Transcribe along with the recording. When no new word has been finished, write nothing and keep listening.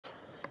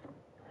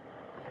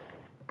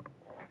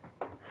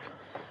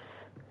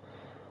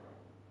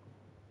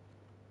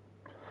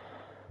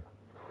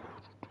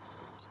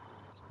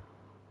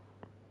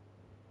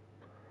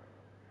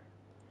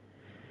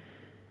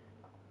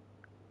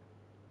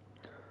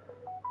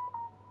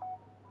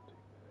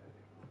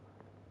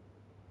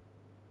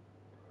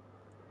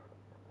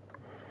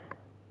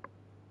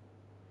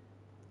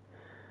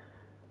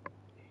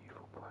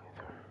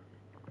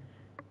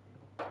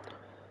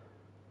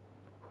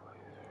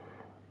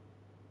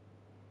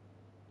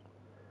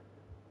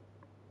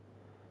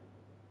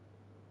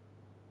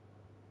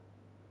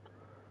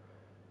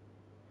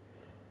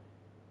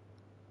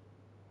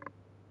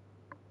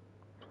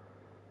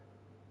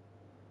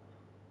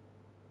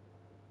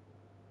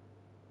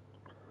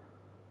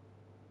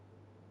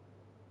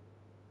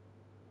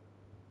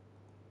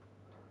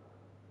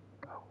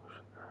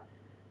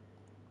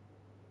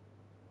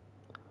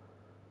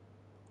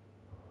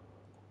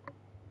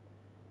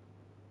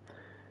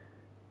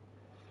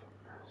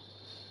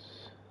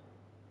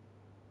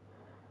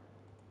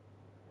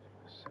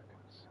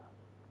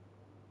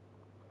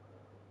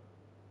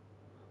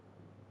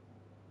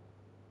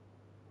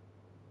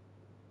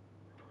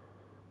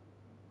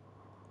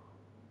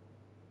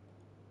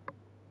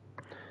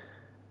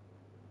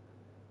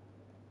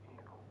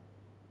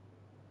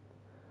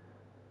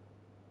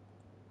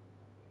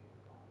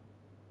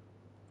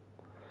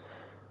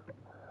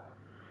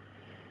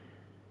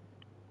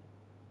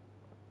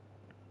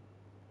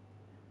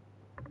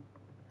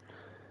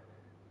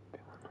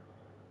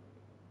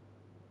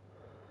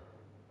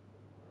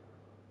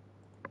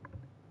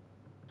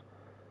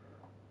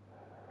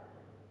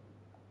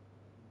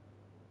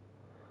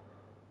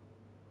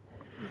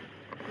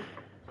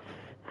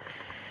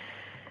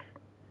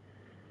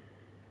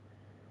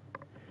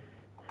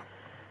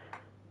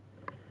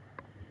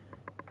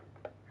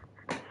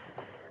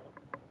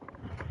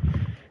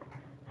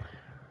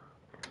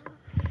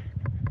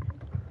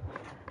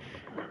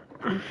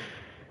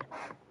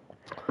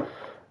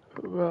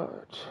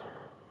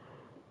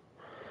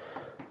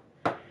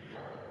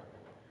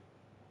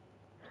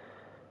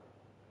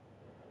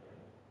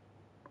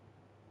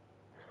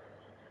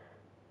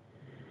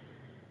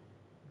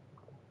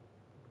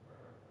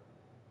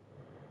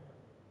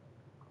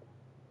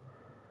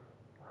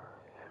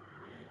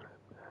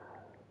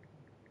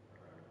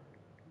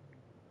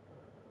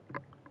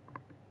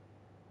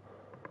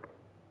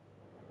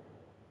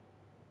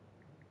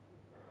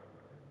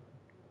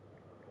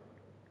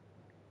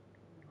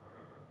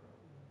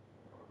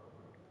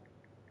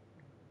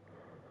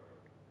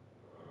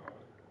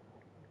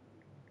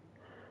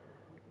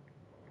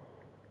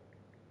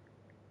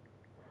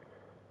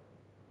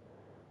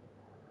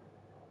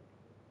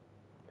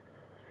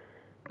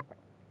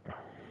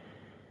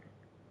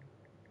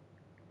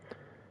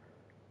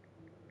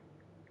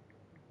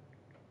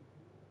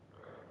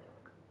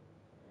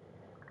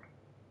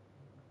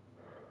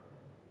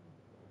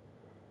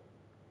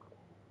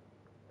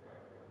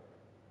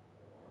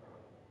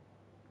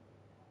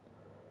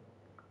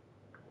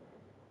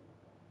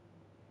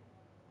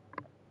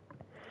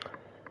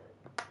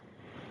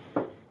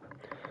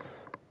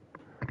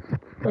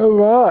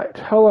Alright,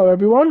 hello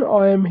everyone,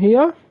 I am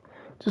here.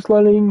 Just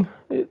letting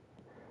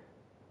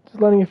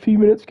a few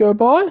minutes go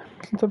by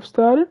since I've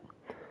started.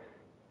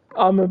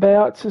 I'm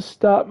about to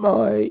start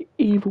my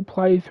evil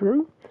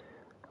playthrough.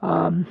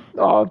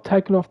 I've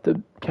taken off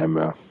the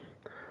camera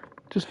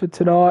just for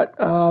tonight.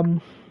 No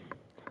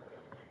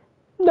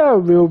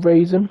real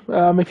reason.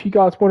 If you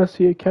guys want to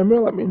see a camera,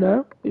 let me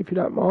know, if you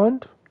don't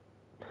mind.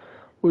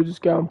 We'll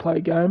just go and play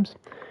games.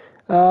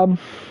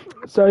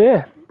 So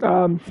yeah,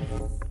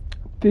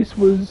 this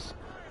was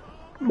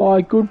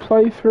my good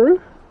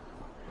playthrough.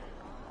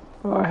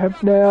 I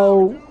have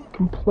now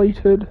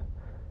completed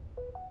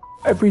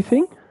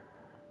everything.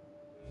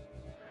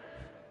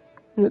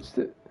 And it's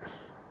the...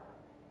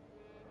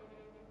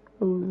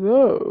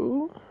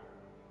 Although...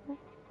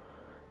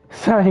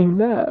 Saying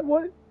that,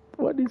 what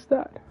is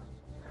that?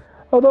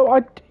 Although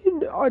I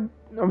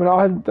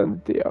haven't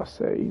done the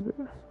DLC,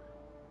 but...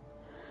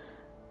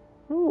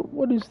 Oh,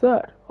 what is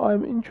that?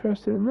 I'm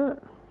interested in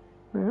that.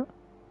 Yeah.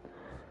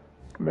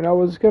 I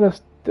was gonna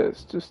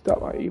just start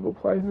my evil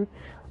playthrough.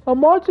 I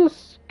might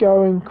just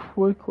go in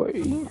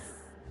quickly,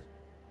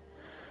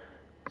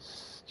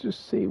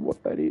 just see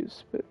what that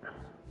is, but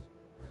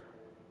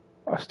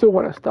I still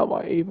want to start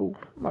my evil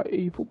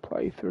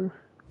playthrough.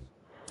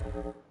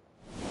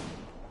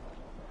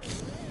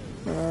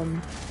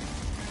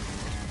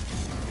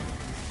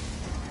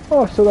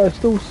 Oh, so they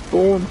still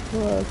spawn.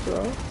 Oh, that's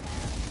alright.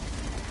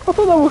 I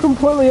thought they were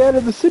completely out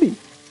of the city.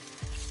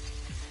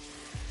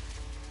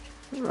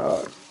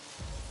 Right.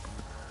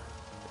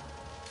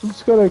 I'm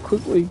just gonna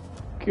quickly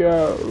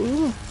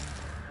go.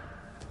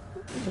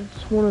 I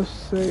just want to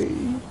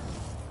see.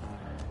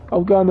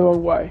 I'm going the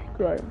wrong way.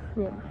 Great.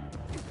 Yeah.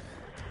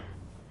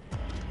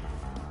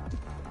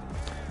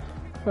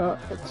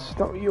 That's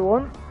not what you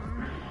want.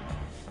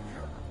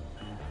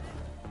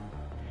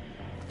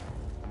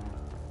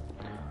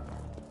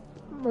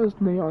 Where's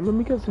neon? Let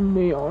me get some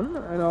neon,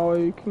 and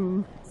I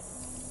can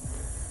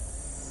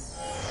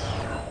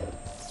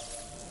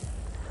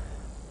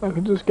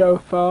just go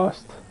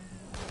fast.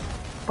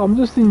 I'm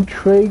just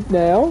intrigued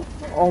now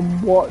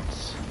on what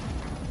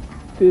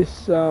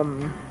this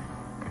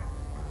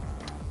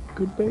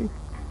could be.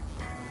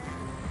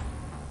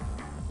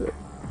 But,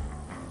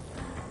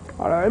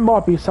 I don't know, it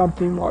might be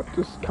something like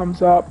just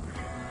comes up.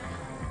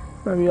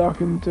 Maybe I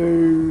can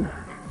do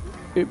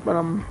it when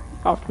I'm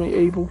after me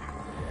evil.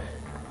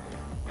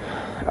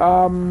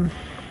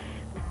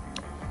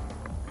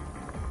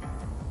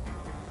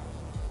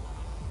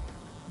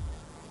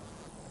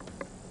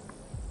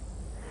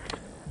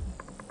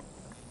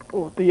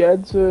 Well, the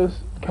ads are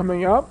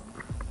coming up,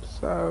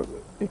 so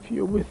if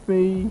you're with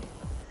me,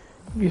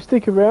 if you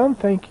stick around,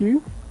 thank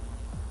you.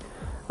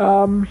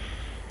 I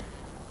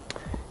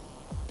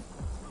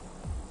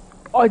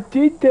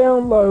did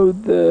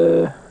download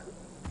the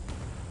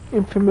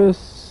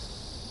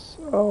infamous,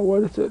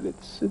 what is it?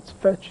 It's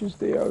Fetch's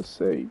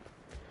DLC.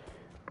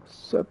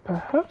 So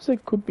perhaps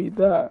it could be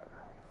that.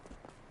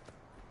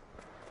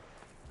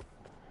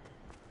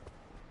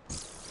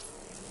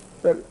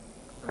 But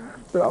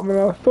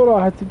I thought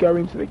I had to go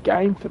into the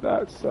game for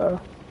that, so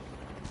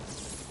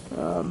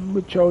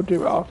which I'll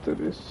do after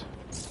this.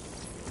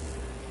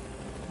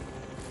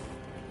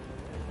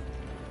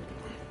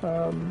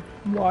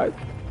 Like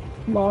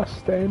Last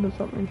Stand or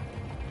something.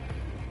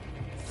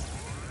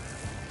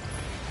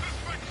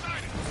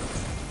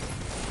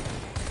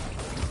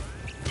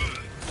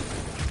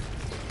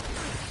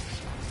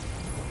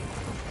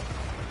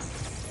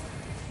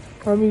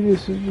 Maybe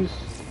this is just...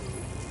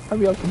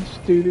 Maybe I can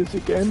just do this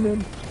again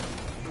then.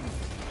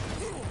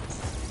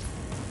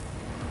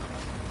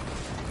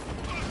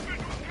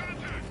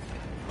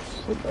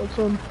 So that's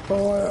on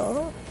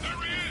fire.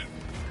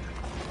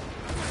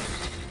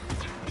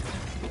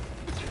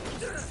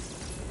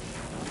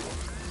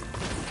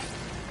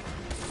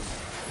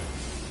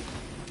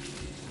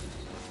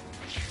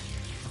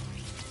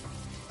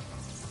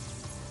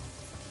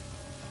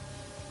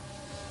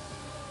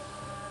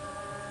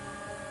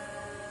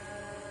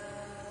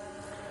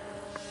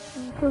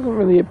 Doesn't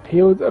really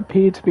appear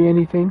to be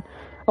anything.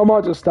 I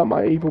might just start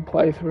my evil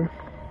playthrough.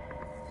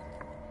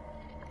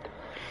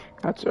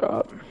 That's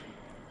alright.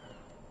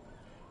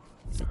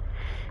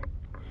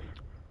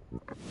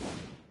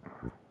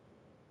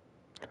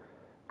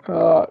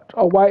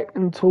 I'll wait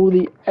until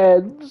the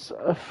ads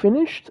are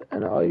finished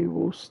and I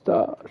will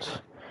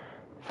start.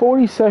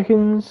 40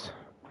 seconds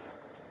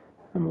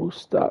and we'll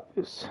start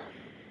this.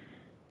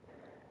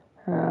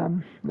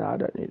 No, I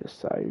don't need to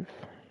save.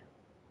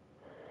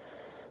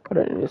 I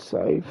don't need to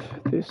save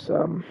this.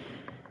 I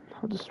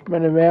just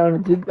ran around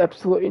and did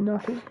absolutely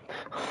nothing.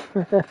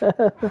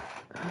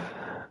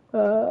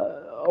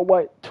 I'll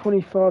wait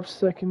 25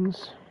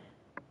 seconds.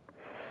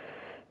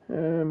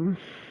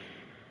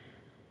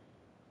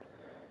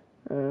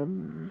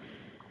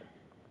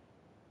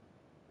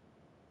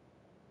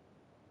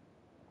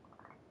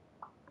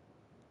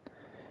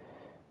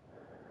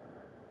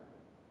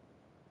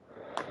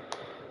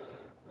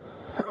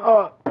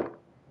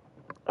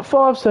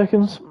 5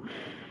 seconds.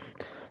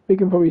 We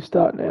can probably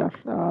start now.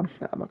 No,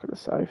 I'm not going to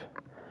save.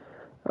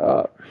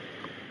 Uh,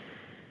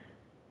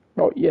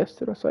 oh, yes,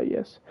 did I say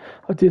yes?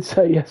 I did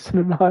say yes,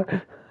 didn't I?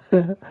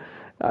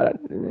 I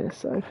don't think they're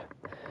safe.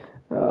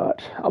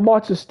 Alright, I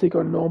might just stick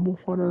on normal,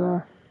 I don't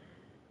know.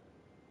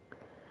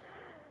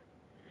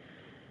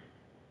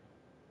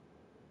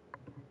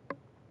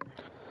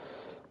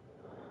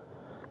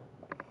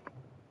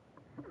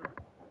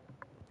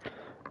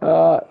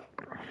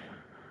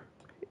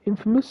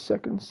 Infamous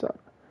Second Son.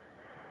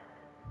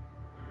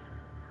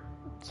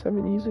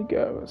 7 years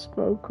ago, a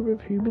smoker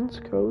of humans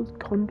called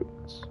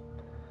conduits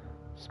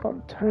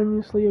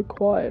spontaneously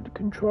acquired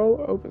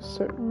control over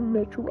certain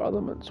metal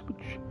elements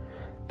which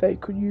they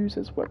could use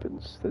as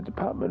weapons. The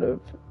Department of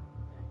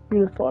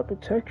Unified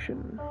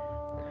Protection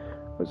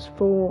was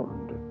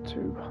formed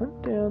to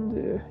hunt down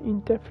the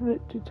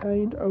indefinite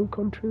detained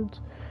O-Contrails.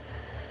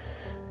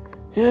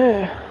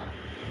 Yeah.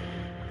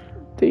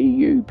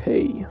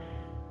 DUP.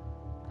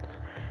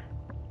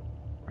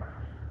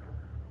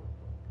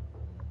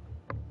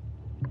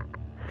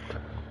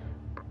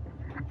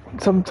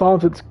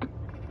 Sometimes it's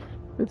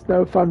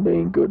no fun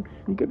being good.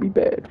 You can be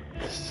bad.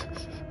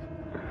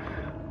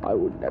 I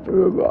would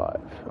never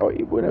arrive. Oh,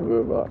 it would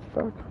never arrive.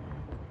 Fuck.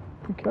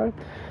 Okay.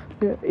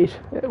 Yeah,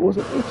 it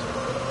wasn't it.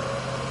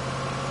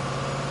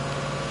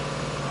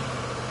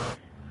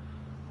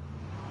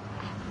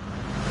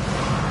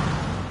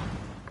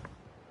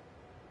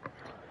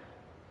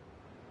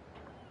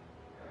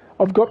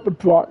 I've got the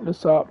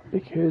brightness up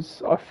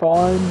because I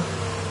find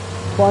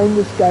playing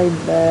this game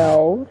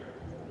now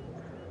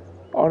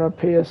on a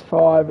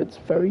PS5, it's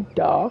very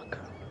dark.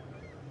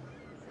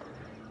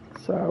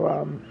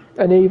 So,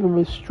 and even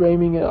with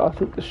streaming it, I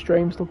think the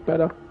streams look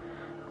better.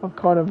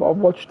 I've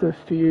watched like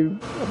a few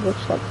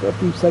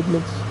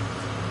segments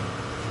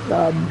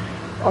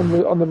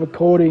on the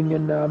recording,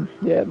 and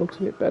yeah, it looks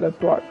a bit better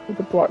with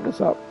the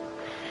brightness up.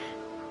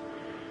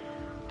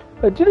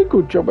 They did a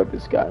good job at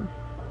this game.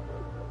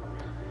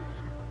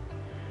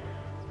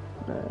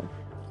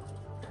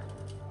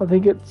 I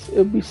think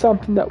it'll be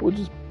something that will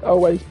just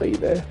always be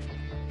there.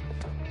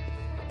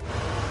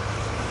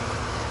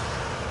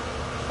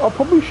 I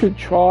probably should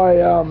try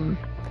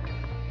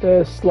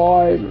the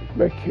Sly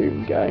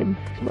Raccoon game.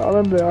 I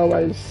remember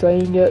always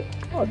seeing it.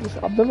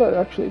 I've never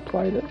actually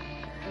played it.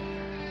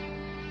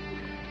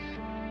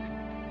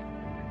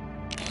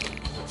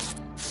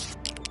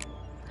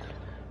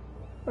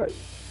 Right.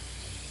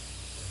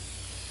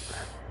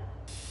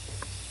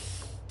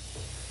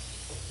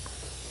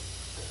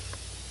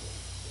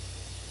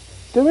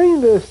 Doing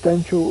the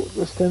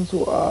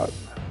stencil art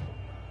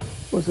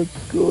was a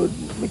good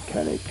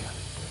mechanic.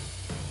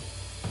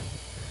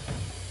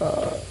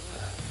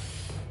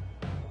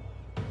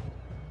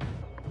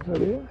 Is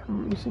that it?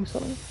 I'm missing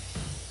something.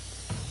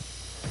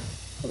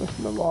 I'm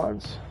missing the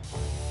lines.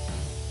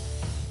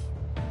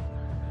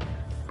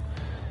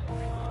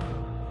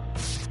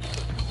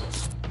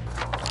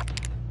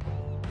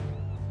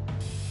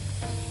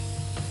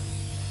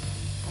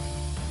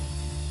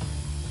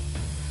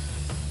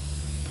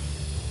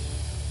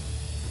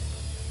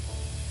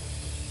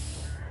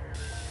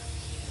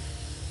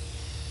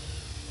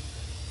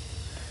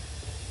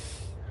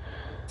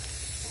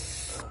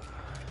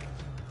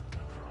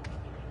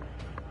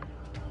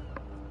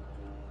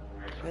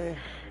 Hey,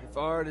 if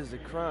art is a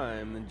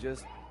crime, then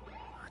just...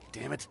 Oh,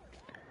 damn it.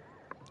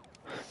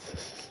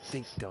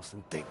 Think,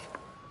 Delson, think.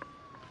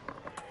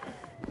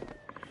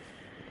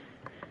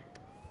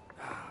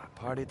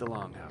 Party at the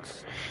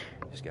Longhouse.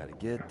 Just gotta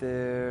get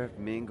there,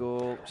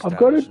 mingle. I've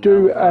got to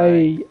do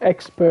a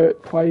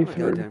expert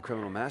playthrough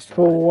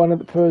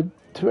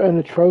to earn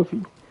a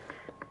trophy.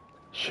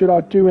 Should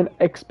I do an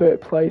expert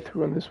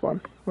playthrough on this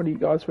one? What do you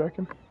guys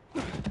reckon?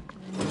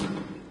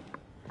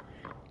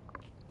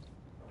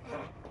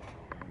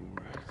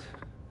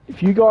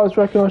 If you guys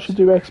reckon I should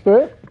do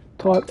expert,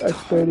 type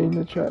expert in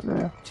the chat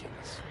now.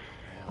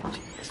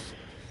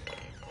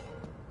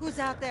 Who's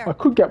out there? I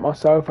could get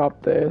myself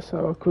up there,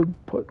 so I could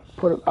put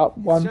it up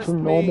one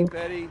from normal.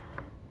 Betty.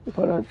 If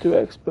I don't do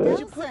expert. Did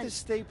you put the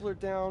stapler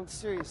down?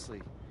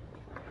 Seriously.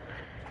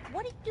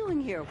 What are you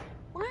doing here?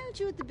 Why aren't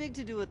you at the big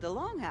to-do at the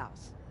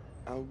Longhouse?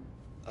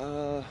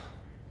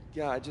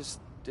 Yeah, I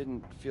just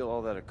didn't feel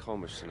all that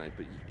accomplished tonight,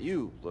 but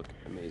you look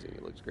amazing.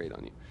 It looks great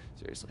on you.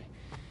 Seriously.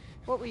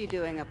 What were you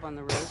doing up on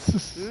the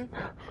roof?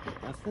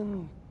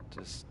 Nothing.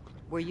 Just...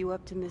 Were you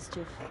up to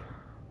mischief?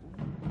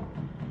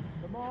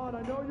 Come on,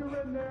 I know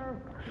you're in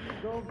there.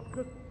 So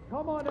just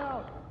come on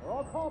out, or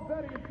I'll call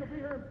Betty and she'll be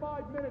here in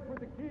 5 minutes with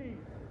the keys.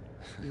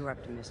 You were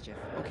up to mischief.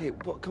 Okay,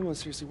 well, come on,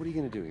 seriously, what are you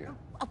gonna do here?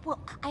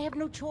 Well, I have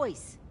no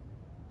choice.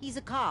 He's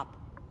a cop.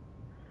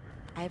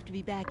 I have to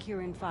be back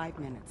here in 5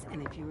 minutes,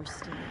 and if you were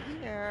still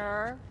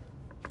here...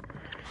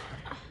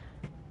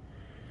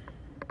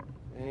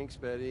 Thanks,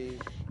 Betty.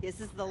 This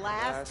is the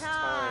last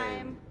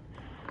time.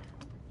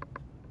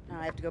 Now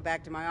I have to go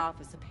back to my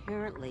office.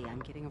 Apparently, I'm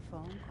getting a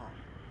phone call.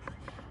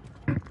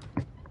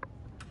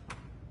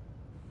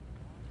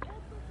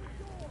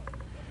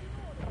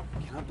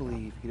 I cannot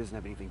believe he doesn't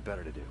have anything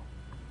better to do.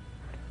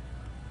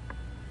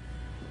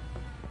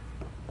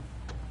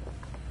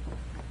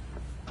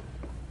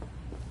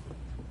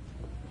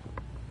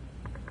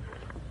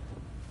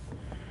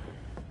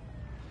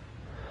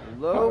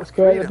 Hello, let's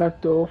go out the freedom.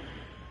 back door.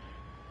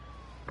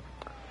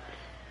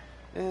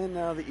 And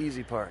now the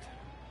easy part.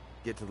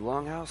 Get to the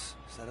longhouse,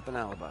 set up an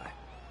alibi.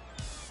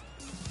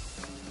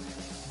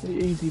 The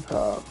easy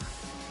part.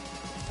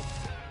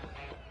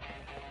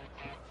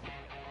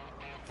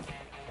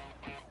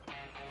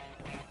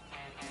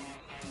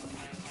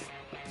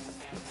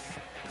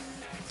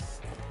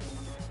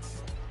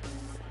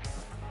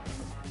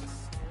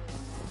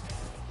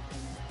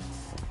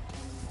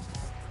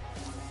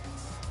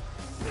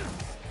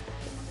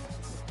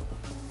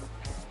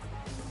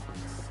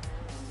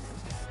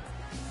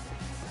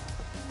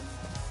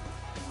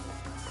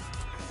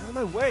 Out of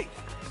my way.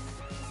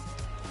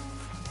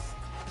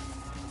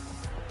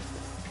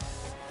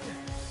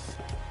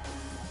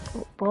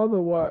 Oh, by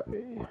the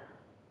way,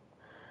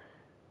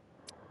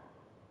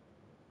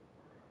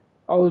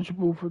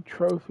 eligible for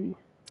trophy.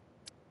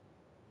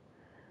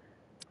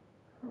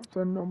 What's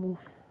that normal?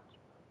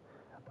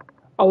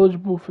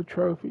 Eligible for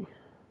trophy.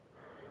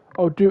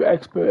 I'll do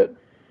expert.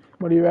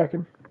 What do you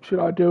reckon? Should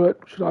I do it?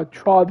 Should I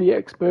try the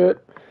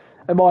expert?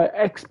 Am I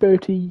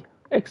expertly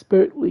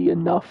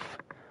enough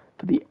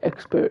for the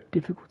expert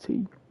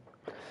difficulty?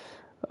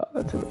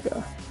 Let's have a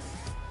go.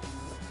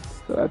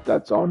 So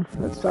that's on.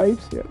 That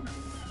saves. Yep.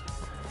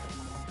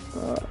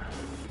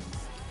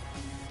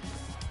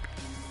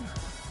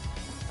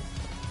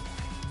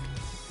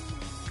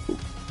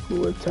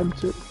 We'll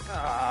attempt it.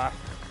 Ah,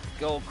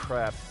 gold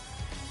crap.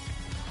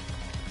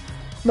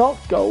 Not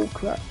gold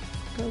crap.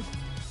 Gold.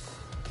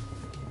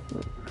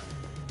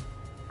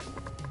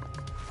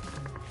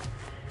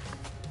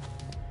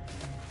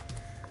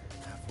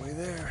 Halfway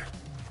there.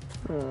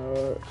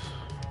 Alright.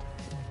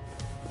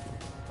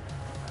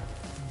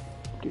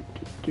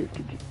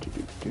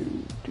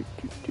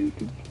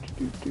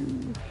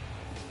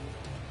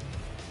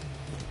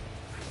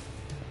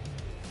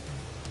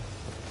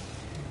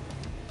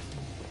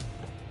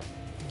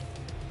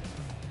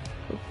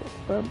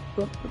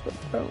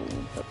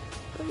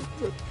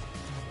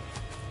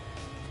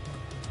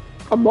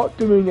 I'm not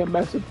doing a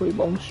massively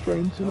long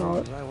stream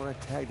tonight. I want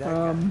to tag that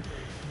guy.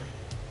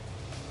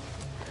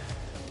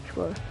 Which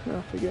way? No,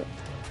 I forget.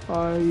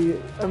 I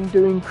am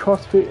doing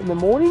CrossFit in the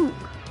morning,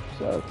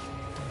 so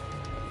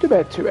it's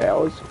about 2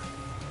 hours.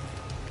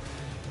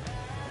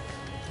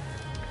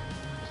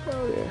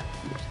 So yeah,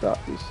 we'll start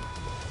this.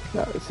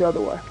 No, it's the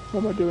other way.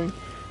 What am I doing?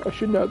 I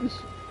should know this.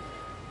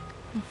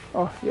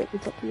 Oh yeah,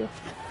 it's up to you.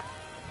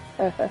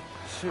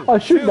 I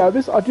should know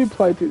this. I did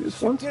play through this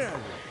once. Get out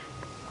of here.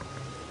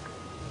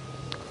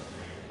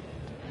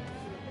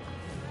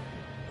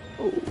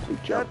 Oh, good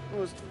That job.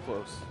 was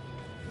close.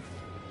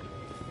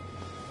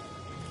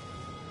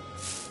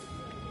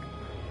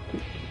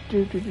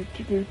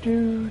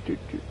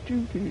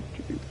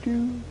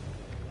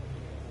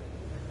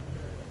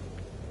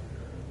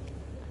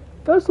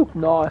 Does look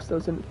nice,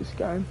 doesn't it, this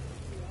game?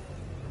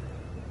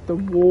 The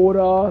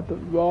water, the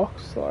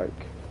rocks, like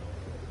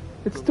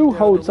it still look down,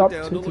 holds don't up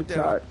look down, to don't look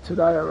down.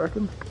 today, I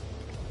reckon.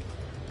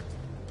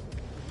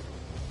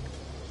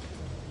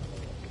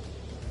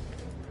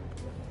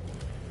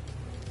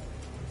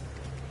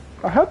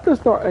 I hope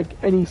there's not like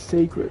any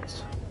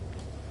secrets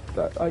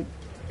that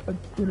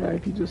you know,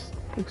 if you just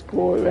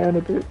explore around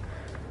a bit,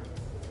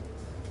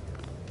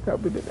 that'll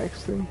be the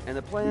next thing. And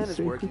the plan These is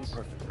working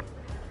secrets. perfectly.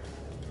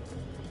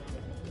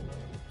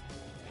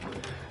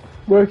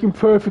 Working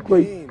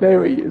perfectly. Hey,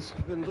 There he man, is.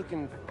 I've been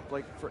looking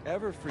like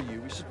forever for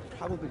you. We should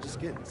probably just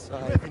get Do you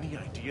inside. have any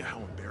idea how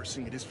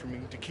embarrassing it is for me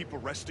to keep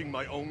arresting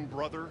my own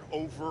brother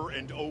over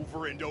and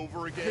over and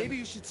over again? Maybe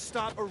you should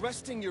stop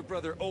arresting your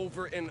brother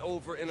over and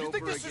over and You over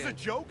think this again. is a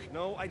joke?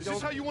 No, I Is don't.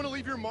 this how you want to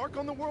leave your mark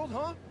on the world,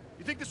 huh?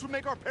 You think this would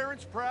make our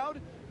parents proud?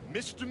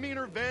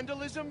 Misdemeanor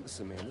vandalism?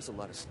 Listen, man, there's a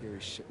lot of scary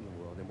shit in the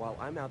world, and while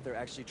I'm out there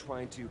actually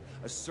trying to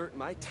assert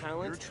my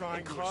talent, You're trying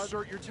and to cause...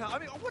 assert your talent. I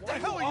mean, what the Why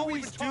hell do are you you always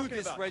even do talking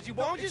this, about? Reggie?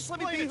 Why No, don't you just let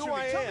me explain be it who to me.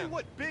 I Tell am? me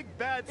what big,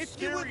 bad,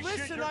 If you would scary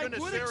listen, shit you're I gonna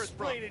would scare us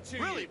from. explain it to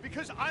you. Really?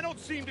 Because I don't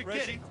seem to get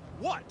Reggie? it.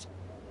 What?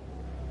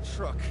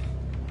 Truck.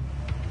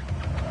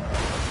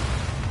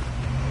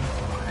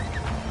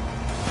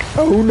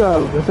 Oh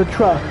no, there's a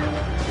truck.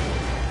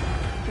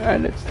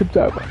 And it's tipped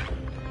over.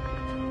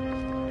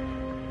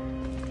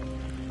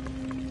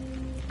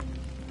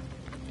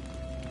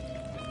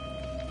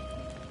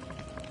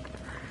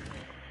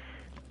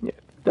 Yeah,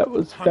 that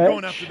was I'm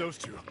going after Fetch. those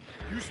two.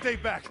 You stay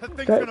back. That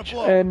thing's gonna Fetch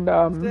blow.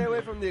 and Stay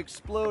away from the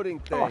exploding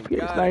thing. oh, I forget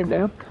his Got name it.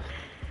 now.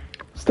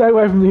 Stay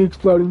away from the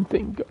exploding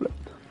thing. Got it.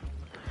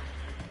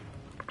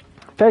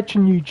 Fetch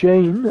and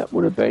Eugene, that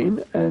would have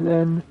been, and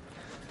then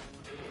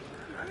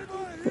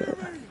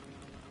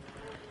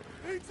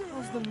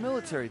What's the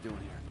military doing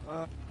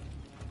here?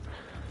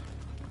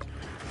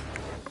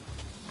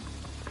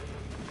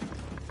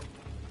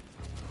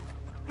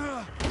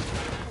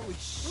 Holy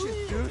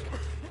shit, dude.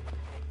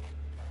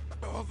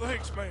 Oh,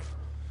 thanks, man.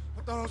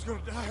 I thought I was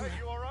gonna die. Hey,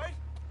 you all right?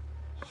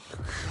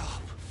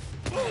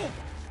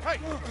 Hey,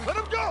 let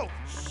him go!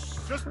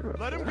 Just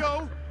let him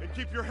go and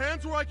keep your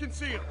hands where I can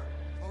see him.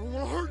 I don't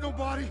want to hurt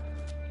nobody.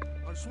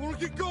 I just want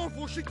to get going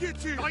before she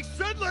gets here. I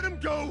said let him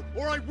go,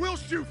 or I will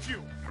shoot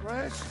you.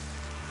 Reg?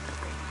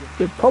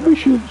 They probably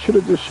should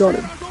have just shot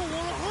him. I don't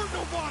want to hurt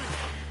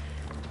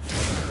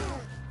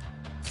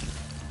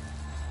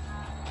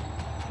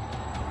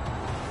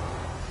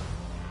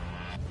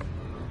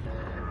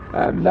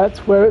nobody. And that's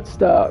where it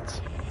starts.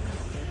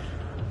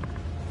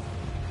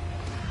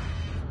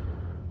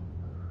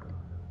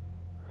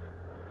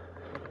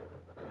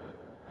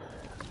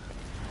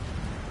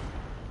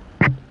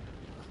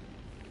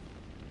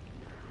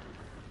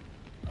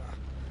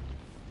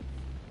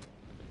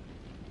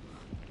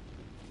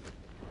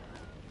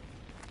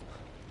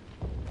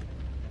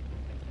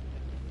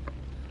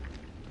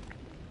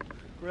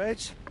 Reg?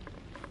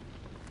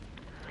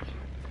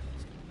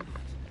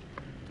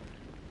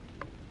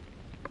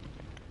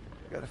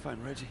 I gotta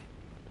find Reggie.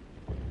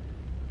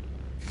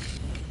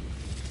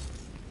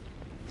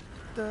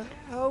 What the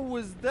hell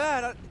was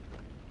that?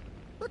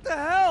 What the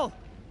hell?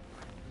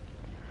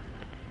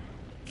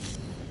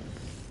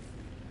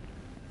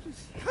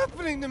 What's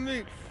happening to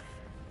me?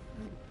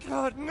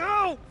 God,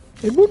 no!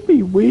 It would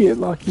be weird,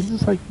 like you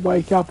just like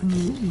wake up and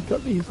you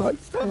got these like.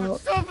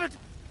 Stop it!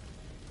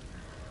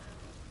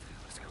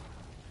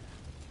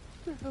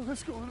 What the hell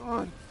is going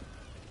on?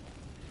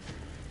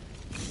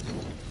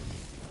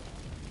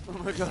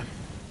 Oh my god.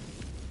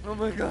 Oh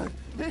my god.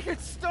 Make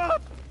it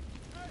stop!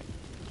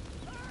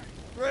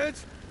 Reg!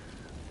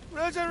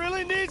 Reg, I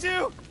really need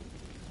you!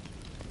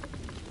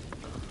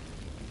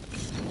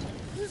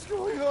 What is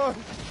going on?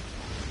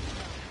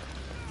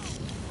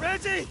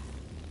 Reggie!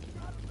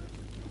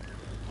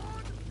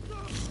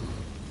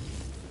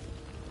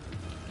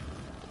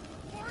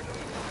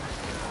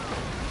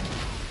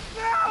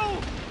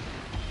 No!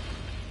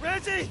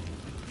 Reggie!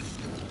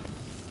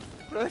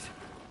 Reg?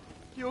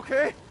 You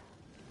okay?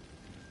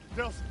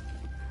 Nelson,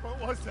 what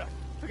was that?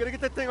 I gotta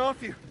get that thing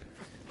off you.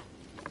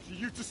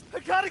 You just... I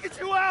gotta get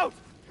you out!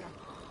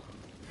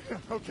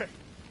 Okay.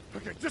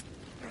 Okay, just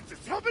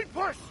help me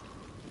push!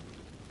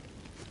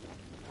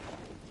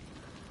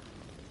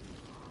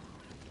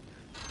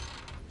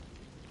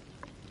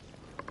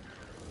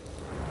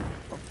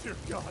 Oh, dear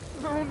God.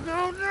 No,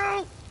 no,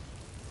 no!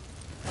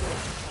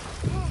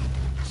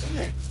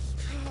 Shit.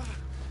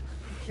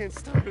 I can't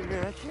stop it,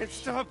 man. I can't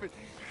stop it.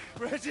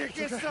 Reggie, I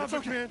can't stop It's it,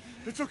 okay. man.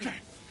 It's okay.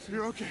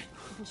 You're okay.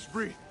 Just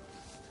breathe.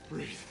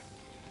 Breathe.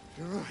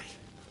 You're all right.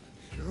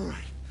 You're all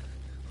right.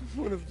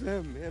 I'm one of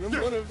them, man.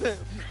 I'm one of them.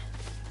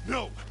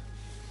 No.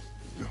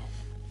 No.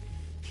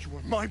 You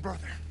are my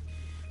brother.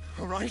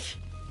 All right?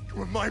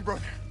 You are my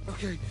brother.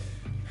 Okay.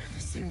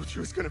 This thing with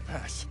you is gonna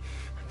pass.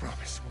 I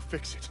promise. We'll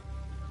fix it.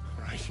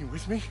 All right? You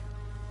with me?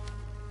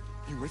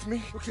 You with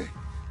me? Okay.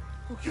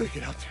 Okay.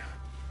 Get out there.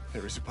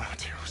 There is a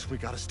bioterrorist. We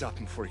gotta stop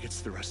him before he gets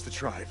to the rest of the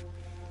tribe.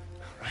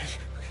 All right?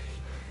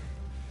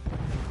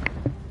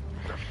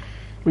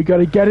 We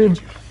gotta get him.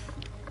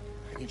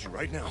 I need you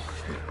right now.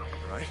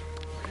 All right?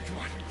 Come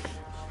on.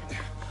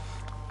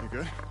 You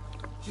good?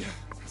 Yeah.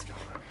 Let's go.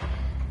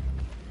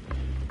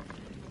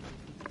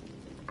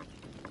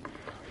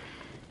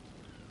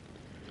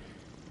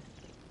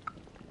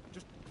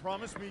 Just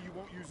promise me you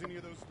won't use any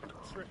of those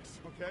tricks,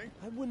 okay?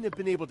 I wouldn't have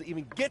been able to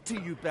even get to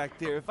you back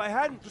there if I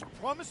hadn't. Just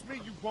promise me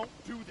you won't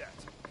do that.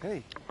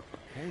 Hey.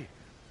 Hey.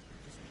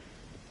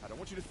 I don't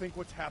want you to think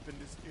what's happened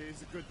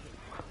is a good thing.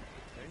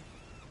 Okay?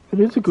 It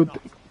is a good It's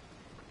not. thing.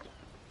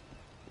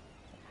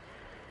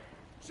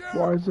 Sheriff,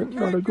 Why is it we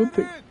not a can't good get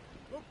thing? in.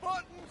 The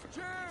button's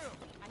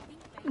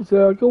jammed. Is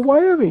there like a way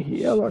over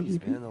here? Like you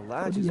Jeez, man, the can, or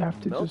latch do is you have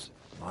to melted. just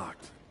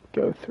Locked.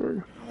 go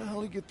through? How the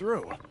hell did he get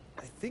through?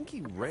 I think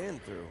he ran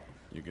through.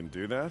 You can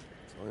do that?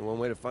 There's only one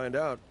way to find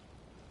out.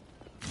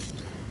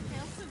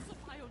 Nelson's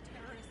a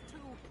bioterrorist too.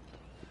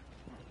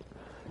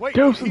 Wait,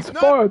 Delson's he's a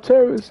not.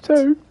 bioterrorist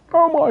too.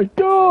 Oh my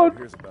god!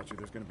 Hears about you,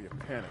 there's gonna be a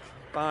panic.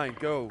 Fine,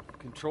 go.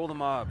 Control the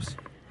mobs.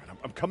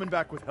 I'm coming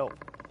back with help.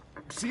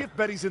 See if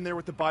Betty's in there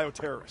with the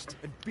bioterrorist,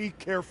 and be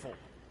careful.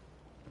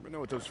 Never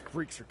know what those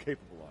freaks are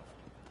capable of.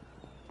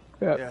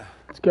 Yeah. Yeah.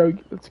 Let's go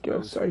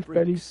Those save freaks.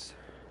 Betty's.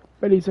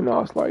 Betty's a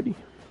nice lady.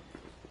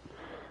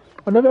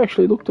 I never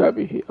actually looked over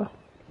here. No,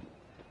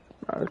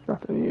 there's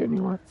nothing here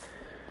anyway.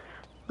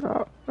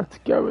 Let's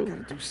go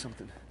in. Do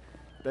something.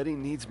 Betty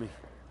needs me.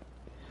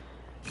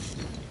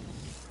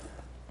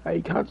 Hey,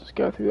 you can't just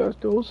go through those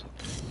doors.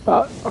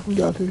 But I can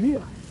go through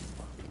here.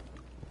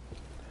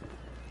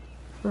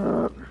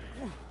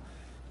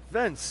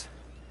 Vents.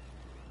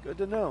 Good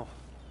to know.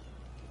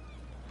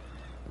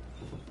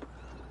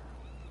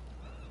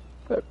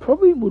 That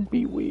probably would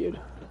be weird.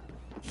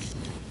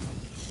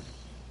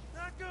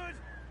 Not good.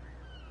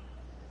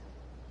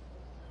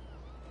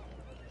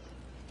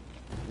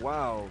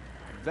 Wow,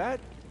 that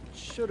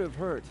should have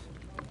hurt.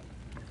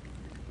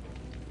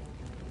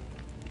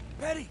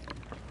 Betty!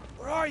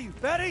 Where are you,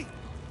 Betty?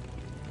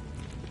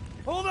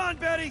 Hold on,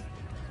 Betty!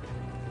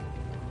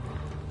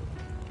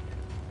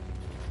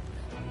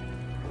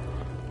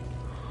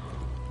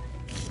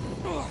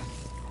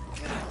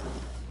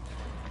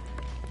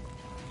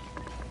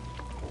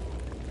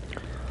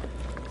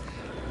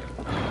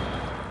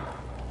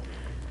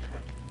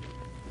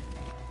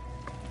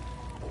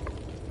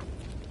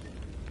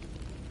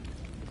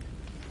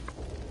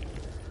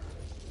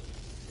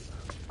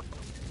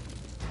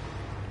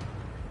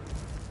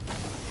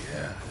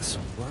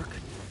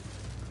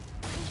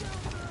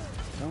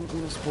 Don't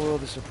want to spoil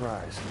the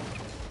surprise.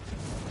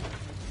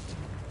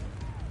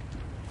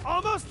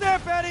 Almost there,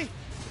 Betty!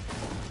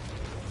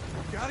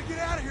 Gotta get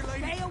out of here,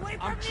 lady. Stay away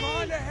from I'm me!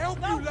 trying to help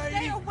No, you, lady.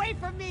 stay away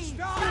from me!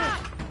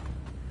 Stop!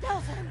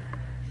 Delson!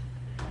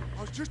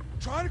 I was just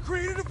trying to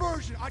create a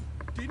diversion. I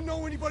didn't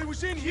know anybody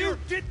was in here. You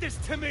did this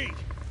to me!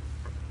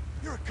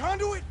 You're a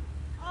conduit?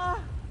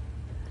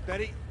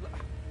 Betty,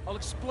 I'll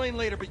explain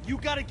later, but you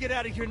gotta get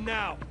out of here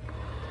now.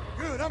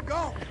 Good, I'm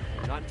gone.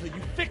 Not until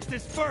you fix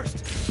this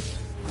first.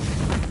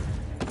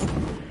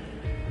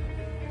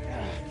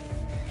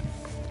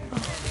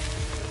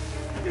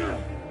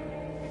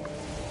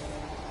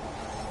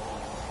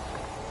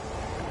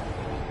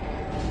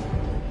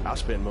 I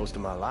spent most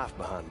of my life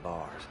behind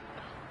bars.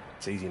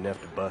 It's easy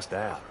enough to bust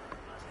out.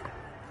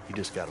 You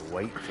just gotta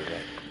wait for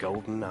that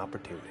golden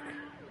opportunity.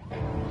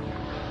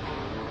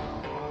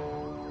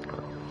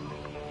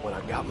 When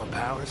I got my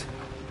powers,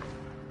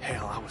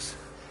 hell, I was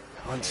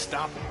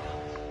unstoppable.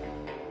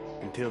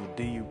 Until the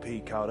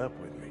DUP caught up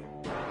with me.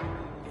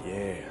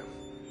 Yeah,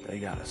 they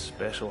got a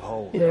special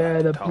hold.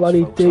 Yeah, the Toss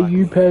bloody folks like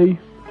me. DUP.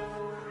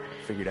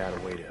 Figured out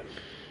a way to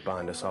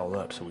bind us all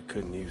up so we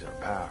couldn't use our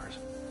powers.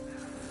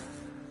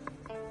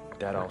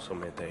 That also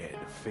meant they had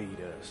to feed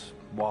us,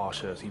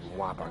 wash us, even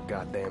wipe our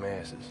goddamn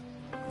asses.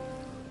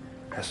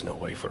 That's no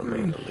way for a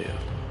man to live.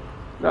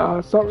 No,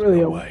 it's not really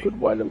No a way. good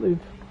way to live.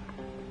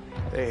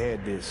 They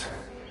had this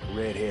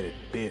red-headed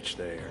bitch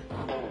there,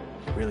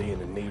 really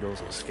into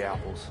needles and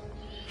scalpels.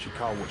 She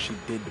called what she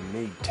did to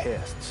me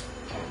tests.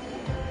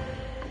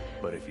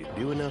 But if you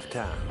do enough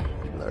time,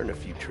 you learn a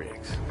few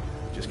tricks.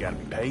 Just gotta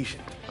be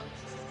patient.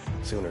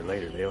 Sooner or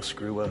later, they'll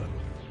screw up.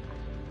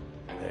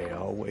 They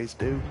always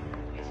do.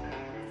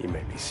 You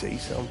maybe see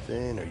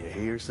something or you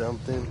hear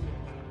something,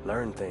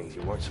 learn things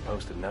you weren't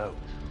supposed to know.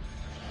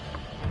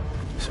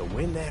 So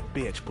when that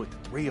bitch put the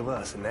three of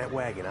us in that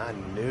wagon, I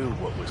knew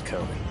what was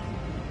coming.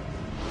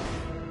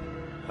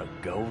 A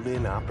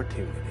golden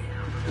opportunity.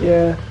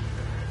 Yeah,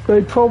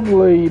 they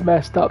probably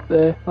messed up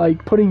there.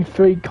 Like, putting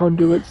 3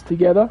 conduits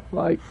together,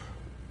 like,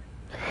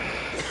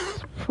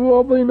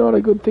 probably not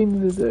a good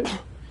thing to do.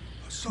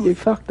 You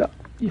fucked up.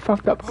 You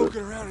fucked up good.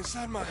 Poking around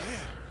inside my head.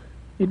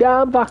 You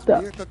damn fucked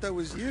up. I thought that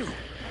was you. You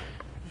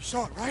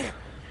saw it, right?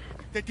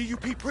 That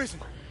DUP prison.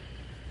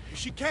 If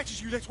she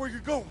catches you, that's where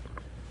you're going.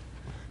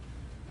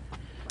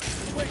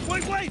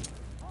 Wait!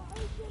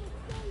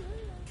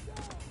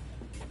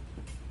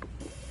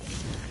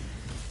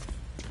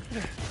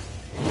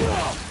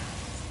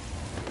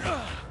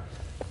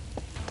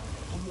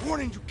 I'm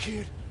warning you,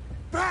 kid.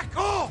 Back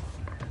off!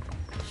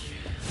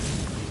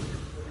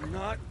 I'm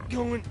not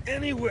going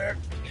anywhere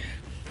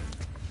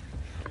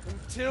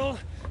until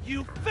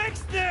you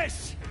fix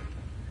this!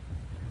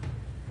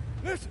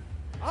 Listen,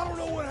 I don't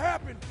know what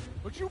happened,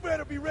 but you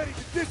better be ready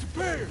to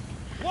disappear.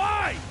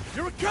 Why?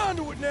 You're a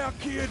conduit now,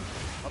 kid.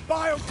 A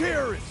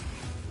bioterrorist.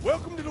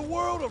 Welcome to the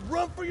world of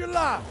run for your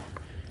life.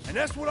 And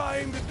that's what I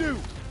aim to do,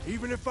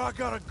 even if I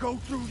gotta go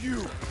through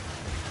you.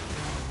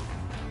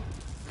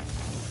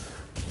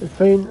 The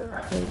thing,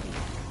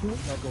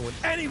 Not going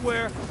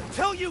anywhere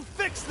until you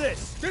fix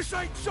this! This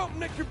ain't something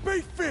that can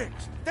be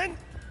fixed. Then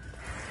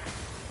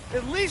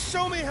at least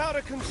show me how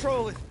to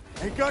control it.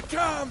 Ain't got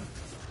time.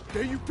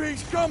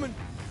 DUP's coming,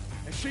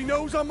 and she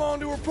knows I'm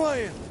onto her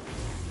plan.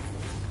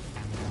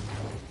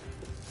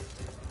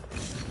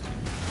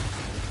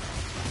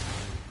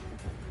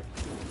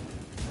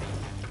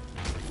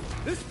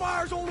 This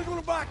fire's only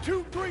gonna buy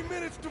 2-3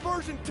 minutes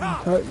diversion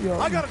top.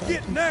 I gotta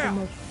get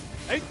now.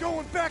 Ain't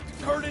going back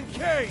to Kurt and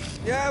Kay.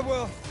 Yeah,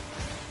 well,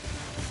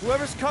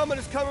 whoever's coming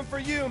is coming for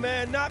you,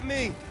 man, not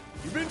me.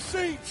 You've been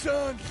seen,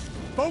 son.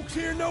 Folks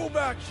here know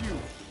about you,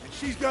 and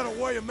she's got a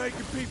way of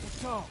making people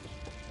talk.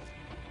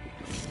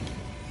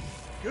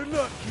 Good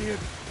luck, kid.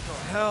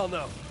 Oh, hell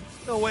no.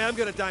 No way I'm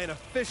gonna die in a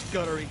fish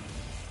guttery.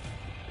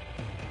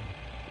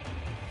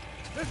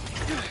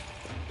 Just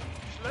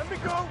let me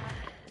go.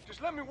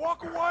 Just let me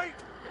walk away.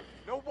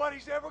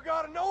 Nobody's ever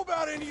got to know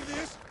about any of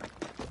this.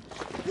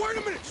 Wait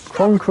a minute. Stop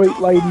Concrete it,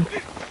 lady. stop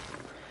it.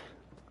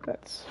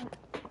 that's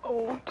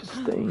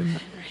Augustine.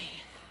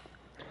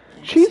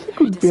 She's a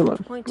good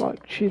villain.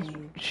 Like,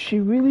 she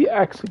really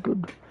acts a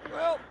good.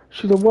 Well,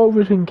 She's a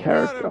well-written got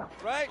character. him,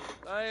 right?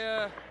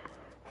 I,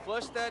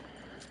 flushed that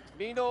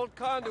mean old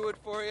conduit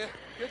for you.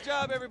 Good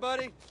job,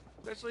 everybody.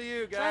 Especially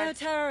you, guys.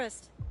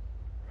 Bioterrorist.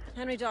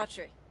 Henry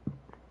Daughtry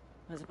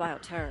was a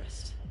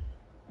bioterrorist.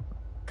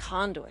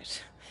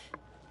 Conduit.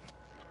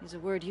 Is a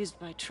word used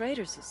by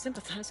traitors who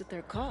sympathize with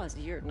their cause.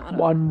 You're not a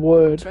One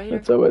word. traitor.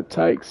 That's all it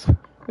takes.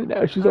 And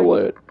now she's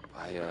alert.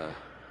 I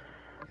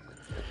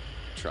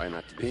try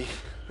not to be.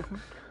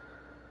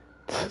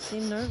 You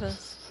seem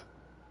nervous.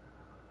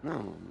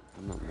 No,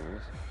 I'm not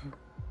nervous.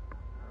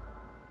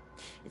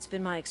 It's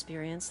been my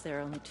experience there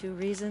are only 2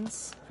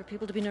 reasons for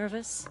people to be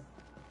nervous.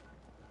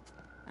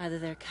 Either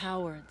they're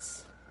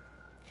cowards,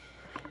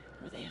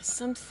 or they have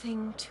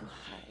something to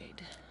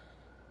hide.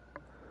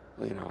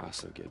 Well, you know, I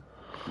also get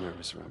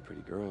nervous around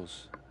pretty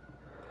girls.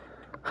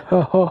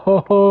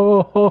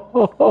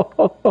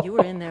 You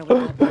were in there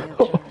with that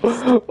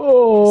bioterrorist.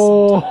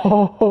 Oh,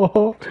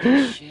 Oh,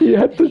 he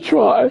had to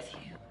try.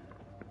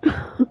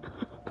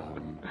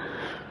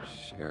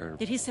 Share.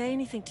 Did he say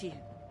anything to you?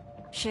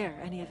 Share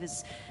any of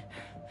his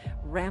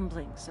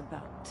ramblings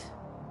about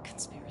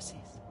conspiracies?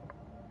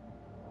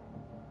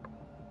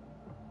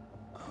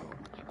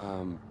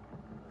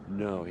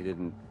 No, he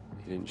didn't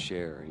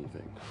share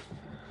anything.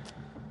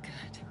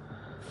 Good.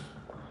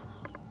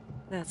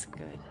 That's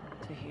good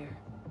to hear.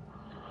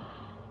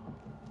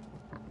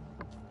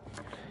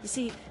 You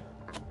see,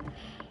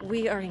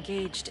 we are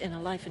engaged in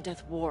a life and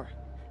death war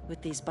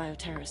with these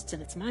bioterrorists,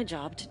 and it's my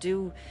job to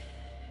do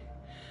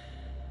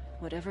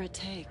whatever it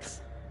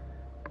takes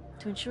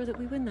to ensure that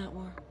we win that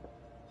war.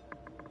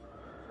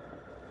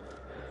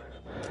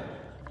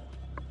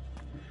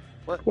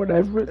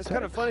 Whatever it It's takes.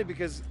 kind of funny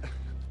because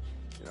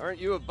aren't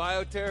you a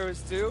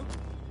bioterrorist too?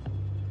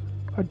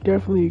 I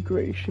definitely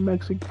agree. She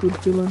makes a good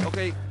villain.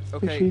 Okay.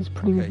 But she's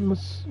pretty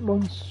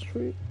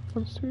monstrous.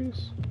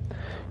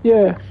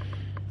 Yeah.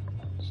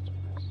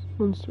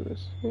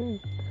 Monstrous. Yeah.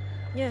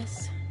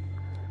 Yes,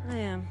 I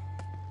am.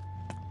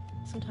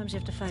 Sometimes you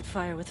have to fight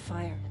fire with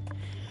fire.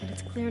 And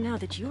it's clear now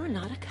that you are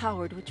not a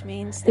coward, which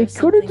means He there's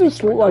could have something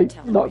just that you're like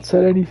not not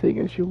said anything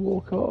as you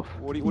walk off.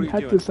 What are He you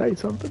had doing? to say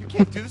something. You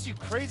can't do this, you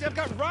crazy. I've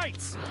got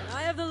rights.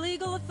 I have the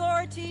legal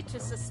authority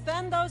to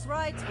suspend those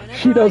rights whenever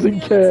She doesn't I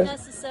feel care. it's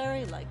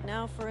necessary, like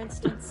now, for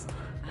instance.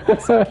 I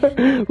listen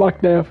again.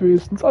 Like now, for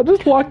instance. I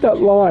just like that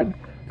line.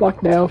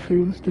 Like now, for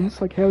instance.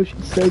 Like how she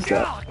says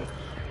that.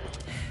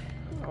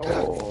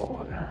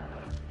 Oh,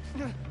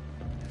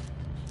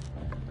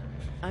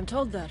 I'm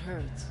told that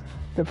hurts.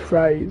 the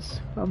phrase.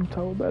 I'm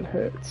told that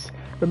hurts.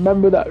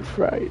 Remember that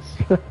phrase.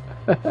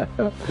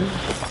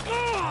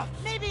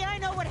 Maybe I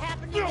know what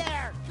happened to you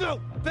there. No,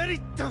 Betty,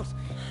 don't.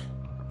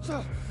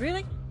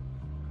 Really?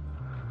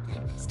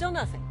 Still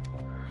nothing.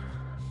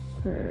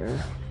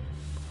 Yeah.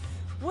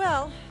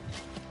 Well,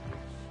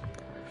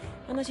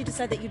 unless you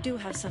decide that you do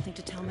have something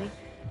to tell me,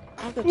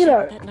 I'll go You check know,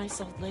 with that nice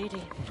old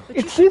lady. But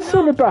it's you should this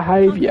sort of know,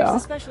 behaviour. Congress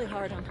is especially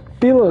hard on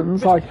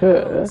Villains like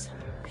her villains.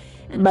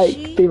 And make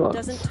she villains.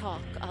 doesn't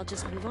talk. I'll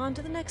just move on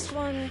to the next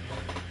one.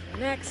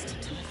 Next,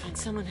 until I find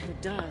someone who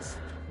does.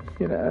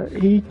 You know,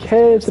 he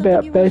cares Something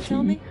about you wanna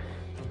tell Betty. me?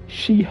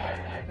 She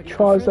Or do you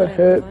tries prefer to that I move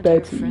hurt on to your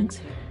Betty, friends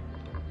here?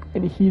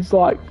 and he's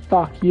like,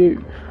 "Fuck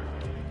you."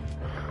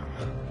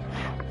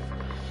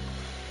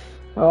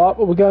 Alright,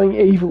 but we're going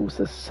evil,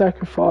 so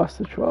sacrifice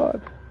the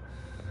tribe.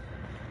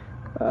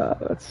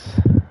 That's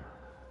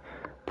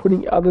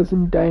putting others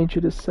in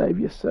danger to save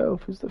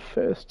yourself is the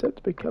first step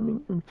to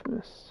becoming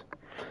infamous.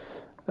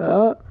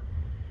 Oh,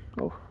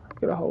 I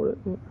gotta hold it.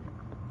 Yeah.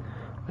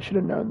 I should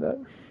have known that.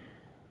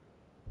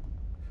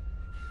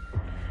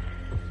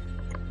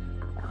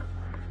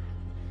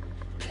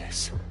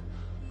 Piss.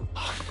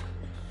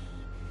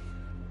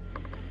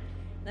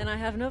 Then I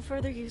have no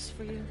further use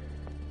for you.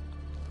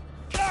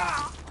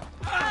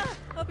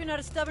 Hope you're not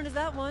as stubborn as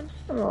that one.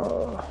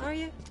 Oh, Are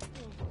you,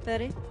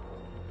 Betty?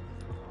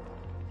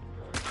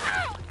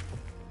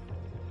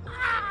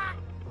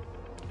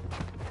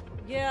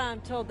 Yeah,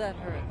 I'm told that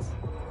hurts.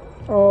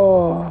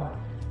 oh,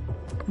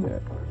 yeah.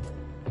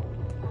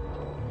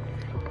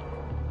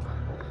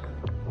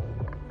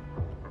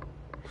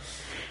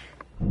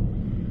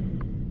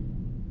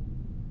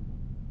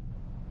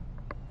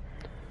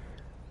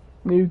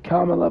 New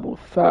karma level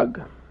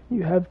thug.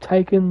 You have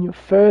taken your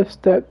first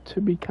step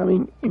to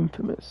becoming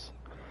infamous.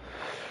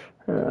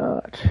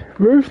 Alright.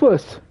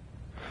 Ruthless.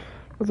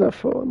 What's that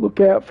for? Look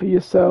out for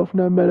yourself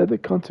no matter the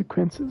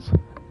consequences.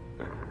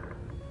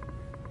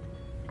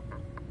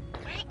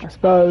 I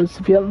suppose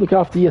if you don't look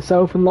after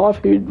yourself in life,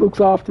 who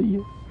looks after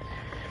you?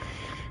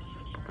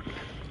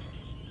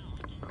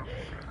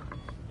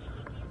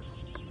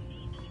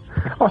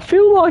 I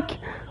feel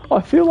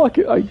like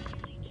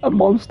a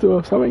monster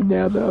or something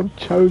now that I've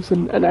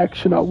chosen an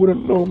action I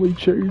wouldn't normally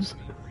choose,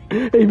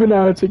 even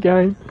though it's a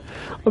game.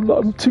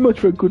 I'm too much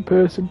of a good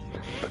person.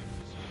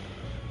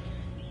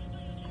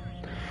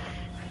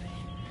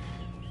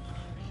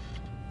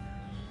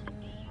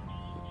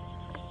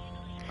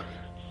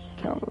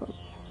 Come on.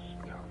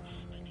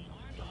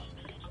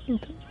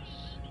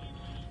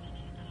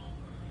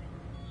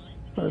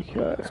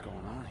 Okay. What's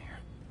going on here?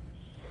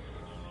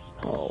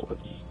 Oh,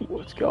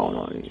 what's going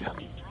on here?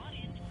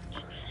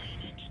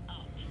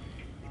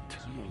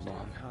 Turn a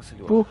longhouse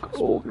into a Book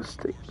hospital.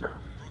 Augustine.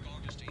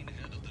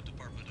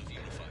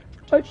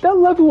 Like that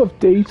level of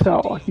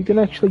detail, like you can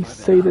actually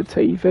see the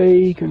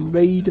TV, you can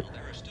read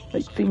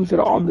like things that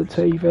are on the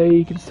TV,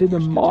 you can see the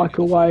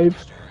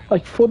microwave.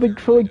 Like for the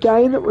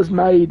game that was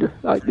made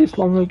like this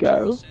long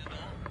ago,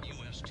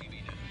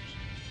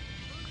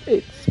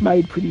 it's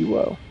made pretty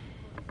well.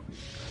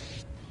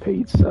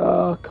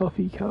 Pizza,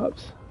 coffee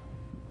cups.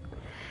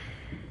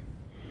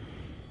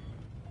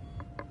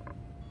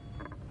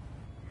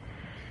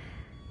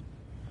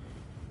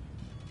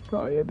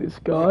 Oh yeah, this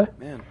guy.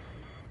 Man,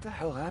 what the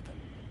hell happened?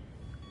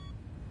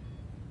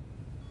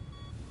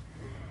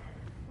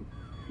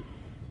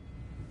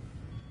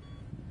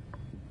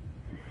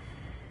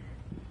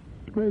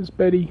 Where's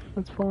Betty?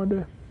 Let's find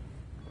her.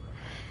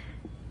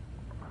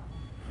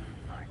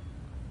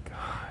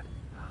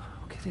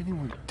 did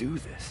anyone do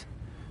this?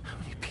 How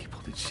many people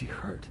did she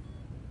hurt?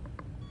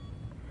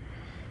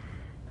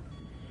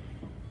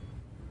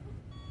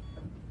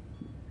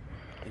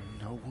 And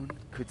no one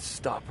could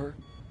stop her?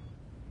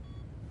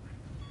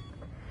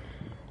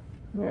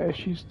 Yeah,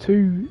 she's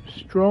too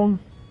strong.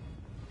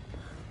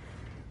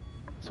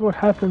 That's what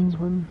happens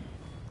when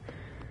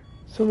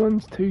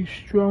someone's too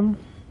strong.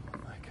 Oh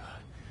my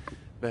God.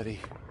 Betty.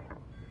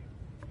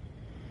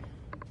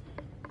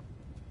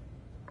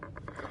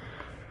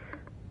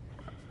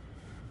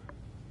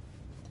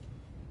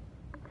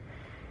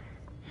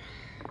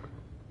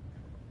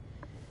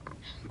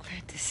 I'm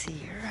glad to see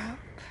you're up.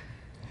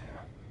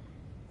 Yeah.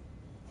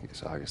 I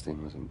guess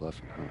Augustine wasn't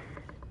bluffing, huh?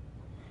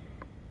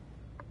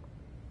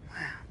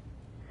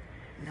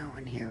 No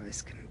one here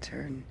was gonna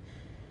turn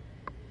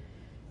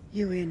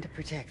you in to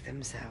protect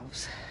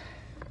themselves.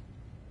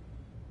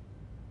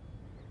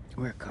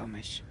 We're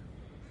Comish.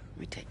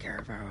 We take care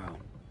of our own.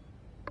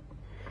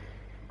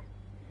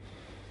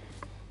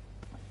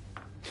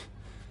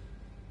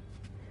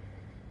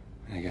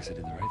 I guess I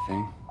did the right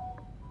thing.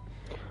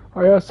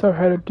 I also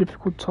had a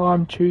difficult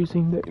time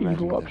choosing the Imagine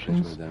evil what that bitch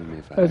options, would've done to me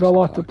if as I actually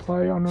like to talked.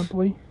 play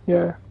honorably.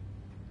 Yeah.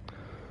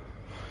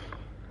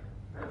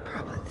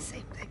 Probably the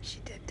same thing she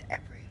did to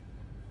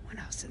everyone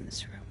else in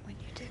this room when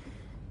you didn't.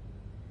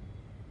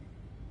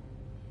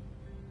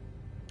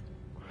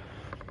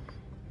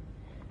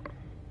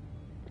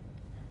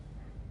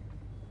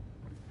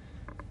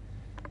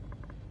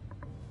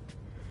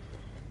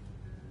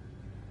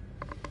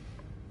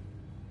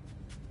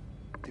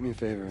 Do me a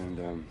favor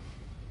and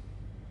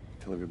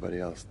tell everybody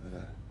else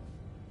that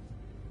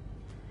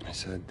I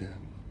said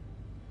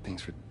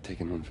thanks for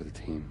taking one for the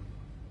team.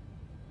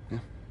 Yeah.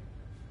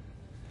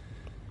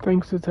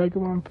 Thanks for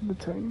taking one for the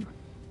team.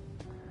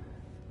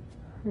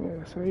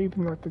 Yeah, so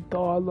even like the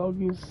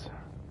dialogue is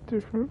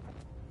different.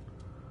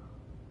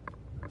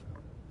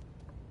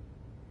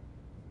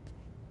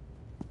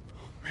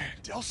 Man,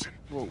 Delson.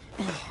 Whoa.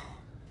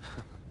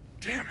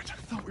 Damn it, I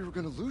thought we were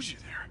gonna lose you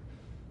there.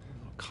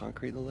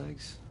 Concrete in the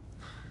legs?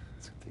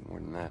 It's a thing more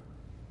than that.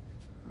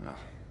 Oh,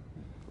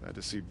 glad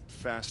to see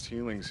fast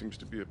healing seems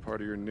to be a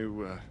part of your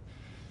new,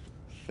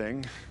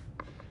 thing.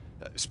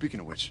 Speaking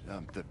of which,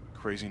 the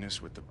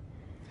craziness with the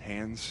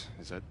hands,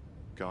 is that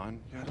gone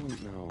I yet?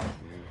 don't know, man.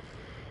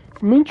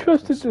 I'm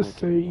interested to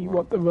see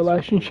what the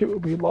relationship will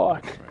be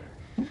like.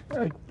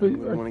 I wouldn't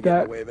want to Like get in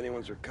that the way of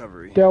anyone's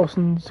recovery.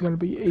 Delson's going to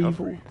be evil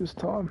Recovery. this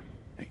time.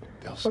 Hey,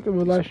 What Delson, the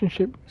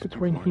relationship these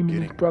between people him aren't and his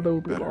getting brother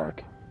will be better.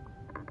 like.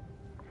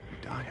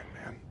 You're dying,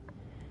 man.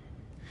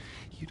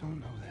 You don't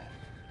know that.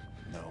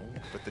 No,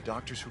 but the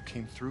doctors who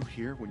came through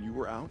here when you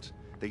were out,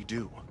 they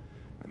do.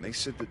 And they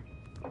said that...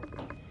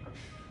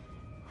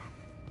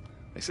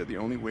 They said the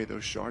only way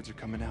those shards are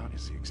coming out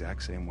is the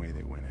exact same way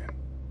they went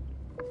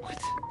in.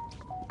 What?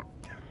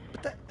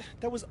 But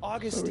that was So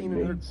Augustine he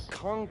and her needs-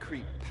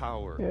 concrete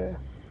power. Yeah,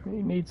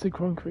 he needs the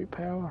concrete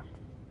power.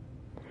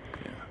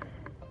 Yeah.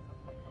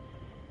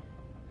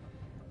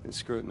 Then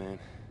screw it, man.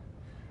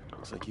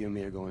 Looks like you and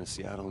me are going to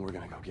Seattle and we're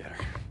gonna go get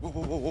her. Whoa,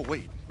 whoa, whoa, whoa,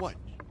 wait. What?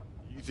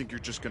 You think you're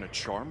just gonna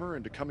charm her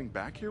into coming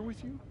back here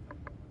with you?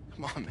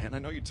 Come on, man. I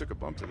know you took a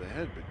bump to the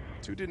head, but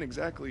two didn't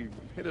exactly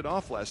hit it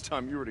off last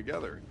time you were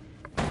together.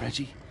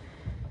 Reggie,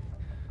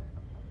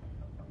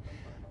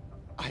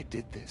 I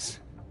did this.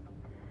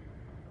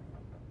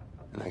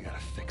 And I gotta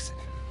fix it.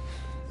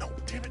 No,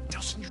 damn it,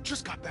 Delson, you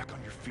just got back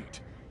on your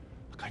feet.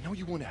 Look, I know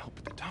you want to help,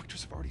 but the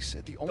doctors have already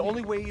said the The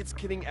only way it's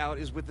getting out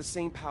is with the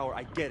same power.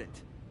 I get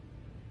it.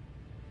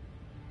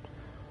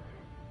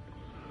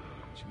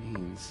 Which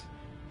means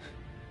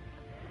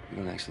we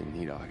don't actually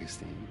need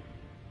Augustine.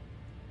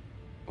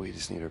 We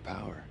just need her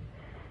power.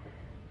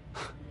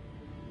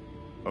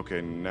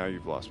 Okay, now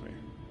you've lost me.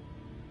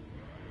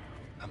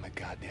 I'm a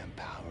goddamn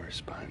power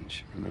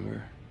sponge,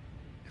 remember?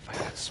 If I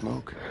had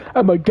smoke,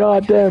 I'm a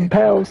goddamn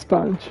power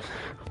sponge.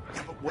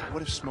 Yeah, but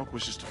what if Smoke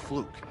was just a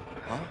fluke,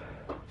 huh?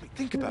 Wait,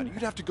 think about it.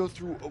 You'd have to go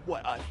through,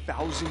 what,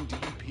 1,000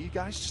 DEP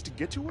guys just to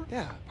get to her?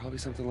 yeah, probably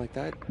something like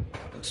that.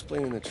 I'll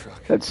explain in the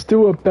truck. That's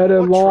still a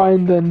better What truck?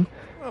 line than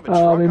I don't have a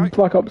truck, in I-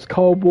 Black Ops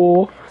Cold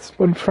War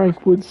when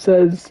Frank Wood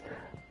says,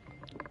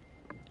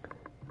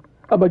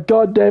 I'm a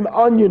goddamn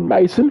onion,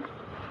 Mason.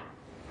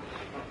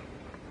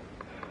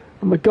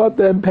 I'm a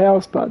goddamn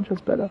power sponge.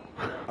 That's better.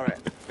 All right,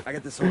 I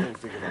got this whole thing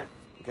figured out.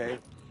 Okay,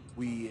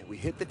 we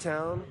hit the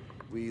town.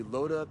 We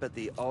load up at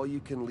the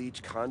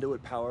all-you-can-leech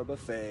conduit power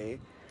buffet.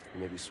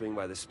 Maybe swing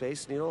by the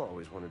Space Needle.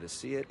 Always wanted to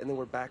see it, and then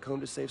we're back home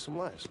to save some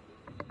lives.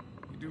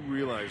 You do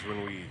realize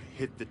when we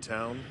hit the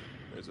town,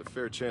 there's a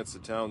fair chance the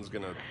town's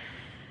gonna,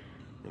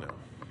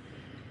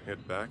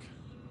 hit back?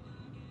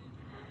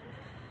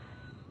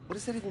 What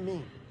does that even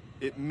mean?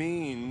 It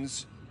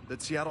means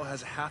that Seattle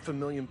has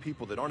 500,000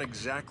 people that aren't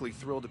exactly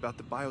thrilled about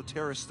the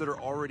bioterrorists that are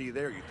already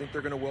there. You think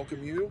they're gonna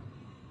welcome you?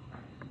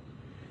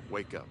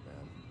 Wake up, man.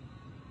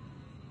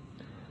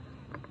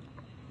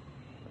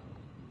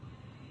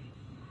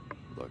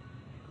 Look,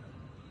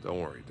 don't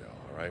worry, Del,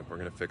 all right? We're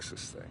gonna fix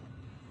this thing.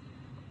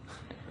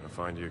 Gonna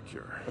find you a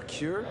cure. A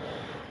cure?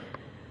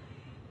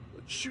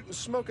 But shooting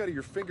smoke out of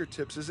your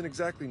fingertips isn't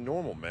exactly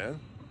normal, man.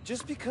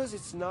 Just because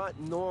it's not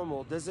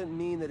normal doesn't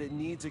mean that it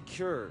needs a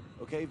cure,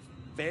 okay?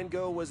 Van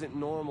Gogh wasn't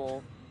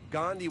normal.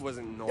 Gandhi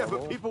wasn't normal. Yeah,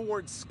 but people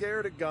weren't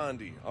scared of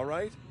Gandhi, all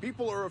right?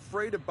 People are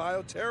afraid of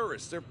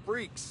bioterrorists. They're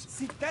freaks.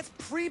 See, that's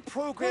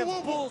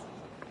pre-programmed bull.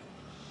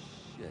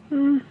 Shit.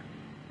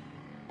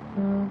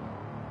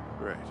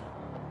 Great.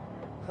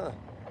 Huh.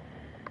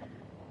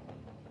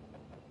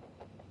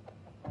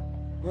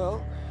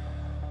 Well,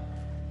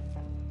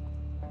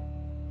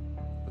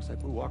 looks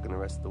like we're walking the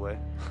rest of the way.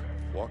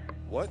 Walk?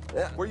 What?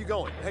 Yeah. Where are you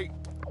going? Hey.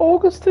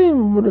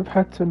 Augustine would have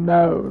had to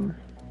know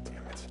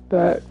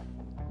that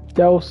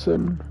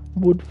Delson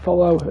would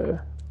follow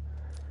her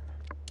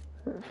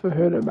for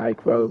her to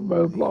make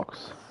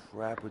roadblocks.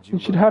 Crap, would you You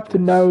should have to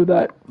know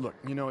that Look,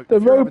 you know, the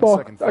if you're having robot,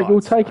 second like, it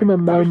will thoughts, take him a Are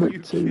you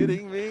moment to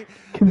kidding me?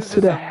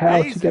 consider This is how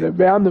to get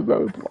amazing. around the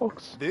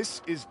roadblocks.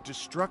 this is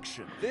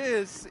destruction.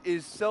 This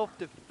is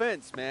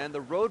self-defense, man. The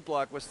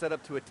roadblock was set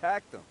up to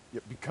attack them. Yeah,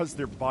 because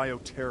they're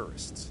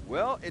bioterrorists.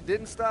 Well, it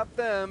didn't stop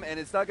them, and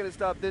it's not going to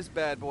stop this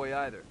bad boy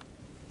either.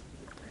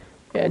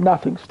 Yeah,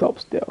 nothing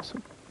stops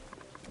Delson.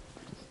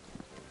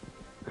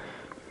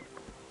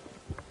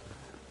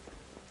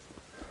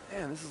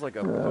 Man, this is like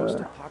a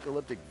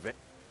post-apocalyptic.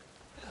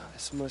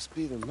 This must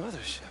be the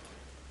mothership.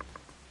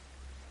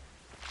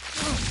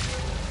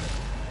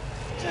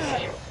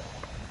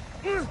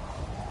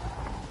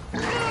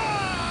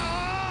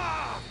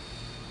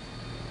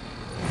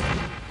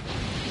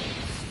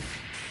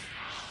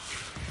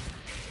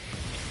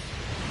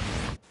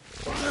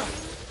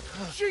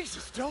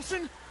 Jesus,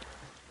 Delson!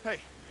 Hey,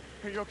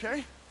 are you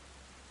okay?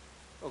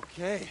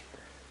 Okay.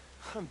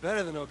 I'm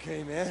better than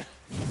okay, man.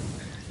 I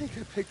think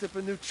I picked up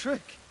a new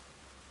trick.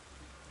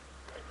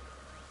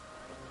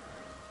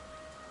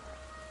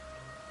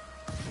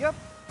 Yep.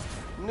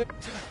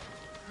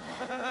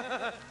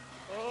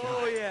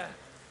 Oh, yeah.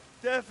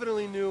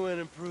 Definitely new and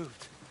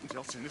improved.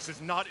 Delson, this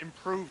is not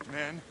improved,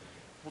 man.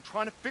 We're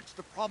trying to fix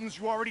the problems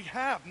you already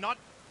have, not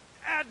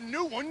add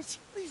new ones.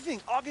 What do you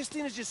think?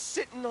 Augustine is just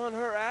sitting on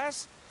her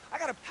ass? I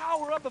gotta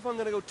power up if I'm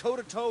gonna go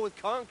toe-to-toe with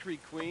Concrete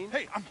Queen.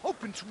 Hey, I'm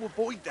hoping to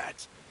avoid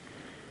that.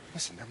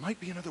 Listen, there might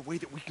be another way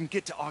that we can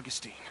get to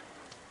Augustine.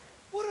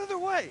 What other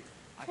way?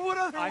 What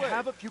other way? I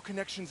have a few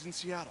connections in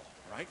Seattle,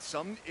 right?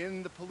 Some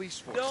in the police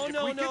force. No, If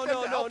no, we get no, them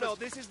no, to no, help no. us-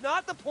 This is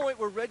not the point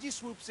where Reggie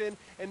swoops in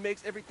and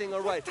makes everything all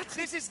right.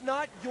 This is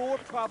not your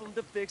problem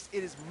to fix.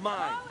 It is mine.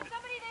 Oh, is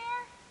somebody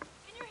there?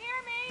 Can you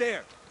hear me?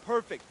 There.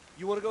 Perfect.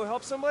 You want to go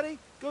help somebody?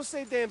 Go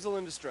save damsel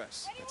in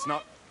distress. It's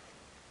not...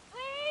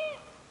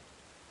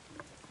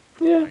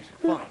 Please? Yeah,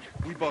 Fine,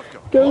 we both go.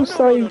 go Oh, no,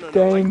 save no. I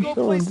Dame can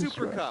go play in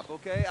Super distress. Cup,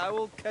 okay? I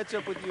will catch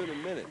up with you in a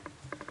minute.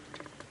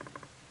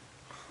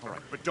 All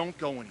right, but don't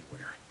go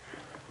anywhere.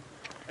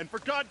 And for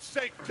God's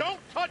sake, don't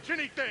touch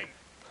anything!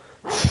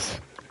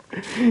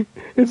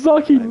 It's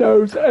like he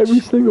knows every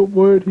single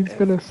word he's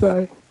gonna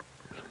say.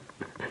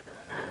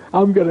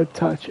 I'm gonna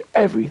touch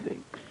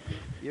everything.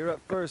 You're up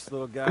first,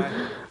 little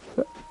guy.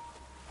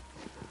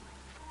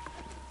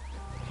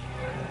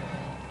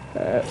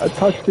 I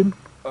touched him.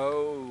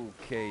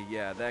 Okay,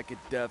 yeah, that could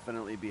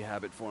definitely be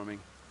habit forming.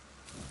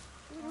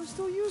 We're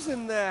still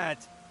using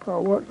that.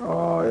 Oh, what?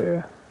 Oh,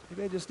 yeah.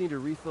 Maybe I just need to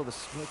refill the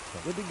smoke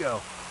tank. Good to go.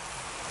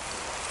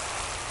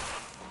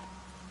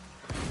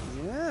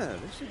 Yeah,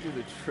 this should do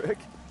the trick.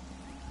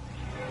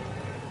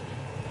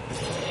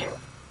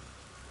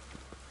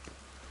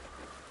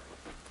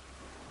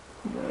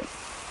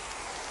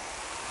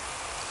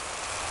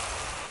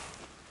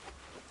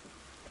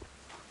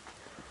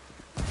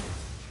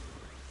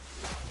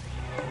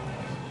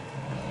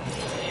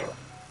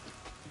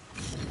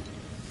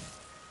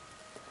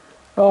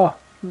 Oh,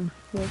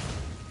 yeah.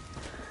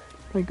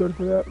 Thank God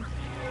for that.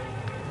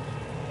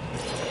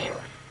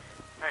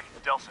 Hey,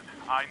 Delson,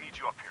 I need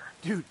you up here.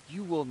 Dude,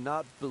 you will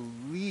not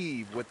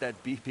believe what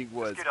that beeping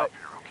was. Just get up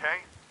here, okay?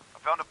 I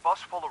found a bus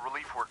full of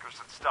relief workers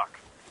that's stuck.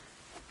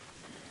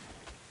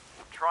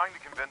 I'm trying to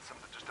convince them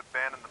to just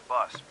abandon the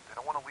bus. They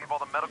don't want to leave all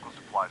the medical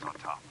supplies on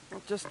top.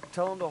 Well, just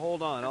tell them to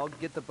hold on. I'll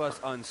get the bus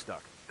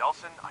unstuck.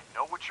 Delson, I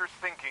know what you're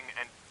thinking,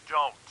 and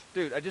don't.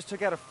 Dude, I just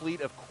took out a fleet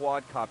of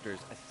quadcopters.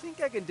 I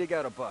think I can dig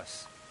out a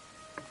bus.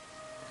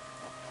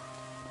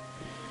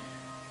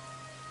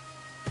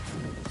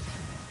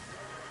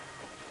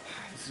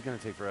 This is gonna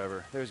take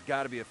forever. There's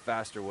gotta be a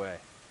faster way.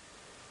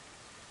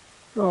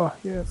 Oh,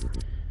 yeah.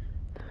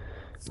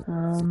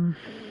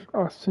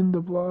 Oh,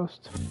 Cinder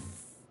Blast.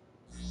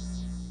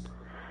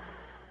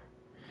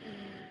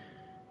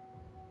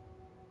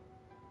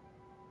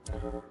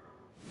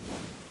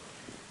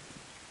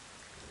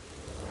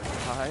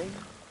 I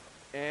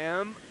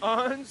am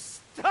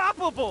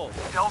unstoppable!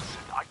 Delson,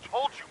 I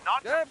told you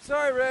not to. Yep,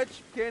 sorry, Reg.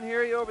 Can't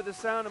hear you over the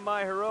sound of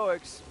my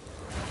heroics.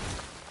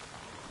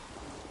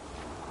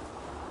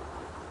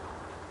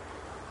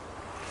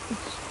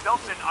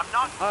 Delson, I'm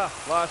not. Ah,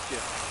 lost you.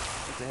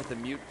 Have to hit the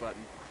mute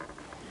button.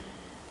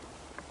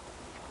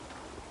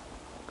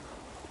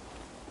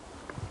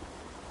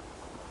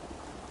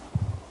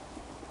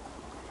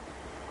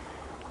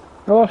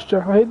 I lost you.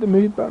 I hit the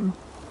mute button.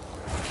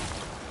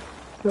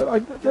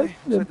 Like, Okay,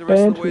 looks like the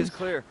rest of the way is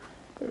clear.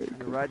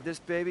 Gonna ride this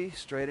baby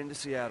straight into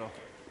Seattle.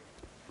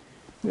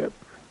 Yep,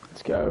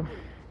 let's go.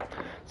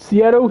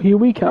 Seattle, here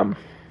we come.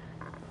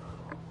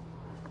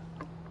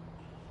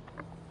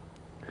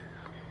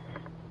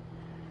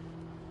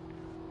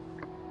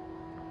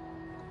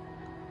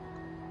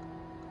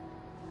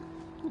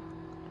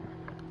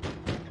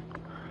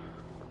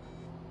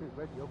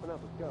 Reggie, open up.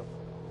 Let's go.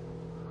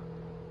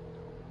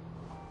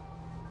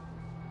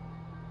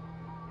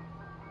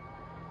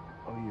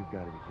 Oh, you've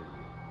got to be kidding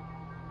me.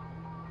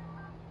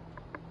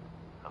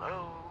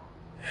 Hello?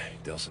 Hey,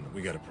 Delson,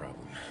 we got a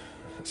problem.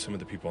 Some of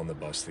the people on the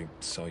bus, they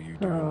saw you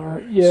doing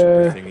your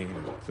yeah. super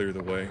thingy to clear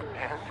the way.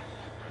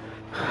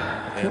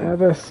 Yeah,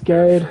 they're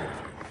scared.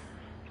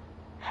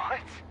 What?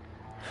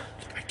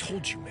 I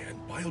told you, man,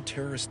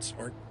 bioterrorists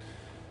aren't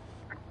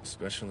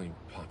especially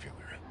popular.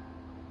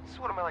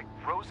 So what, am I like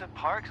Rosa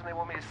Parks and they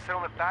want me to sit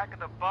on the back of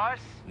the bus?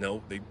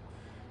 No, they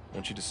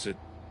want you to sit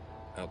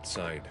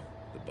outside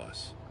the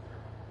bus.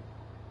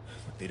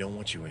 They don't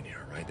want you in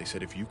here, right? They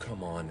said if you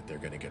come on, they're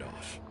gonna get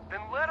off. Then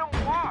let them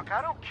walk.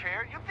 I don't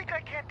care. You think I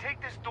can't take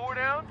this door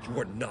down? You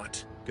are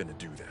not gonna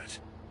do that.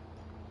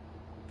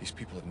 These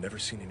people have never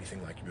seen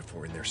anything like you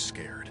before, and they're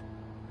scared,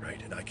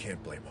 right? And I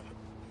can't blame them.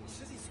 He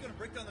says he's gonna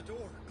break down the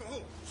door.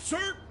 Go!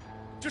 Sir,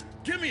 just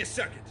give me a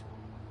second.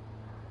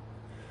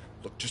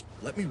 Look, just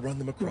let me run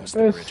them across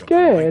They're the bridge.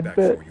 scared, I'll come right back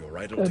but for you, all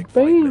right? It'll they're take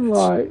 5 being minutes.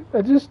 like,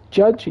 they're just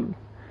judging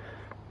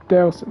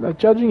Delson. They're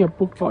judging a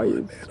book by his,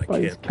 Man, I by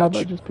his can't cover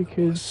let you just on the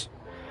because bus.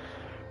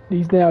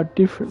 he's now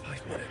different.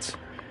 5 minutes.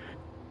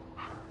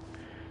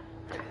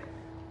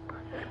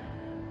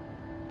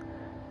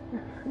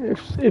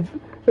 If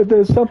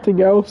there's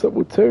something else that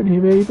will turn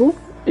him evil,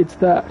 it's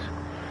that.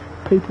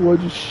 People are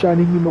just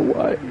shunning him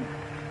away.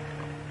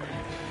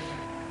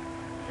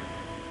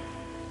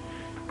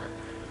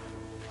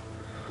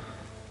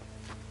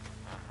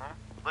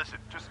 Listen,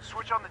 just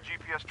switch on the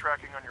GPS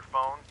tracking on your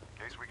phone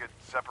in case we get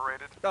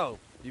separated. Oh,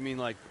 you mean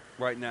like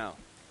right now?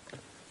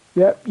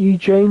 Yep,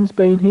 Eugene's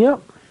been here.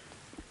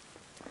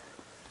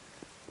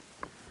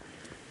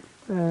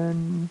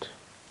 And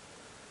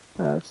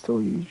it's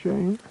still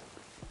Eugene.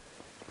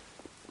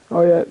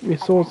 Oh yeah,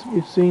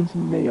 we've seen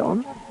some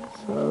neon.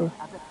 So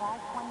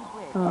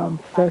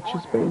Fetch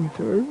has been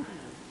through.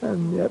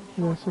 And yep,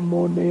 there's some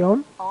more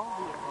neon.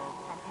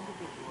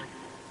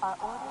 That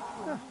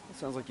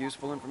sounds like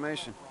useful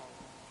information.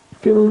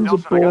 Villains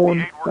Nelson, are I got the born,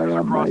 8 they workers are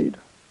across made.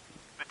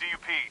 the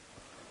DUP.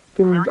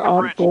 Villains Clearing the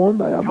aren't bridge. born,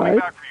 they are Coming made.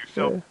 back for you,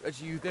 so. Yeah.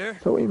 Reggie, you there?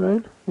 Is that what you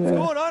mean? Yeah.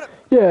 What's going on?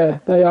 Yeah,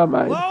 they are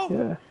made.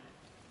 Hello?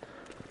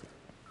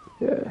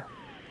 Yeah. Yeah.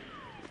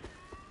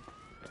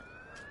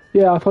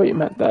 Yeah, I thought you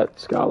meant that,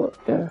 Scarlet.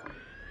 Yeah.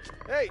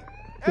 Hey!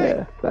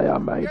 Yeah, they are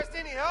You made. guys need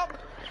any help?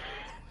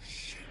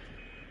 Shit.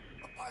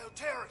 A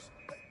bioterrorist.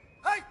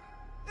 Hey!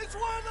 It's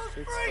one of those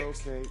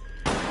freaks! Okay.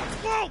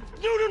 Whoa!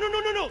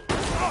 No!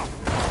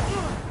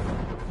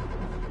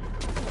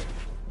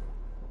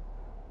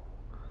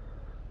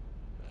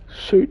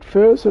 Shoot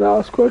first and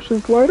ask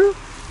questions later?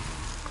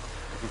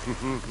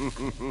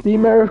 The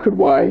American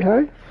way,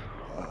 hey?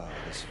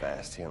 This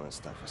fast healing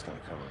stuff is gonna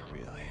come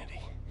in real handy.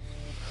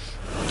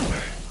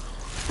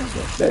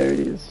 There it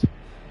is.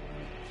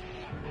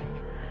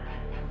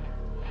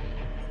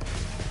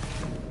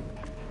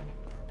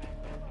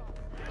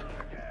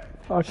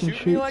 I can Shoot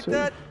shoot me like too.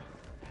 that?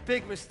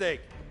 Big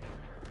mistake.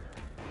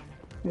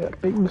 Yeah,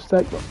 big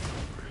mistake.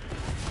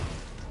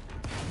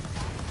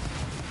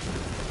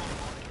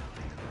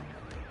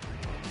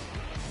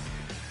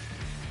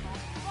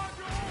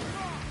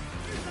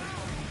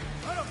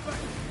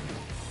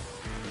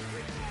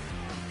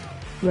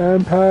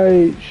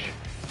 Rampage.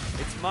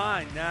 It's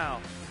mine now.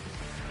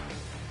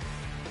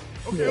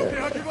 Okay,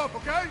 I'll give up,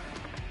 okay?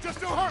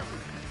 Just don't hurt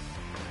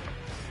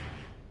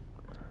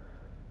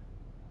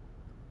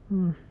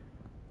me.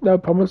 No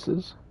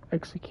promises.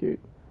 Execute.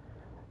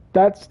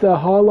 That's the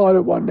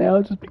highlighted one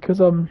now, just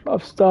because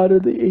I've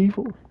started the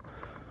evil.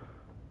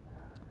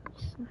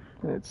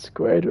 It's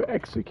square to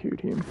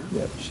execute him.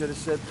 Yep. Should have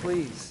said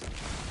please.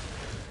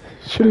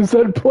 Should have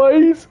said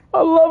please.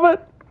 I love it.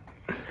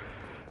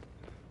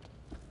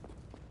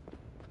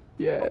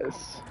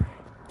 Yes.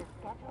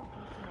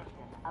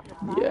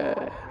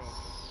 Yes.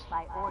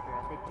 By order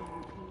of the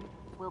DUP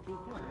will begin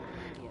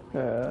immediately.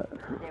 There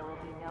will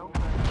be no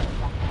further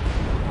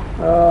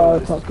Oh,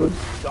 that's not good.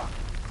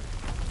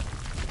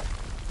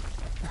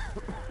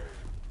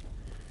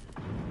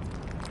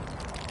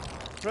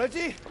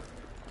 Reggie?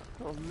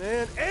 Oh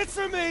man,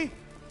 answer me!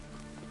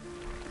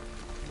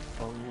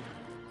 Oh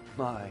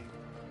my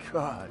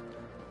god.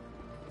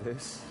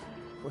 This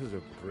was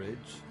a bridge?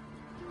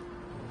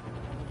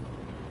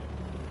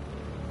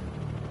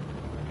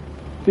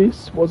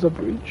 This was a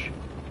bridge.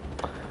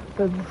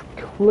 They've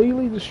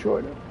clearly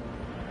destroyed it.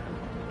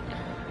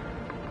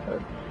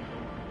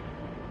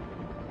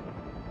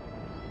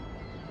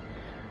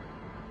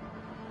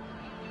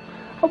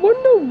 I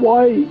wonder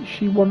why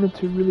she wanted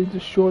to really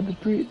destroy the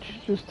bridge.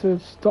 Just to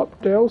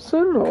stop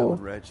Delson or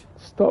Reg.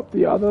 stop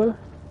the other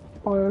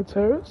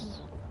bioterrorists?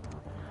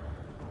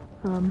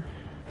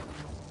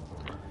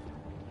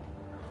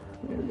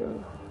 Here we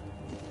go.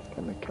 Get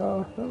in the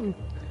car.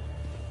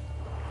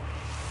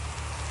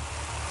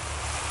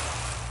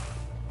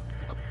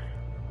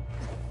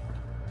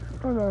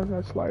 Oh no,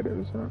 that's later,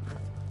 isn't it?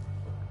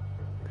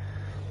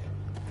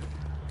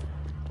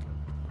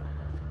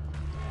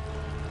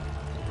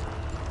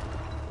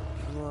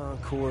 Come on,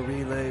 core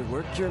relay,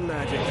 work your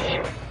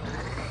magic.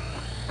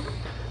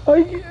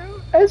 Like,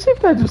 as if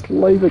they just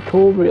leave a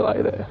core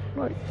relay there.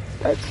 Like,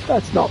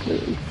 that's not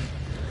really.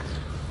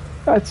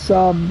 That's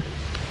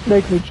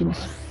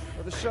negligence.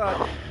 Another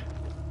shot.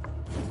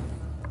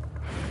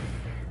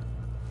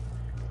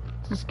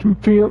 Just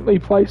conveniently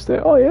placed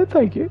there. Oh yeah,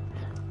 thank you.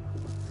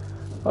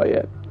 Oh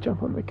yeah,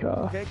 jump on the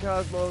car. Okay,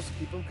 Cosmos,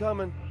 keep them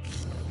coming.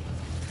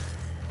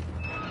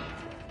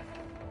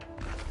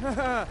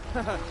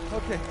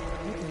 Okay,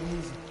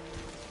 easy.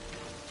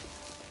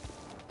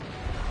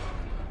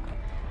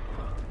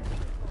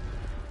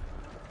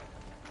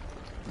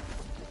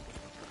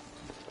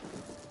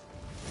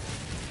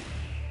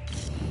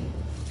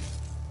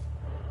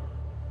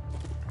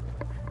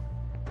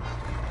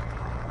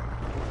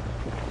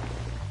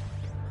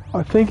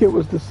 I think it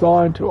was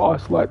designed to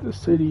isolate the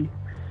city,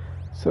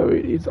 so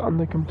it is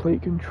under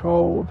complete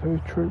control of her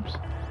troops.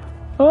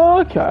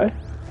 Oh, okay.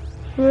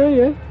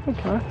 Yeah,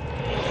 okay.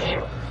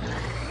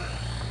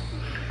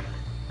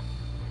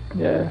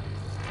 Yeah.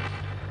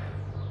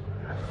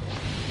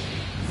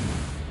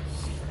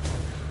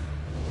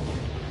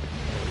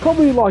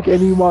 Probably like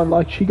anyone,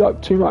 like she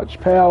got too much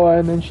power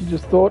and then she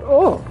just thought,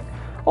 oh,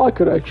 I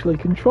could actually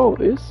control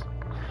this.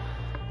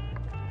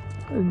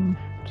 And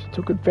she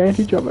took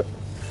advantage of it.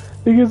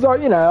 Because, like,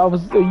 you know,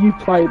 you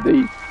played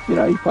the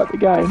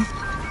game.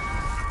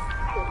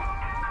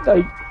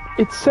 Like,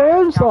 it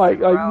sounds like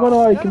when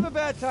I,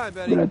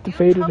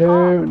 defeated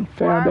her and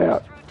found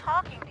out,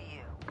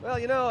 Well,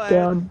 you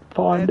know,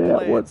 find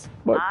out what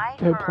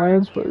her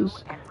plans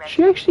was.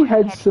 She actually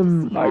had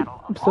some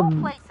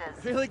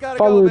really gotta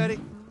go, solid Betty.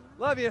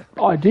 Love you.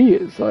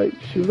 ideas. Like,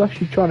 she was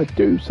actually trying to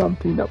do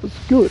something that was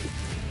good.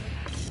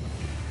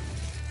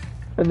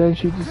 And then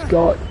she just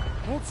got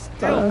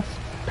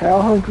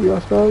power hungry, I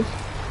suppose.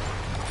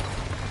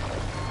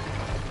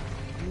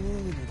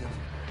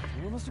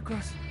 Almost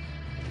across.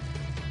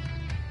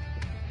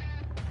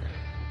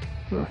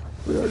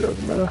 Really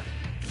doesn't matter.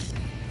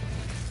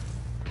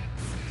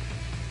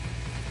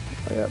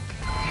 Oh, yeah.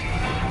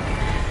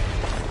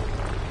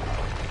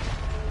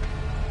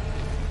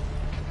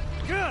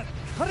 Good.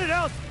 Cut it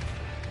out.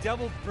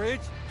 Devil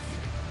Bridge.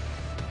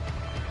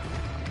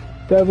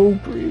 Devil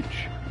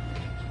Bridge.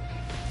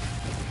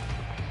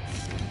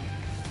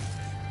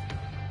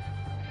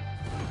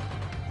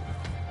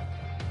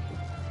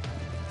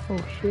 Oh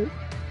shit.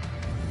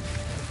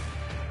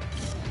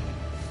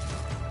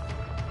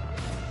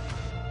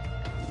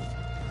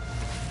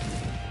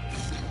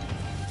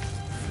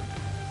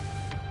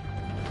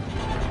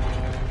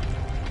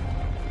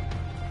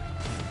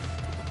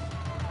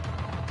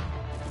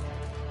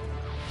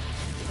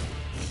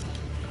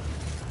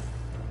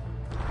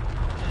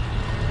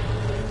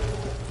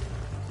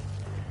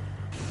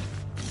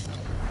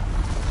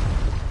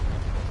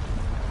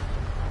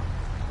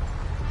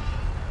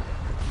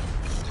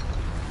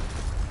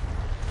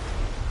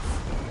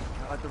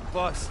 The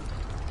bus.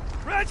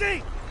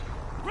 Reggie!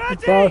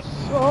 Reggie! The bus.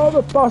 Oh,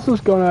 the bus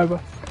has gone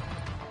over.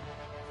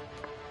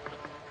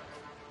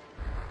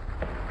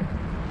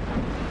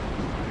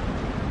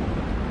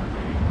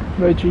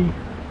 Reggie.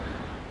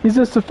 He's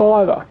a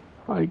survivor.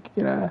 Like,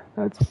 you know,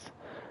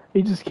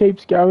 he just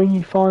keeps going,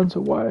 he finds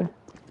a way.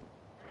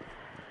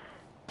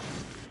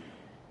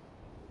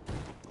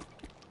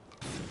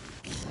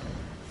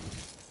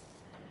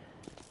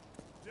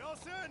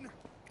 Nelson!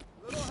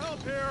 Little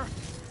help here.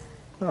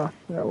 Oh,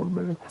 that would have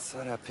been it.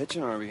 So that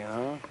pitching are we,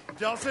 huh?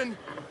 Delson!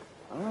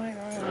 Alright.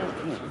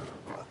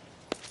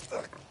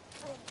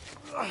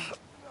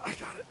 I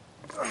got it.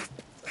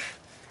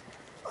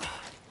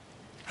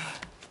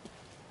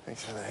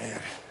 Thanks for the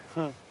hand.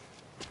 Huh.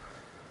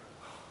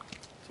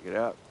 Check it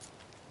out.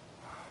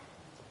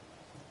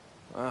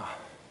 Wow.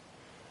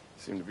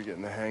 Seem to be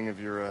getting the hang of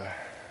your,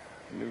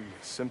 new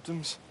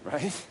symptoms.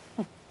 Right?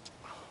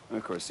 And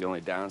of course, the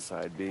only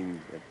downside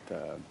being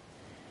that,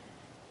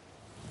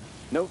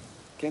 nope.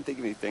 Can't think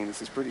of anything.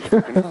 This is pretty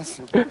freaking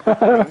awesome.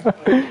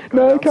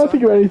 No, I can't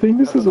think of anything.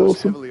 This is Those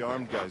awesome. heavily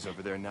armed guys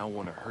over there now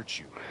want to hurt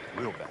you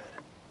real bad.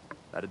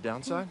 That a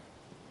downside?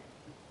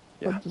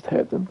 I'll just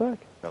head them back.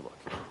 Now look,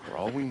 for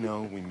all we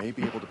know, we may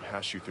be able to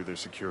pass you through their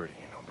security,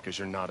 because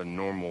you're not a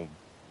normal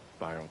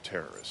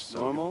bioterrorist.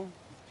 So Normal?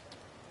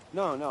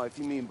 No, if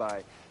you mean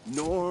by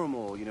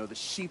normal, the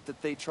sheep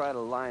that they try to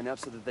line up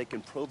so that they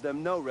can probe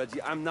them. No,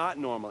 Reggie, I'm not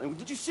normal. And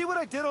did you see what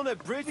I did on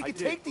that bridge? We can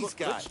take these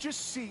guys. Let's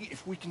just see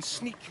if we can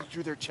sneak you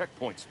through their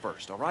checkpoints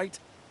first, all right?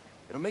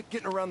 It'll make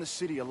getting around the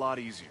city a lot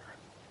easier.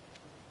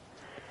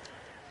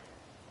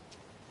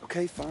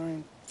 Okay,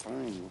 fine.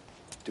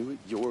 Do it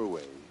your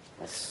way.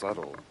 All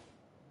subtle.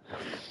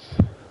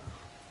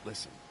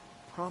 Listen,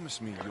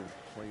 promise me you'll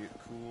play it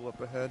cool up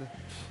ahead.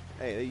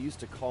 Hey, they used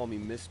to call me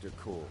Mr.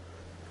 Cool.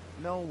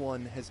 No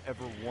one has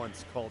ever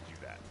once called you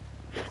that.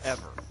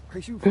 Ever. Are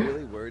you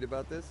really worried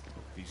about this?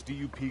 These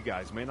DUP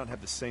guys may not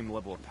have the same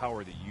level of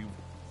power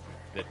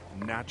that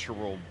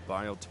natural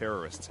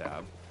bioterrorists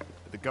have,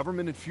 but the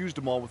government infused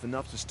them all with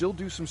enough to still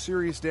do some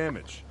serious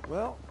damage.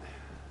 Well,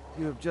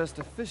 you have just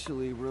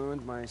officially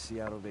ruined my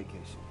Seattle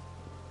vacation.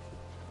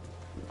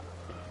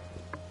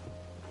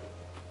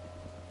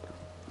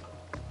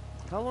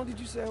 How long did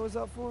you say I was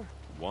out for?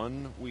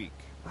 1 week.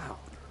 Wow.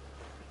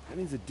 That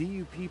means the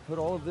DUP put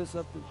all of this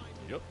up in...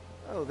 Yep.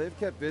 Oh, they've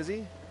kept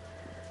busy.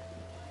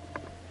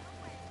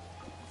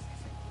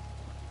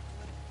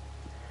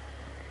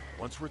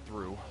 Once we're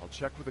through, I'll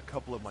check with a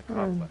couple of my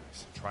cop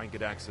buddies, try and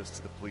get access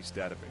to the police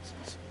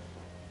databases.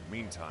 In the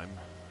meantime,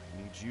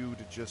 I need you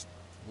to just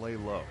lay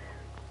low.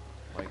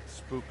 Might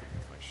spook them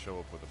if I show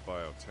up with a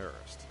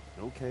bioterrorist.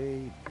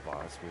 Okay,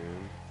 boss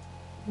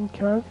man.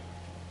 Okay.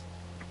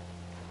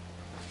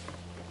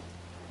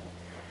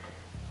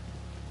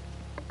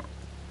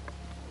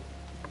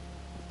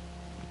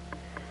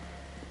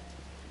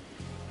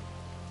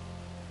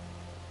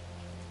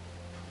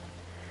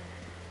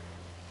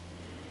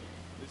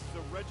 This is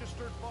a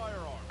registered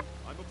firearm.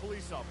 I'm a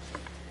police officer.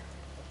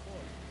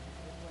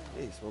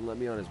 Ace won't let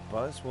me on his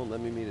bus, won't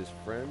let me meet his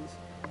friends.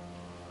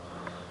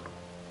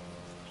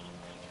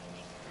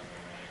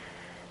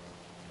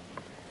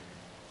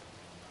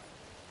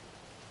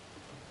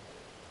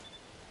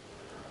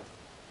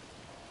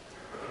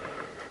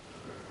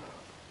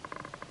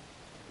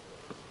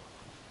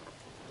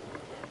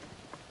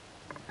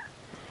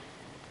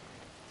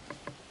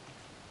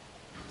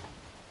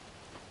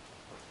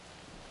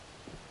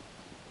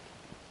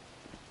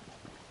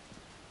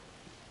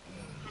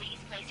 Please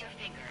place your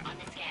finger on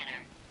the scanner.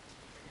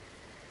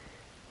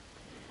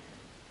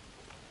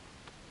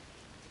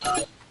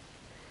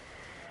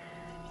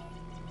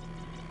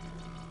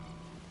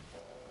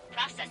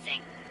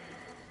 Processing.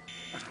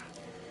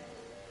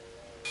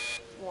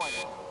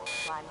 Warning.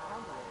 Crime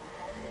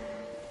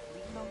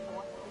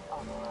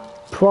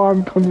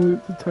Prime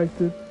conduit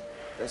detected.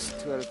 That's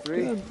 2 out of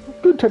 3. Yeah,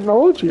 good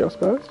technology, I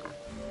suppose.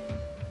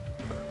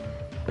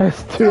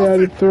 Best 2 out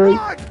of 3.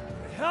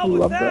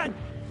 Love that.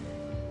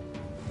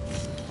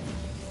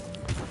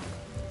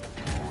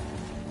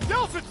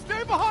 Nelson,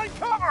 stay behind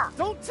cover!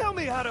 Don't tell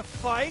me how to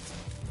fight!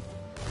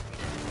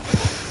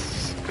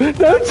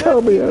 Don't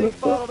tell me how to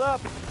fight.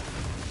 Up.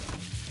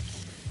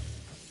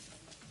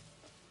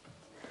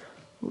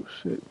 Oh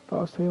shit,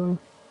 fast healing.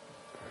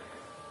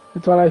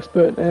 It's on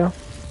expert now.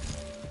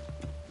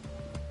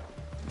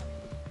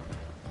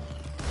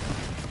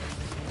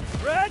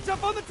 Red,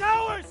 jump on the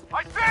towers!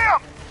 I see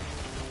him!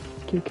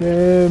 Kick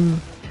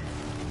him.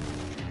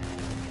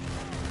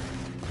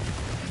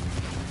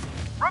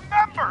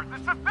 Remember, the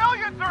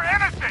civilians are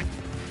innocent!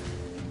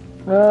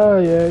 Oh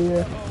yeah,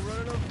 yeah. Oh,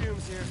 running on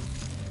fumes here.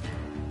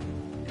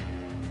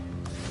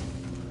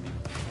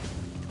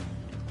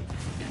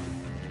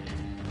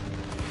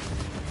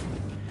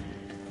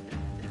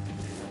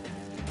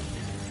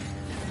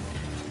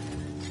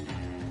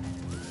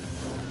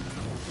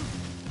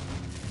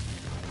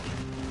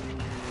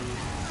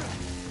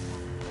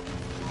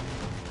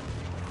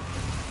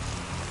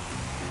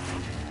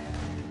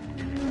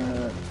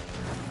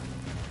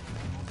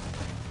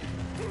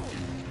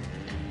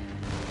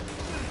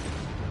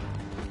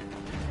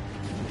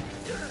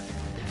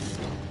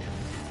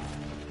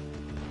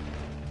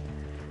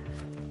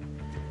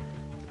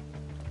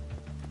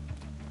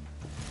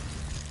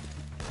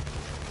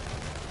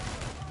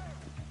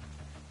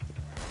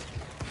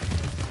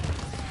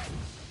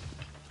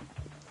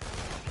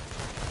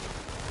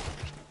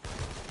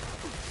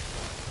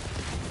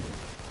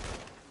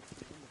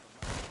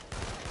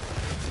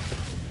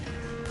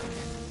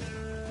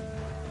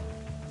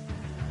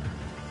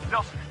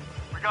 Nelson,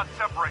 we got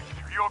separated.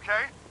 Are you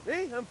okay?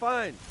 Me? I'm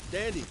fine.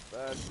 Dandy.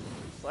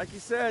 Like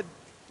you said,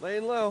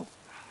 laying low.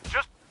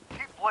 Just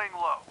keep laying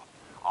low.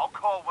 I'll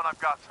call when I've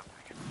got something.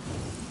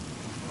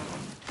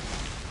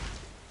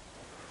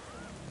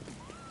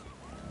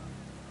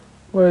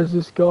 Where's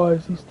this guy?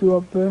 Is he still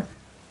up there?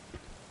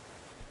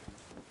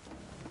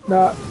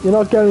 Nah, you're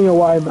not getting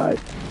away, mate.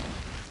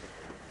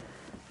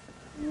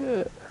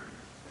 Yeah.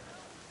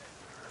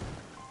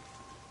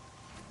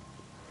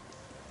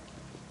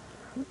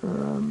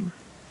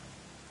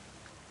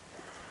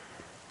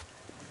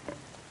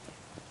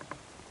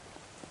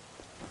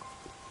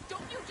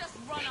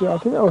 Shit, I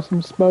think there was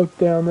some smoke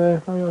down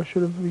there. Maybe I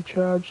should have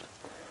recharged.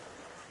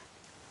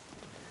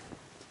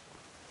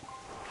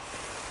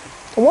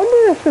 I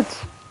wonder if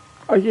it's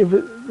like if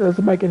it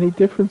doesn't make any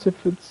difference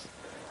if it's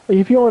like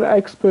if you're an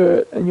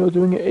expert and you're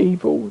doing it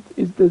evil.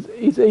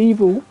 Is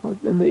evil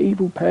like, and the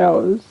evil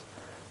powers?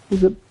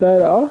 Is it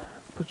better?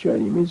 Put you out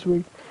of your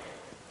misery.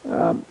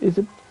 Is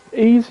it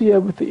easier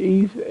with the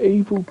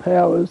evil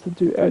powers to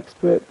do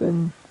expert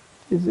than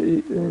is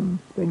it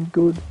than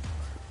good?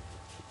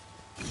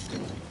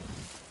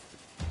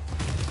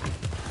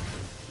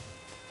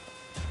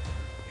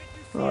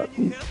 Right,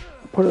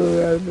 put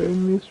it out of their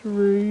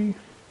misery.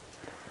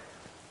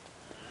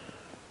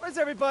 Where's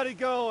everybody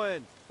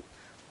going?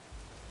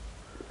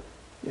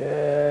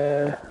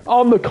 Yeah,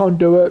 I'm the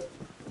conduit.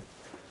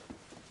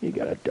 You're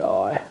gonna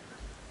die.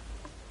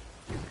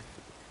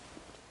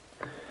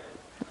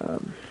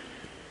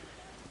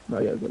 No,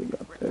 yeah, I've got to go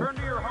up there. Return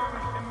to your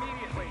homes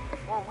immediately,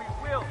 or we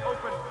will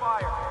open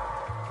fire.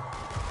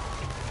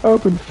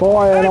 Open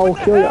fire and I'll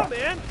kill you.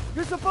 Man?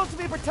 You're supposed to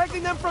be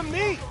protecting them from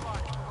me!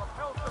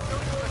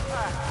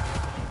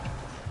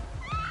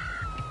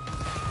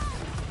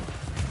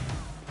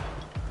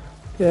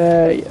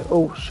 Yeah.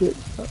 Oh shit.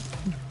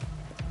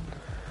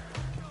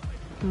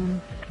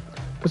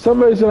 For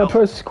some reason I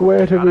pressed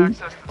square to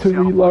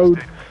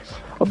reload.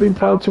 I've been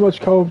playing too much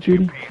Call of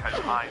Duty.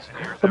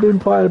 I've been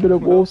playing a bit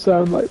of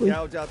Warzone lately.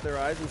 Gouge out their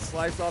eyes and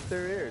slice off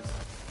their ears.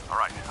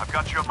 Alright, I've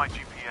got you on my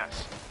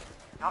GPS.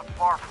 Not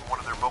far from one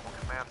of their mobile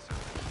command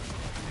centers.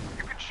 If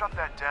you can shut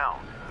that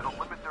down, it'll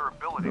limit their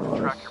ability to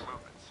track your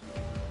movements.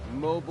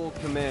 Mobile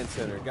command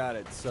center, got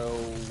it. So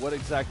what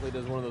exactly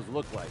does one of those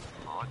look like?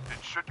 Well,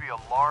 it should be a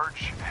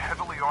large,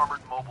 heavily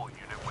armored mobile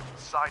unit with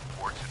side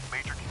ports and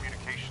major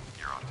communications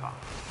gear on top.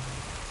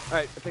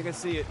 Alright, I think I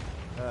see it.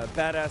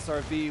 Badass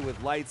RV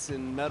with lights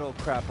and metal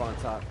crap on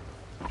top.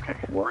 Okay,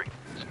 great.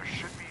 There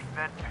should be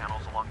vent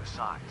panels along the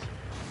sides.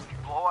 If you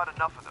blow out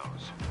enough of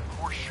those, the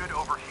core should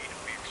overheat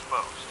and be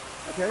exposed.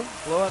 Okay,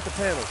 blow out the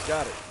panels,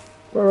 got it.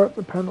 Blow out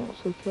the panels,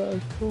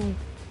 okay, cool.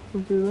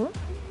 We'll do that.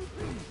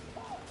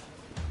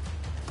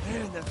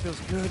 Man, that feels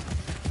good.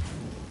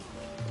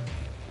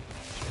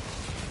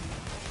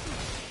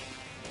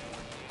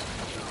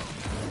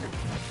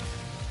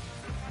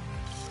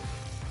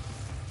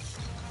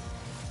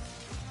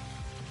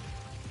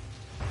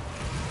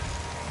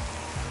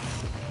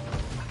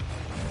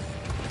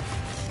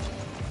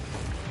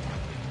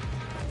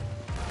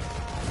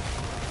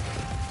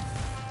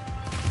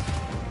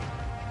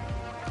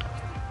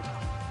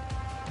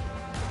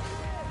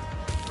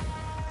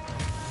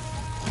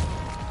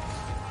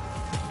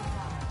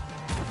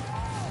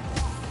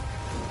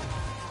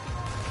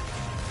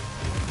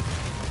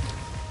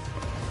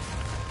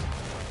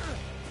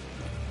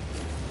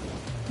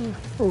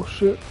 Oh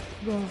shit.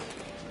 No.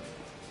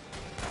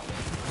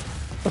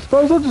 I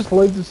suppose I'll just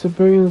leave the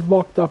civilians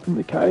locked up in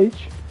the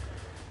cage.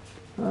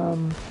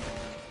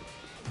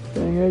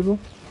 Being able.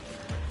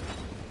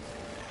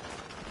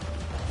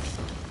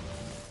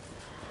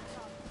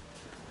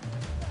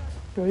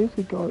 Oh, here's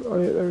the guy.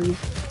 Oh yeah, there he is.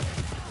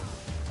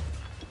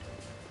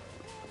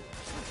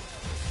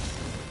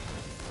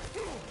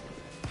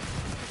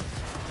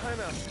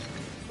 Time out.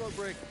 Smoke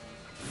break.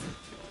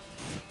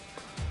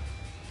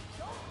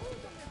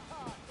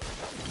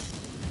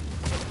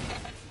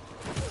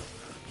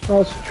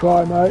 Nice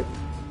try, mate.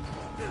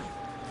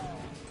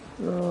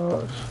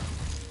 Right.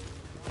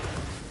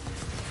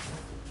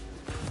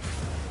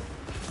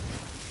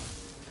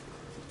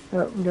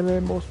 Yeah, I'm gonna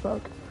need more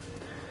smoke.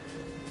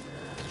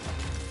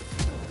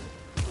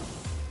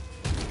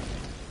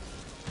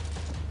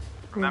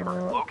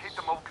 Remember, locate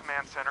the mobile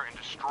command center and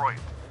destroy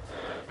it.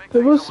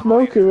 There was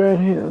smoke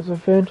around here. There's a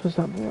vent or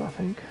something, I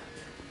think.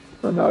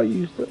 Oh no, I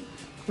used it.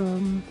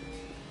 Right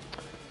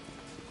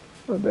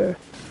there.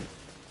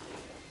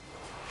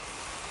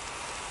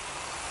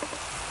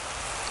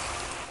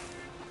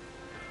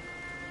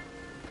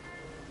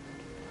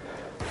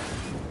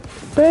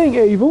 Being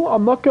evil,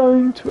 I'm not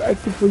going to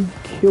actively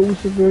kill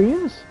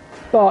civilians,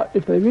 but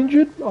if they're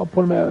injured, I'll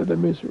put them out of their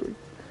misery.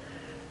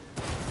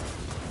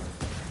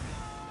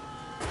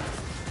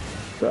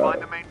 So,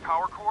 Find the main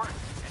power core.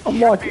 I'm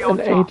like an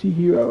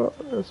anti-hero,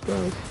 I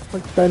suppose,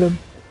 like Venom.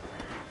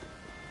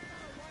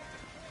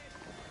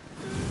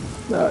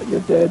 No, you're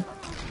dead.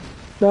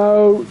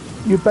 No,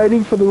 you're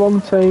baiting for the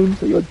wrong team,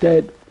 so you're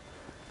dead.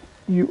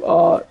 You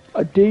are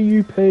a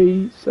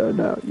DUP, so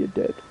no, you're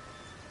dead.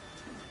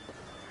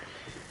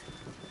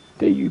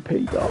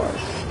 DUP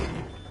dies.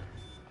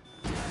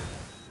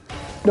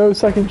 No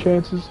second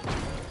chances.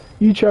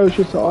 You chose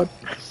your side.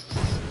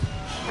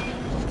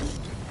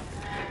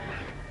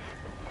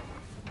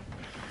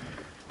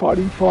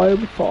 Fighting fire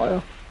with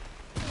fire.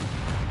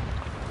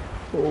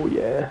 Oh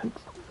yeah.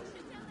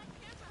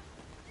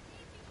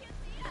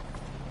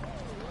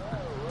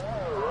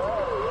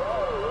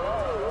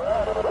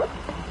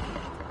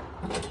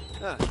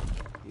 Ah,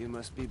 you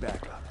must be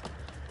back up.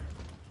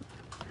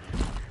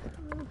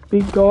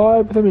 Big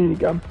guy with a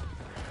minigun.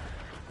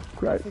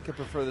 Great. I think I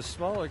prefer the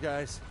smaller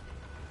guys.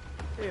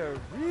 They are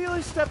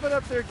really stepping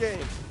up their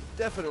game.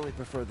 Definitely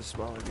prefer the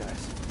smaller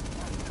guys.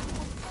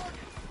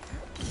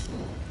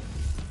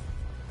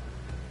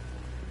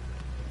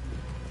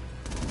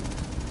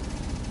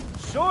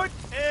 Short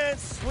and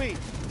sweet.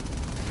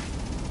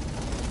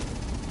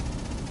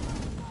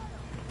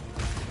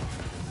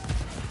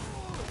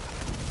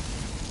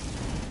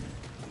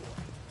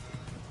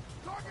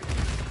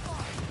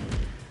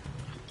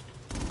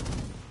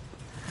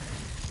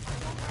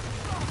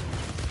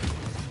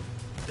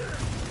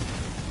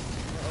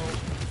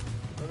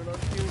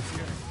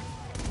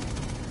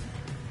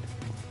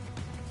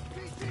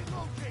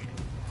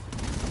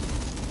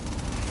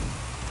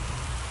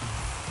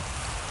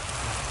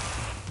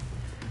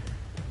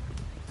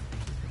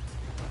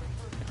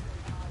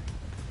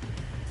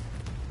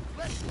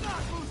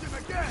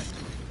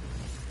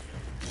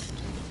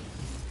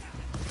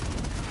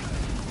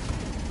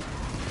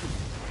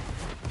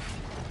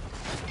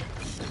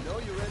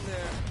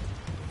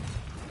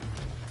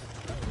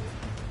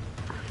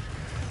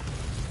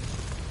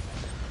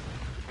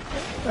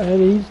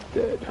 And he's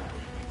dead.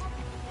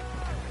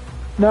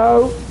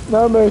 No,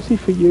 no mercy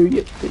for you,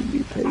 you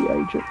DUP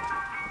agent.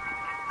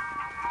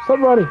 Stop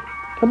running.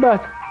 Come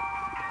back.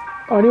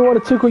 I only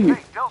want to tickle you.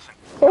 Hey, Delson,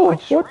 Oh, I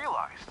just what?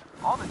 realized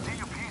all the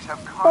DUPs have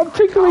I'm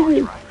concrete tickling towers,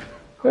 you. right?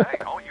 So, hey,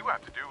 all you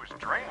have to do is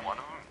drain one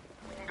of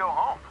them. We can go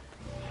home.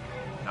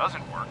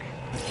 Doesn't work.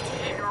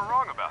 You were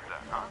wrong about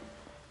that, huh?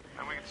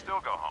 And we can still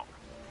go home.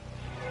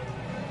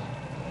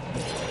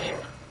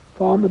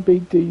 Find the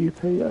big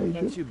DUP agent.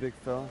 That's you, big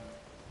fella.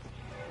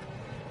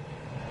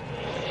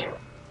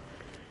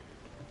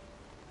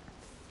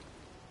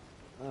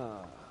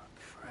 Oh,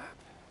 crap.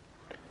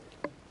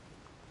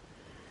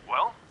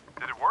 Well,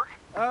 did it work?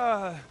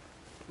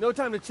 No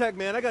time to check,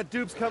 man. I got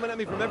dupes coming at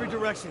me from every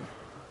direction.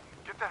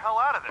 Get the hell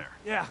out of there.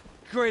 Yeah,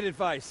 great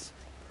advice.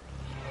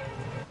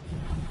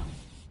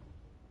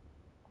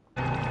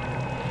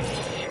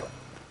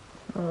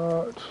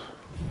 Alright.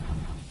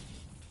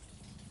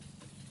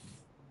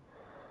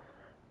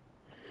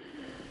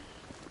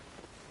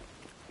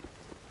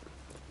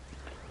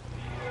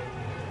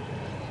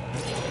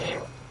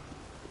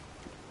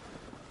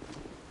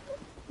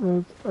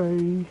 There's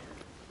a...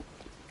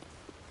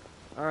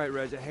 Alright,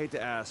 Reg, I hate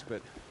to ask,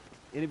 but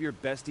any of your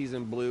besties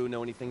in blue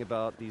know anything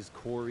about these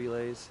core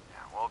relays? Yeah,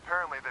 well,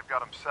 apparently they've got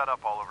them set up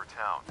all over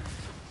town.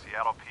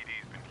 Seattle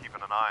PD's been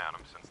keeping an eye on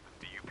them since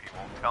the DUP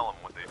won't tell them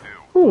what they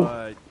do.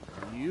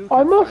 Ooh. You I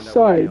can must find out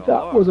where say, they all that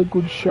are. was a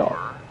good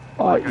shot.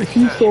 Like I If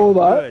you said, saw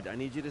that, Good. I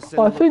need you to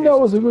send I the think that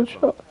was a locations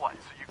good to my phone. shot. What, so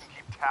you can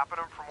keep tapping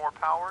them for more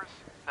powers?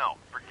 No,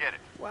 forget it.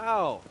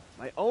 Wow.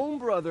 My own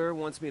brother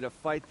wants me to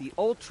fight the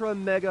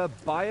ultra-mega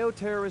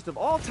bioterrorist of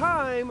all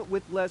time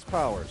with less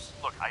powers.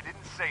 Look, I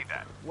didn't say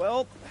that.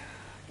 Well,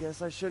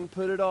 guess I shouldn't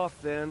put it off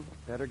then.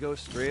 Better go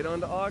straight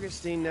on to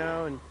Augustine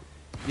now and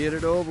get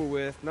it over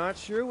with. Not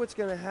sure what's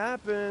gonna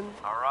happen.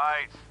 All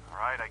right,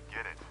 I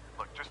get it.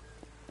 Look, just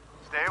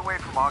stay away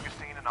from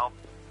Augustine and I'll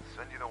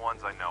send you the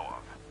ones I know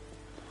of.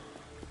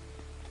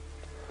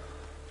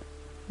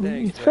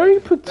 Thanks, He's very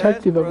Reg.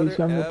 protective Best of his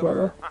brother younger ever.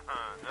 brother.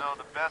 No,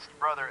 the best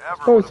brother ever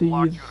suppose would have he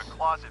locked is- you in a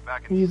closet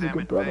back he in is a Salmon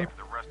good brother. Bay for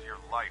the rest of your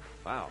life.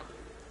 Wow.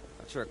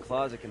 Not sure a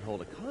closet can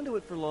hold a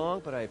conduit for long,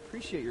 but I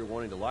appreciate your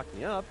wanting to lock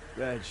me up.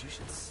 Reg, you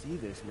should see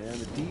this, man.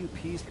 The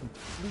DUP's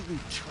completely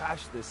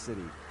trashed this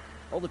city.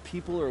 All the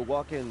people are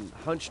walking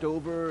hunched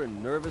over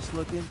and nervous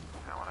looking.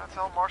 Yeah, well, that's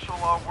how martial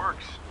law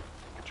works.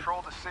 You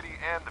control the city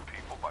and the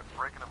people by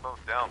breaking them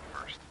both down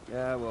first.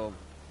 Yeah, well,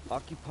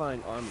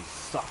 occupying armies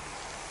suck.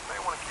 You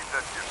may want to keep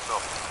that to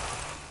yourself.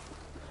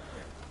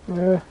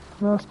 Yeah,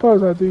 I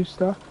suppose I do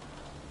stuff.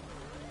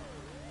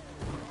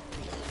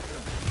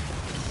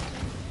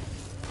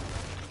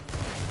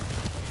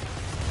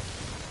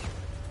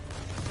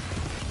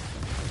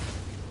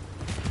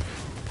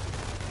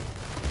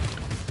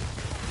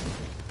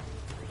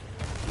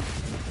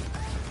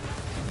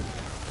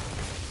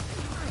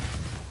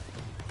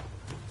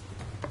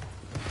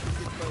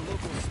 Get to my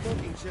local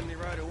smoking chimney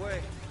right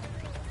away.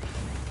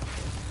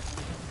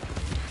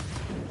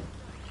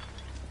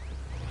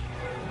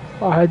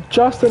 I had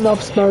just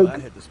enough smoke. I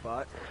hit the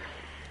spot.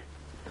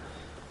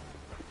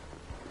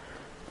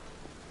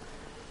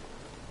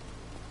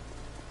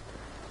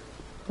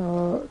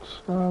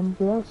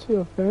 Did I see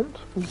a vent?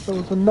 Because there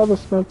was another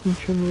smoking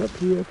chimney up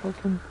here if I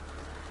can...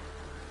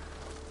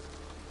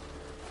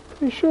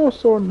 Pretty sure I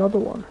saw another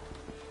one.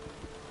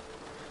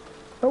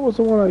 That was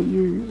the one I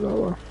used,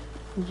 oh well.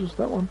 It was just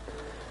that one.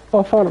 Oh,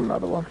 I found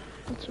another one.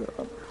 That's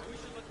alright.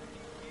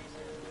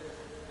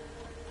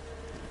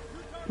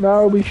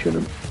 No, we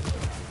shouldn't.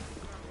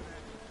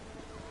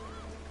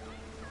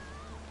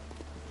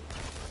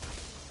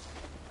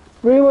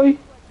 Really?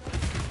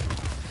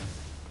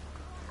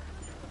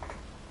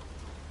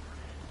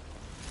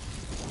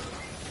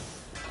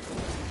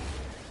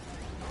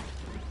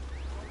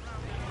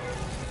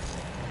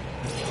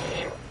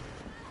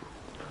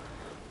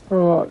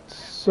 Alright,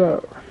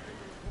 so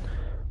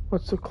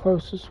what's the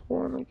closest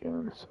one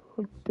again? So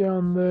look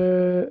down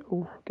there.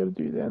 Oh, gotta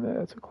do down there,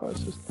 that's the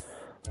closest.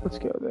 Let's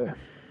go there.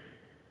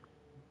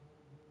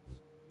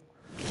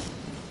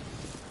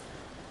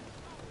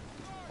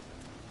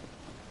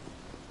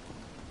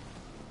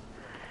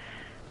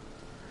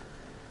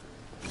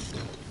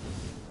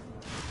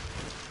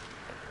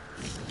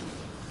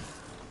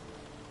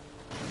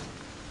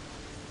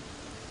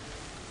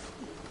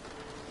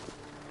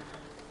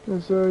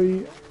 There's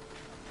a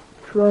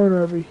drone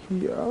over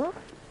here.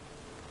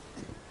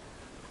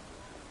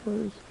 Where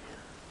is he?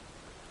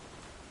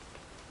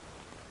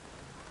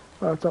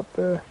 Oh, it's up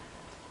there.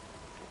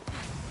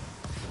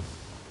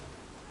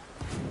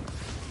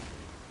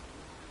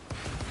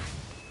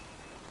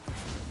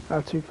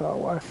 Not too far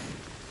away.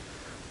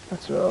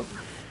 That's up.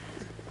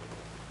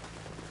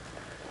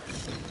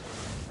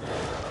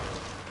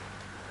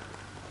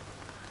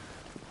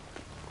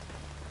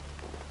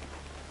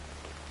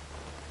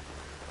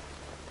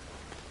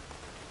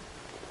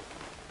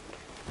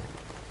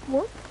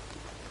 What?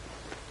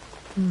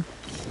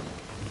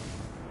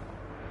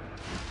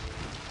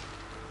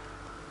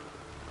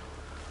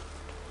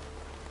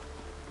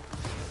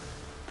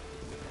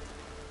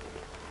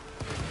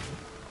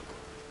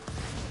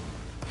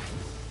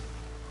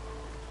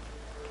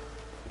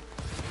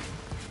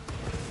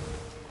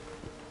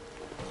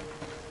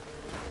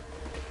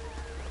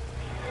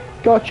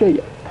 Gotcha,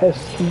 you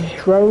pesky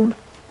drone.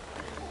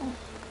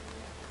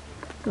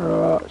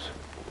 Alright.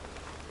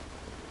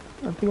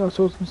 I think I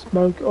saw some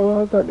smoke.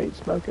 Oh, I don't need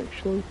smoke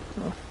actually.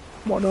 Oh,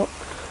 why not?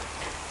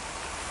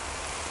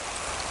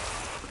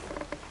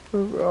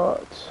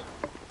 Alright.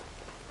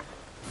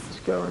 Let's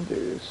go and do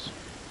this.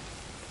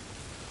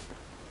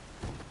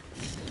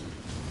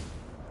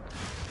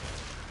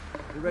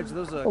 Hey, Reg,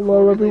 those,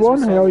 hello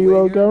everyone, how are you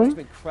all going? It's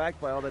been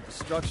cracked by all that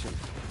destruction.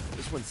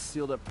 This one's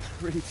sealed up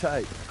pretty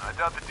tight. I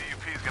doubt the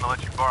DUP is gonna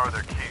let you borrow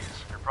their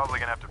keys. You're probably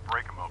gonna have to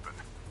break them open.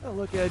 Oh,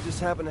 look, I just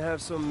happen to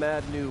have some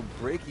mad new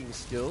braking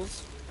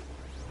skills.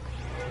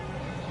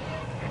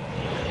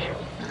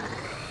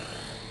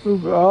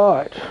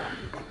 Alright.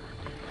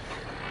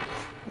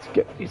 Let's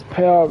get these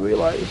power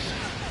relays.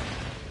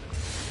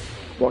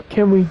 What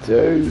can we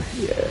do?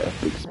 Yeah,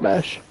 big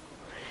smash.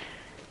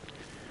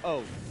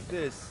 Oh,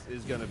 this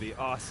is gonna be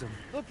awesome.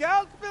 Look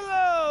out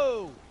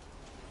below!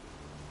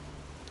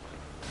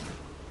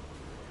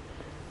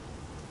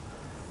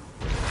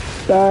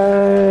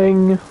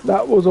 Bang!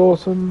 That was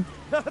awesome.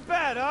 Not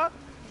bad, huh?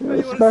 Yeah,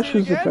 the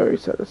smashes are very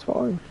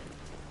satisfying.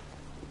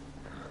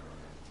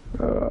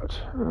 Alright,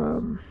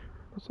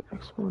 what's the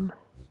next one?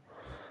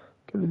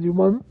 Gonna do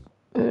one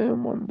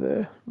and one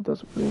there. It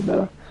doesn't really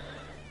matter.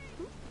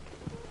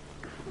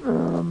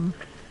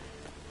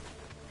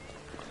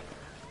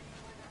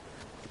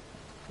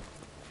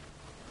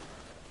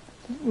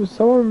 Was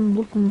someone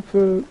looking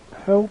for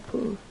help?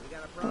 Or,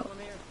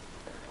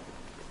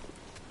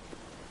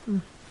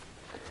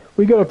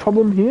 we got a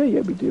problem here?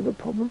 Yeah, we do have a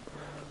problem.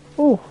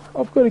 Oh,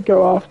 I've got to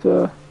go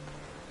after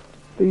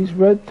these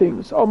red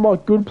things. On my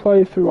good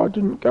playthrough, I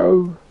didn't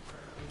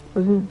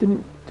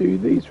do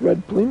these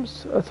red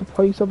blimps. That's a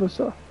police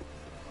officer.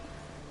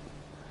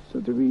 So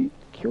do we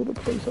kill the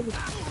police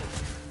officer?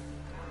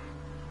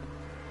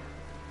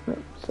 No,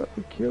 so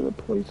we kill the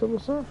police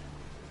officer.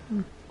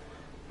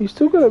 He's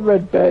still got a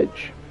red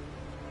badge.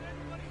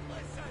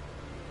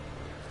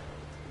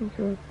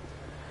 Okay.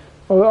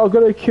 Oh, I've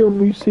got to kill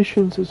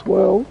musicians as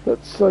well.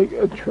 That's like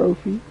a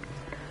trophy.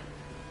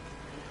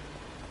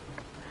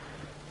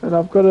 And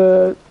I've got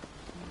to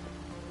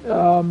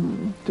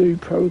do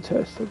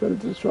protests. I've got to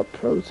disrupt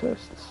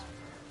protests,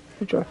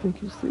 which I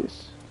think is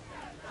this.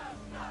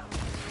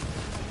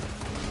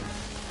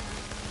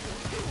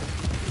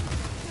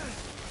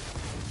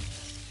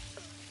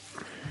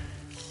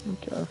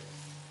 Okay.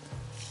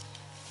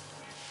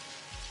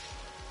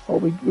 Oh,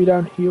 we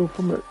don't heal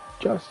from it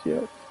just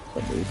yet.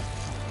 So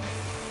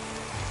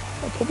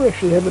I'll probably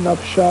actually have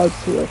enough shards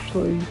to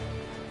actually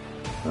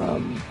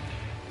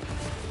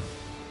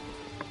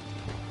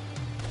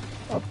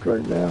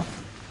upgrade now.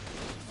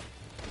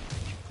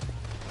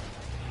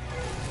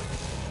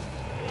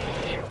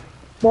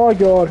 My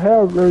god,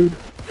 how rude.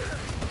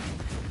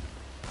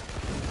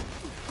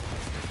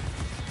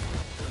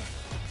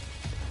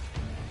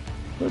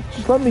 But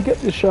just let me get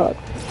this shard.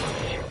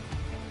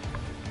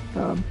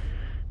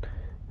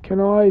 Can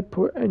I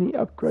put any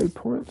upgrade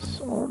points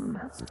on?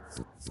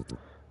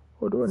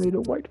 Or do I need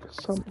to wait for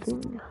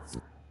something?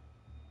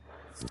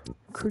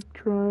 Quick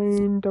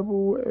drain,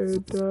 double air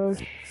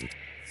dash.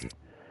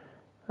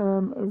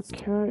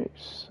 Okay,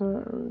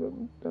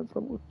 so that's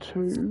level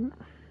 2.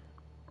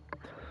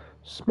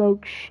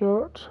 Smoke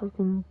shot I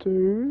can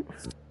do.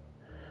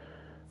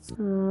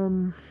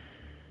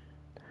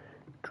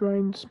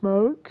 Drain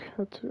smoke,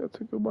 that's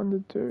a good one to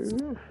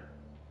do.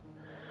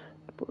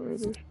 Double air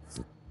dash.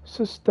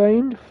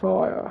 Sustained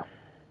fire.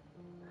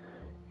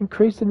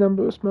 Increase the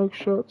number of smoke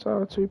shots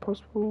R2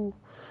 possible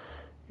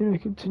in a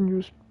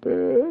continuous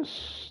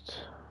burst.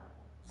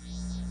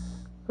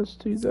 Let's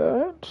do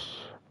that.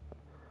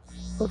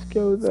 Let's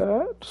go with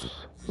that.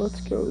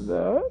 Let's go with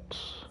that.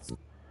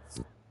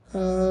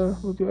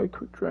 We'll do a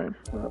quick drain.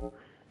 That's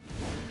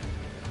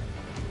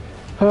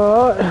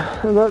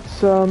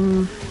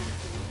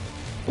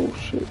oh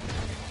shit.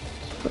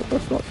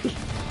 That's not just.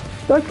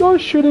 That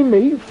guy's shooting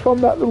me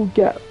from that little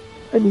gap.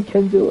 And you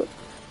can do it.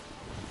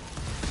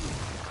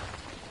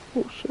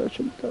 Oh shit, I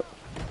shouldn't have done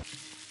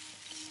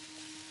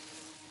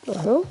it. The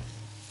hell?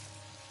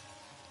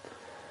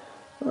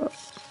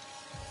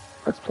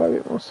 Let's play a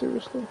bit more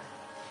seriously.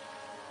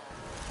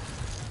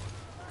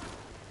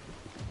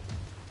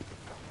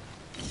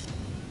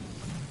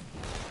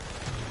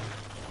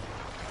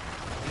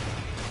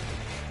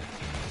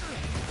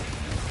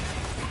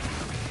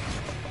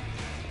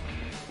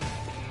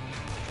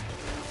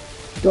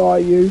 Die,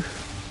 you.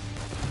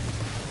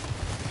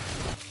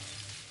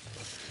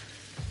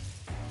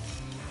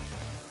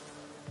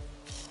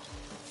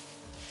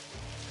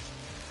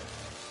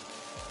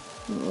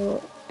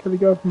 Gotta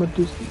go from a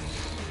distance.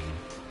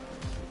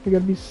 We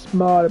gotta be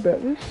smart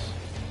about this.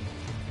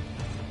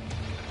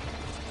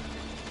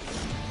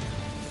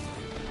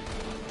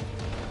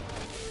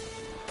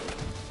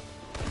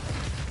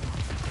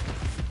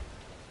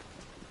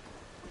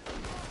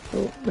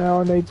 Oh, now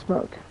I need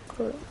smoke.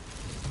 Great.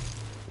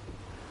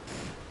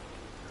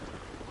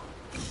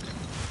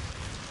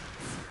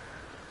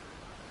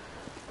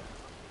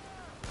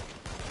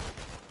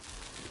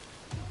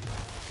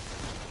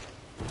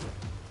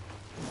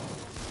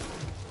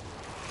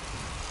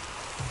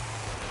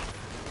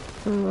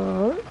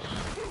 Alright.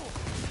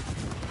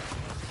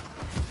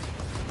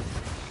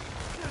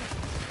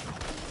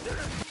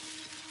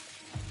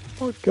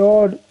 Oh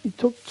god, he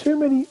took too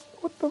many.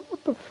 What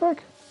the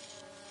fuck?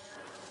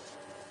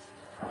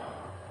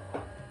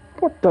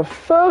 What the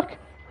fuck?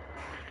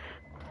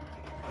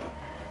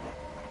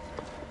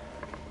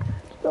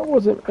 That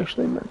wasn't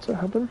actually meant to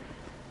happen.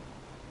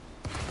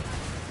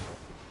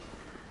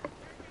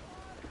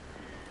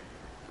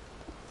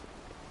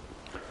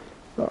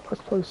 Right,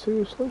 let's play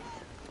seriously.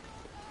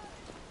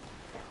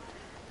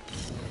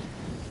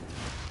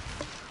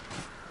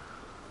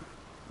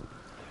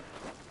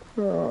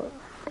 Alright.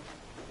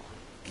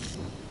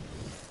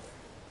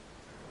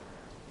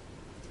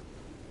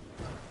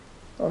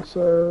 Oh,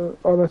 so...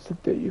 Oh, that's the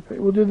DUP.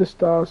 We'll do the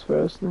stars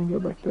first and then go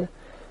back there.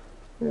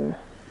 Yeah.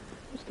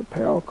 Just the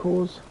power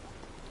cores.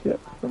 Yep,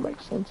 that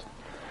makes sense.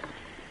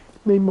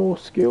 Need more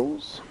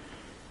skills.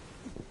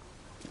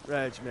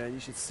 Reg, man, you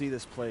should see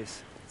this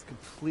place. It's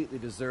completely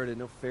deserted.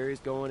 No ferries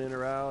going in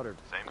or out, or...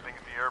 Same thing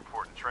at the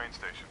airport and train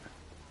station.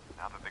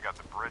 Now that they got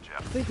the bridge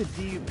out. I think the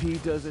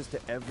DUP does this to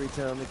every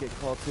town they get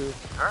called to.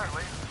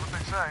 Apparently, that's what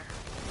they say.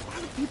 How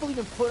do people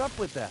even put up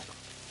with that?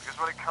 Because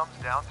when it comes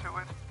down to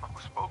it,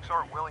 most folks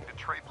aren't willing to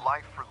trade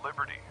life for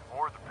liberty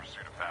or the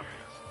pursuit of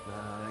happiness.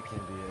 Nah, that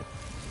can't be it.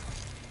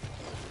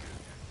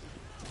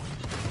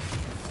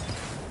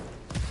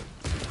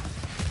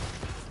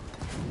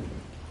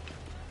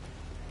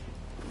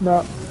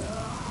 No.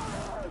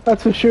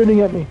 That's for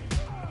shooting at me.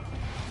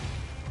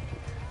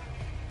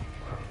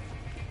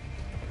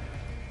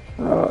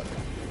 Alright.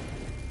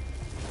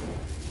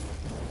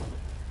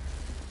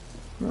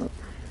 No.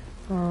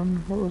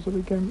 What was it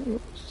again? It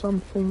was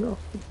something I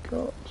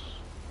forgot.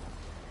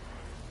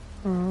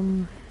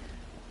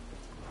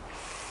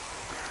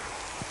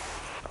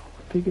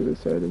 Figure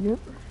this out again.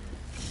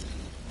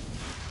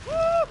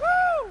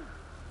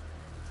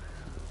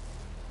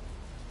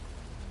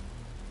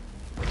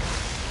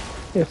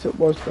 Yes, it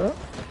was that.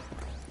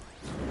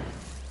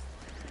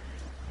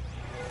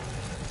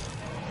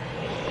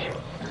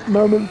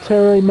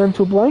 Momentary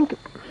mental blank.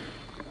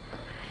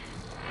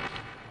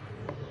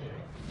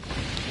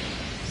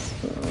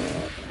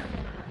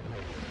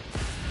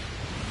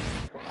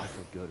 I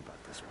feel good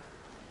about this one.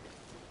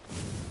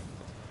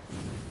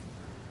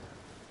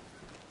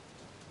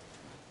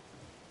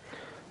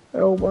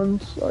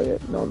 L1s, oh yeah,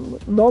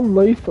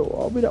 non-lethal.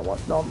 Oh, we don't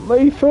want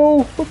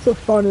non-lethal. What's the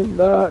fun in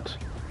that?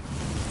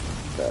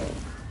 Okay.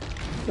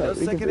 No,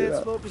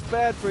 secondhand smoke is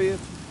bad for you.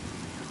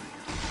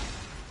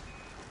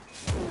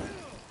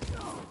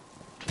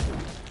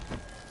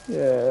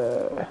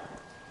 Yeah.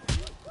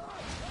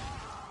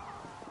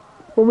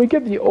 When we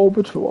get the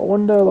orbital, I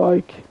wonder,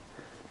 like,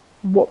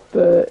 what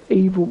the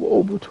evil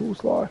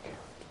orbital's like.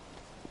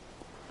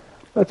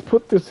 Let's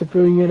put the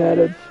civilian out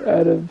of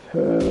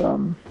her,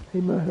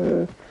 him or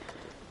her,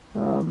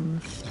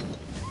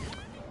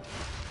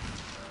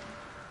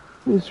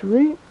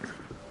 misery.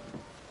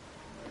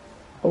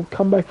 I'll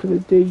come back for the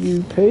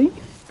DUP.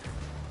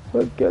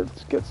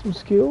 Let's get some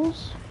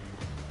skills.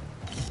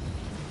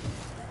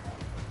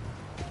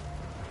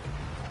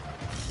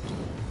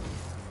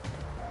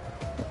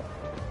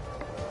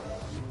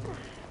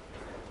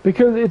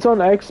 Because it's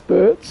on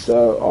expert,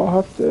 so I'll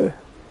have to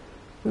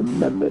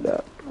remember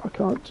that. I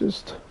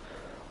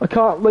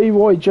can't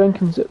Leroy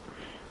Jenkins it.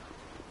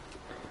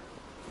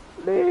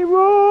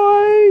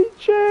 Leroy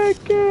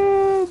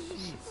Jenkins!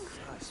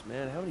 Jesus,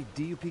 man, how many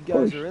DUP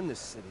guys are in this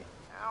city?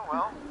 Yeah,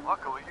 well,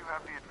 luckily you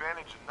have the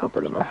advantage in I'll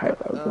put numbers. him a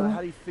halo.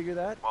 How do you figure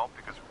that? Well,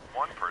 because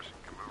one person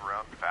can move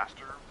around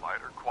faster,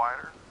 lighter,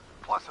 quieter.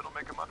 Plus, it'll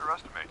make them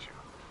underestimate you.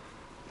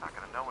 Not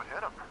gonna know what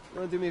hit them. You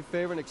want to do me a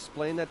favor and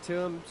explain that to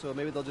them, so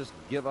maybe they'll just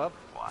give up?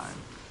 Why?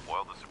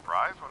 Spoil the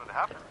surprise when it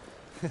happened.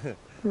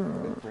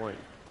 Good point.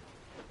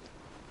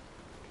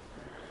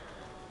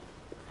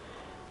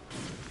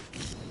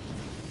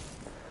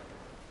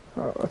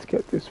 Alright, let's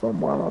get this one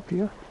while up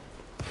here.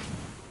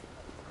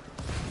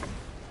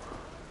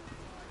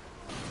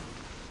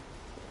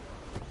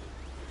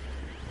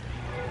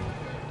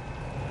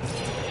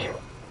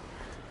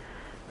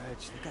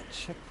 They've got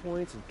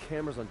checkpoints and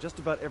cameras on just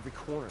about every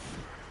corner.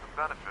 The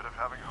benefit of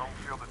having home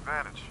field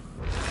advantage.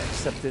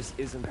 Except this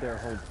isn't their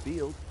home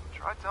field.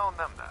 Try telling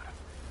them that.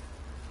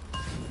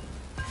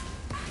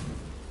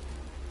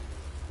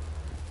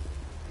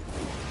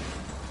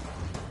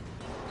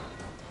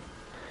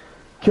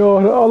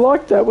 God, I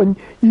like that when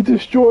you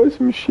destroy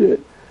some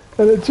shit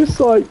and it just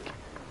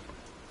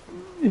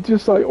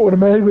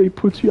automatically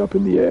puts you up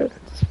in the air. It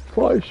just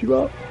flies you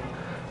up.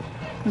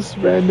 Just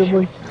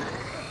randomly.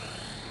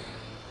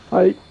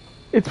 Like,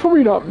 it's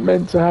probably not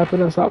meant to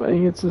happen or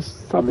something, it's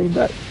just something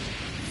that,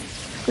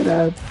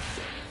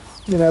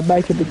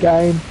 making the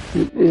game,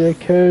 it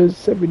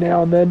occurs every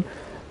now and then.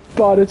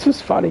 But it's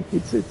just funny,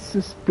 it's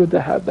just good to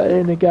have that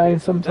in a game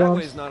sometimes.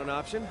 That way's not an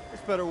option.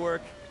 It's better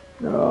work.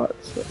 Alright,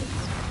 so.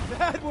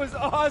 That was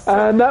awesome!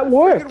 And that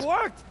worked! It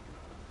worked!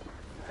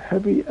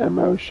 Heavy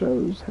ammo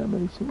shows how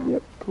many...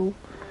 Yep, cool.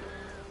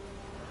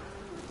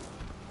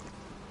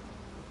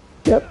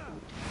 Yep.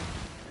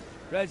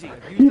 Reggie,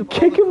 I've used You up all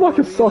kick the him like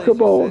a core soccer relays you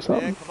ball or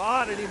said, man. something. Come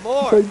on, I need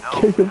more. So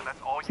No, kick him. and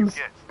that's all you Just,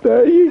 get.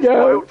 there you This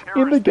go. bioterrorist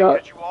In the thing gut.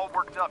 has you all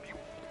worked up. You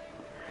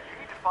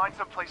need to find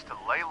some place to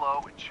lay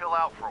low and chill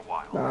out for a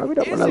while. Nah, we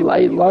don't want Is to it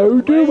lay really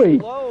low, do lay we?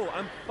 low?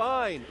 I'm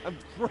fine. I'm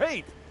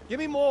great. Give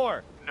me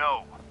more.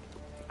 No.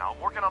 Now,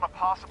 I'm working on a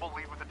possible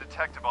lead with a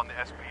detective on the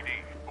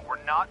SPD, but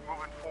we're not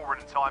moving forward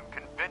until I'm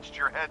convinced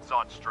your head's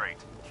on straight.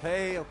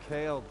 Okay,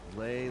 I'll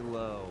lay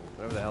low.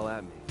 Whatever the hell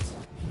that means.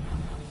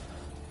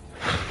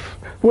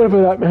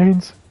 Whatever that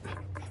means.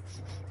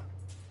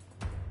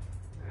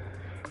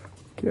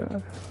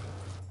 God.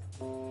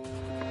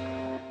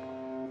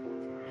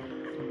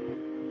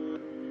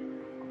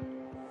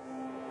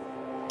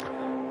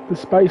 The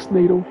Space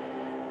Needle.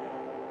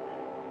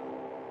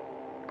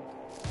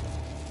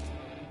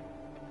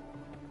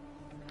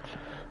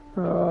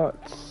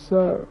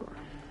 So.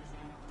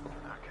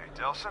 Okay,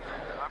 Delson,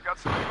 I've got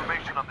some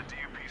information on the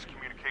DUP's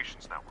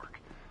communications network.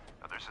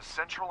 Now, there's a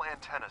central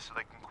antenna so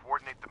they can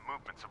coordinate the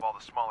movements of all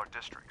the smaller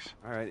districts.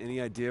 All right, any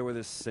idea where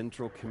this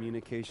central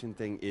communication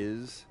thing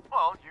is?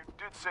 Well, you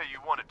did say you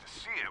wanted to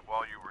see it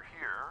while you were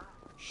here.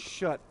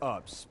 Shut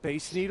up.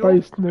 Space Needle?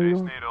 Space Needle.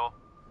 Space Needle.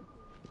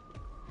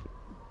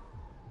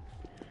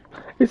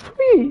 It's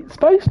probably,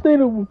 Space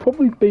Needle will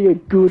probably be a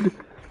good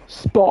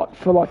spot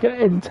for like an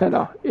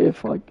antenna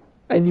if like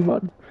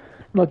anyone,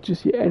 not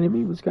just your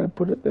enemy, was going to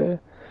put it there.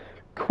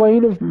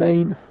 Queen of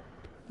Mean.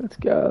 Let's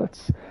go.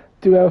 Let's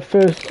do our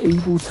first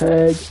evil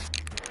tag.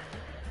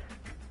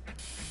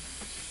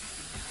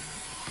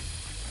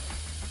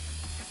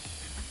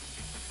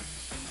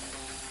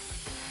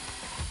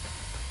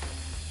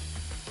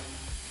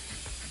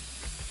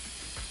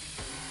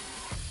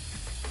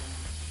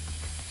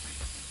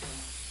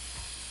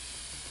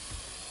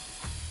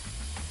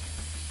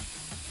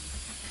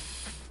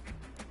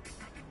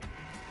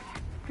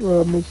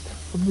 Oh, I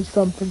missed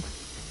something.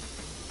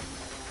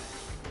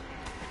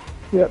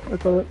 Yep, I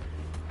got it.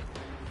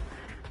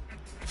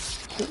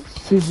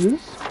 Scissors.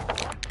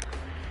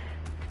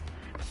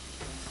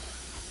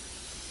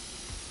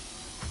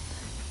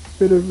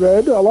 Bit of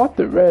red. I like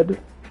the red.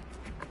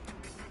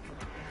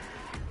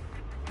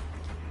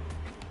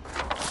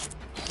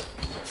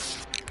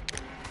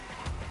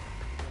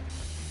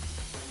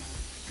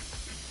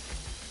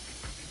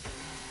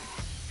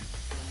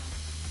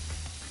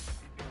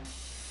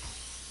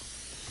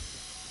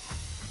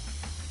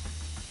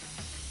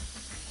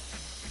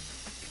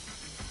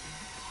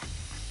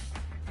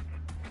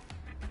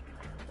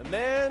 A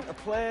man, a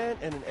plan,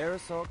 and an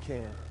aerosol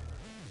can.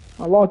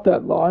 I like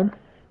that line.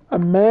 A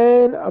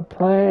man, a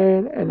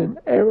plan, and an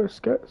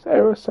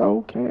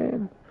aerosol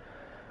can.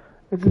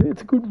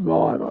 It's a good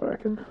rhyme, I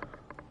reckon.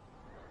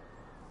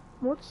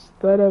 What's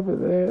that over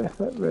there?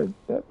 That red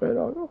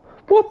eye.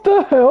 What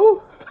the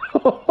hell?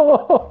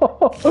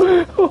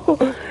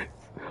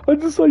 I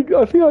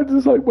think I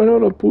just went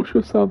on a bush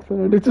or something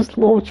and it just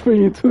launched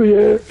me into the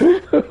air.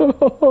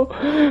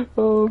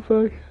 Oh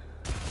fuck.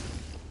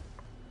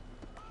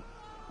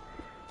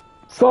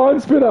 Sign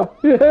spinner!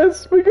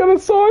 Yes, we got a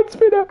sign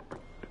spinner!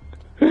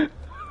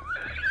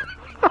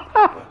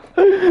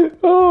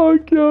 Oh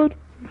god.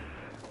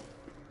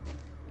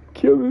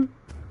 Kill it.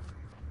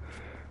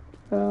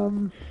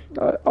 On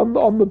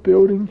the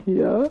building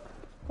here.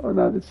 Oh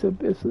no, there's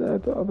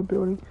the other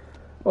building.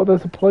 Oh,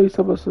 there's a police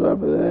officer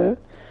over there.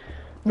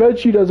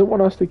 Reggie doesn't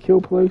want us to kill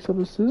police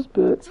officers,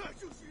 but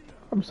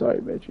I'm sorry,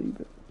 Reggie,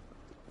 but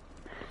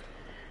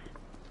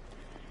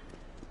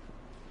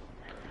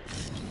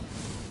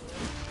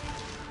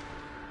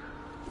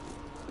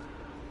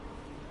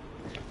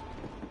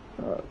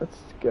let's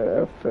get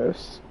our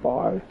first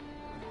spy.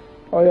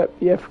 Oh yep,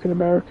 the African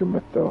American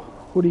with the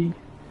hoodie,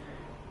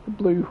 the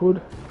blue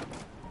hood.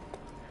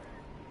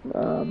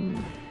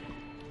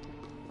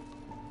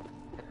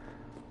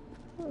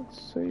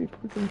 Let's see if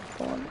we can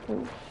find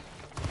it.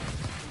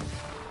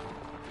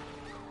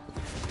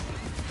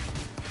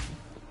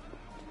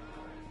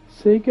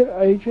 Secret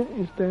agent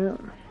is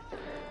down.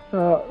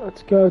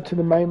 Let's go to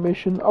the main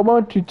mission. I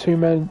won't do too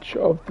much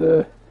of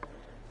the.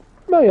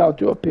 Maybe I'll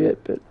do a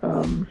bit, but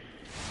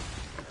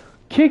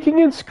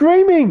kicking and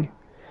screaming.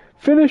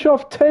 Finish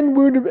off 10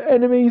 wounded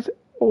enemies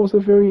or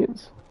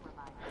civilians.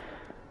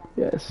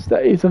 Yes,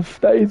 that is a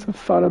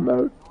fun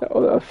emote,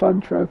 or a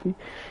fun trophy.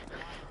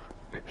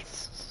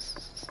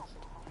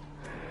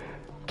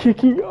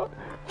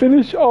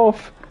 Finish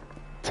off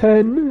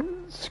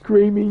 10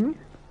 screaming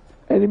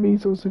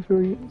enemies or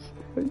civilians.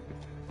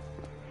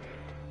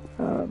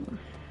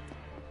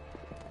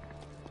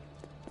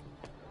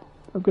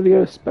 I've got to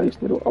go to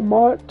Space Needle.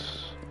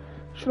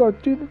 Should I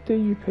do the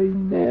DUP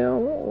now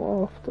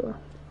or after?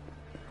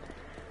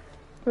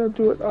 I'll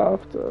do it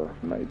after,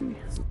 maybe.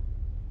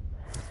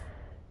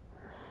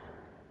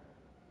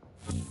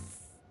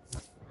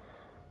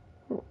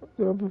 Oh,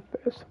 do I have a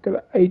vest? I've got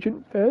an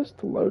agent vest,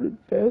 loaded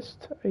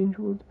vest,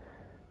 angel.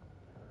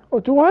 Oh,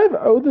 do I have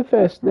other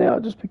vest now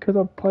just because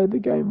I've played the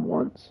game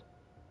once?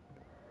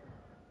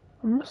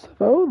 I must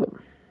have all of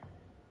them.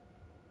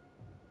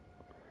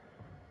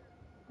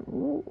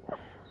 Ooh.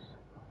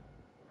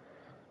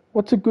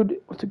 What's a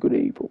good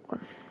evil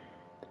one?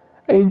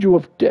 Angel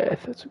of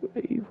Death. That's a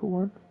good evil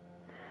one.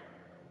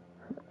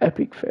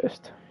 Epic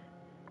Fest.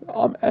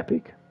 I'm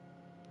epic.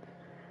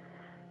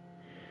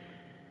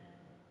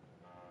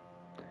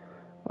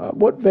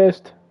 What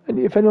vest? And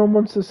if anyone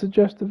wants to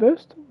suggest a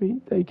vest,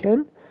 they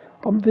can.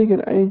 I'm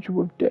thinking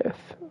Angel of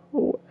Death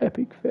or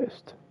Epic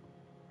Vest.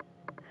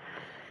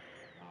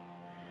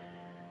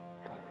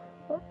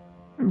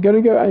 I'm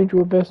gonna go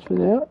Angel of Vest for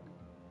now.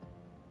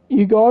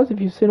 You guys, if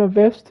you've seen a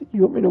vest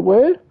you want me to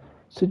wear,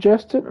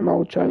 suggest it and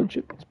I'll change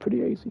it. It's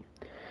pretty easy.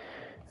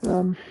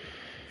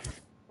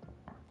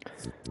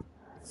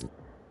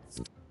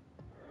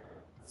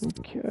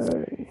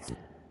 Okay.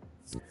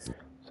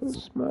 So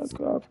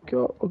smoke, I've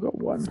got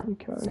one.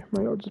 Okay,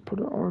 maybe I'll just put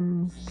it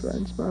on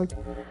drain smoke.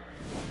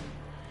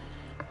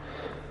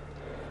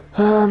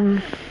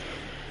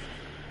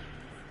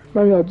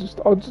 Maybe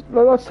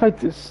let's take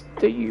this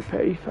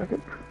DUP. Fuck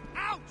it.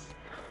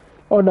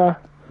 Oh no,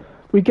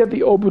 we get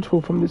the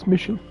orbital from this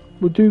mission.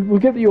 We'll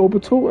get the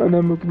orbital and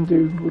then we'll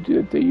do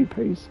the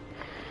DUPs.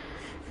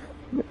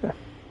 Yeah.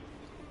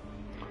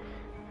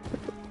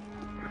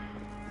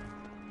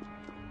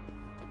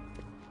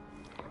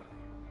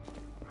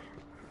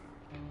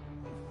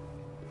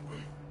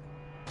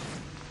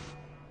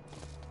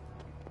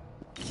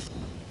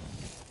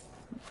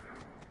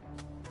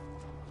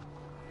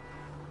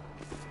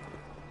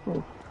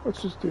 Oh,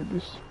 let's just do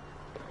this.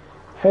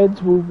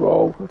 Heads will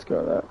roll. Let's go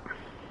with that.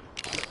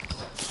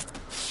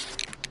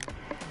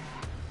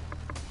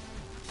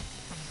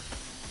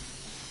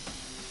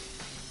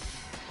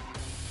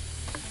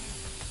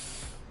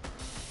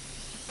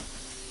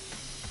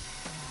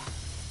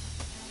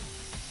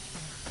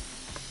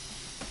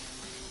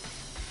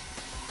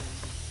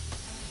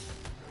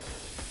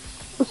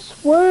 I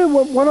swear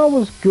when I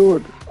was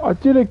good, I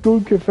did a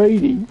good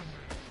graffiti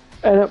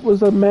and it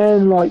was a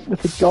man like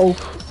with a golf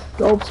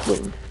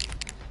swing.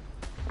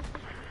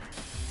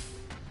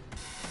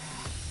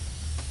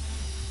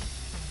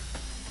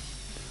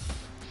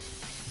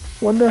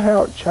 Wonder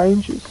how it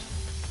changes.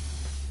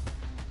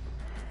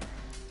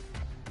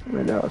 I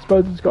mean, I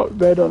suppose it's got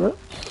red on it.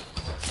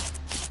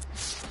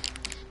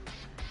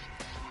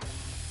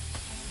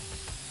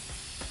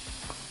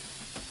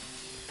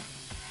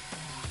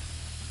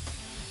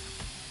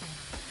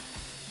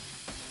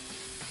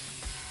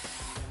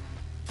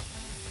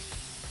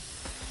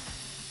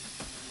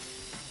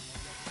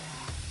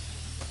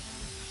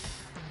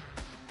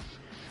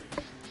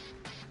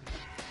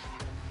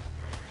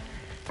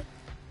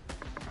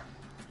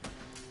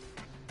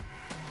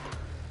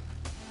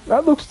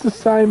 That looks the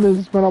same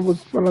as when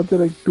I did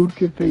a good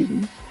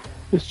graffiti.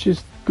 It's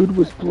just good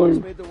was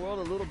blue. Made the world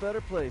a little better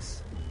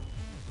place.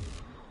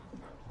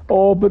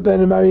 Oh, but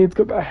then maybe it's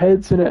got the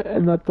heads in it,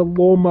 and like the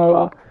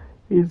lawnmower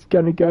is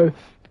gonna go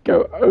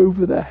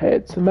over the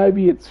head. So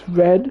maybe it's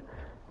red,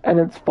 and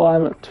it's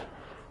violent.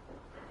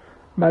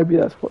 Maybe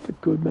that's what the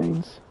good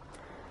means.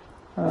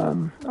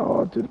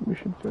 I'll do the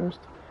mission first.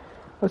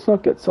 Let's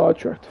not get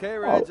sidetracked. Okay,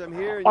 Reg, I'm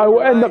here. I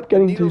will end up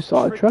getting too too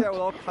sidetracked. Out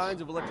with all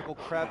kinds of electrical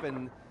crap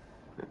and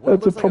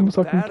that's a promise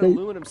I can bad keep.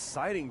 aluminum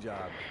siding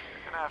job.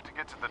 Gonna have to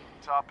get to the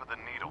top of the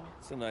needle.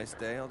 It's a nice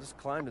day. I'll just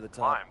climb to the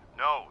top. Climb.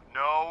 No.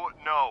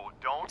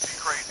 Don't be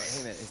crazy.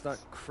 Hey man, it's not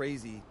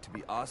crazy to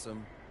be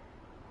awesome.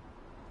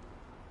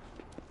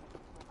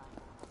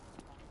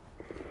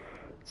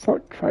 It's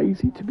not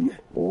crazy to be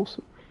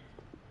awesome.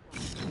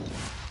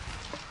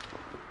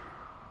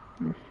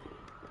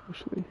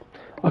 Actually,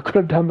 I could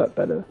have done that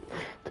better,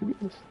 to be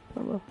honest.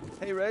 Oh well.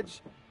 Hey Reg,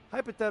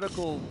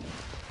 hypothetical,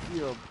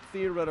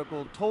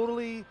 theoretical,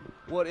 totally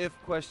what-if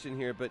question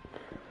here, but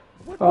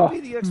what would be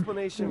the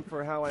explanation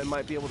for how I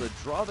might be able to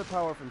draw the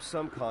power from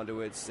some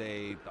conduits,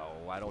 say,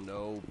 I don't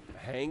know,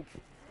 Hank,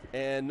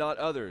 and not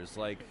others,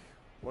 like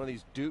one of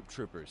these dupe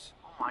troopers?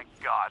 Oh my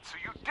god, so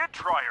you did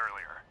try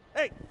earlier.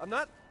 Hey, I'm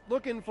not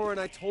looking for an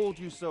I told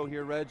you so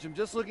here, Reg. I'm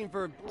just looking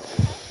for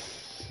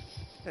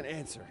an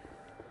answer.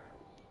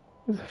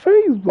 He's a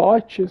very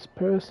righteous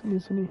person,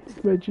 isn't he,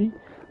 Reggie?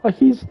 Like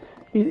he's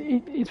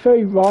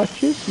very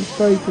righteous. He's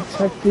very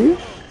protective.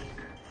 I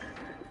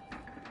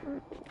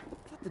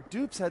thought the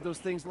dupes had those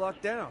things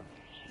locked down.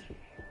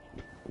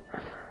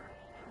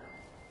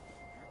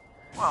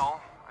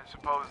 Well, I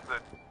suppose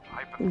that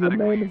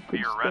hypothetically,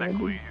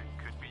 theoretically, it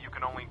could be you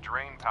can only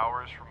drain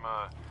powers from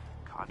a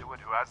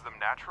conduit who has them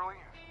naturally.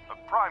 A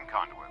prime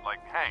conduit,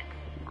 like Hank,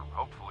 or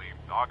hopefully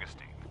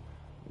Augustine.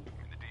 I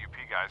mean, the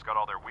DUP guys got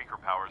all their weaker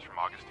powers from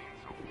Augustine,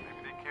 so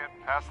maybe they can't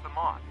pass them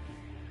on,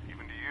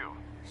 even to you.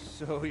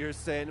 So you're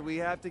saying we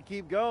have to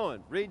keep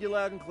going. Read you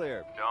loud and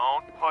clear.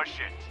 Don't push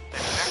it. And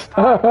next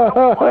time,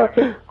 don't blame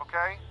me,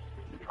 okay?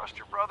 Trust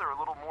your brother a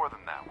little more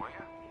than that, will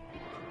you?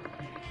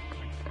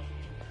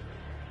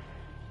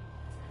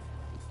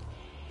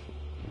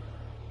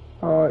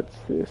 Oh, it's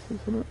this,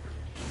 isn't it?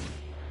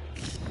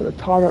 Gotta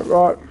time it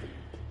right.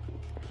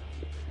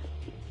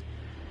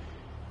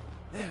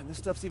 Man, this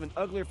stuff's even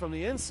uglier from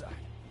the inside.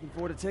 Looking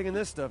forward to taking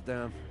this stuff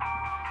down.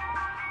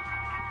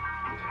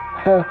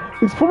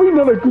 It's probably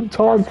not a good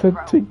time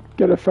to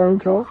get a phone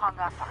call. Is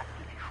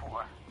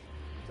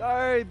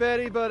Sorry,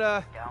 Betty, but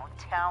Don't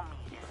tell me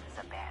this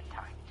is a bad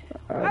time.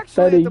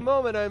 actually Betty. at the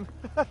moment I'm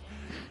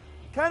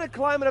kind of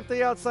climbing up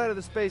the outside of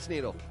the Space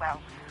Needle.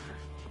 Well,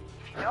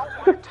 if you don't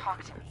want to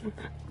talk to me,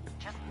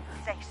 just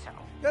say so.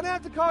 Gonna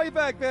have to call you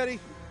back, Betty.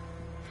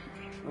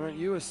 Aren't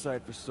you a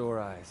sight for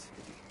sore eyes?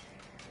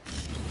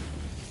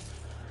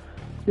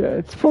 Yeah,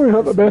 it's probably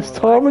not the best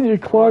time when you're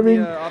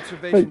climbing,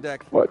 observation like,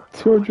 deck. what,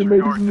 200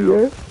 meters in the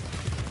air?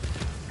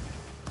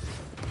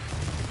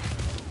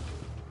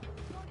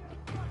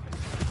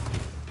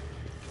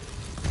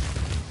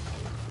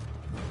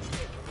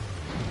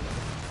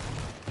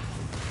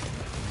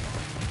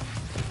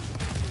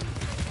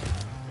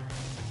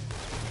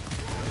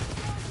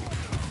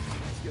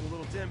 It's getting a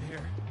little dim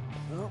here.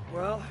 Oh,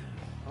 well,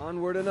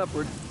 onward and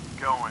upward.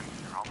 Going.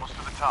 You're almost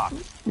to the top.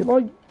 You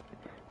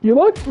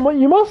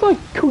must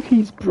like cook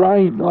his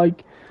brain,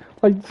 like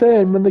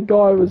saying when the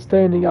guy was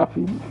standing up,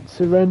 he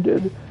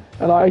surrendered,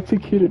 and I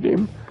executed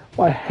him.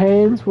 My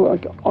hands were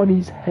like on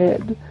his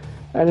head,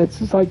 and it's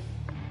just like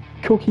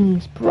cooking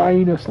his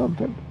brain or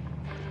something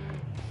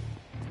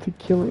to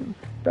kill him.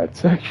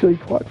 That's actually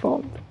quite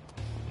fun.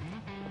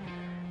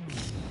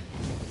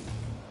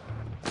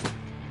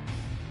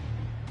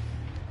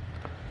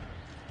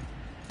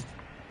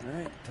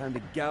 Alright, time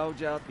to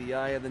gouge out the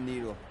eye of the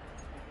needle.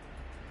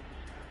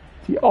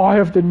 The eye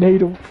of the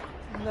needle.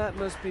 And that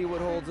must be what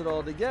holds it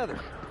all together.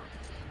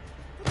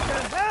 What the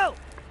hell?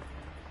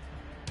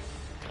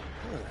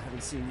 Oh, I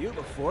haven't seen you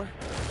before.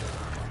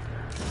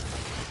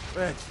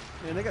 Reg,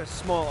 man, they got a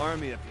small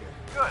army up here.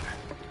 Good.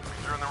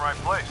 You're in the right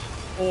place.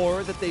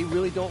 Or that they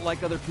really don't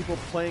like other people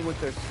playing with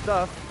their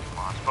stuff. Come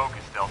on,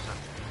 focus, Delson.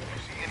 Do you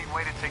see any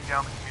way to take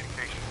down the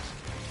communications?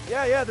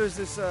 Yeah, there's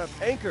this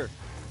anchor.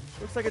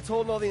 Looks like it's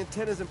holding all the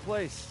antennas in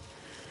place.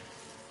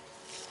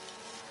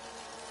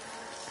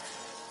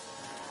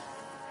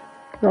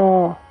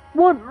 Oh,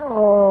 what?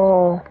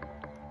 Oh,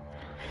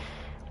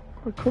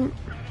 I couldn't.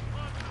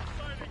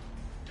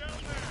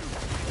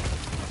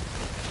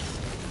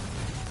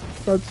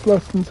 That's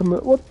less than some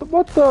of the,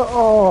 what the,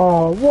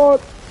 oh,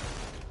 what?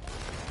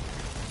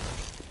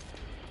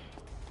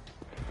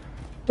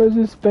 Where's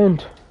this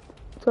vent?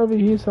 It's over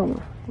here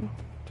somewhere.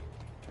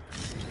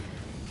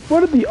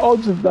 What are the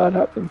odds of that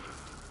happening?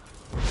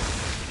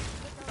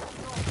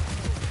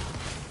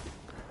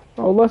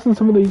 I'll lessen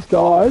some of these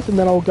guys, and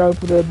then I'll go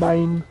for the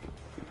main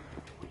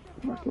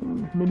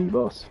fucking mini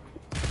boss.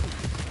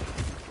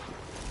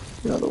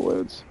 In other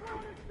words,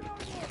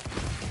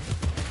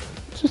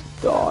 just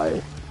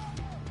die.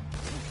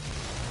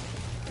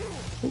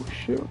 Oh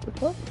shit! What the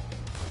fuck?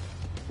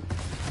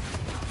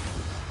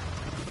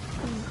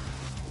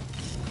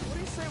 What do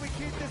you say we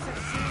keep this at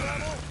sea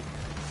level?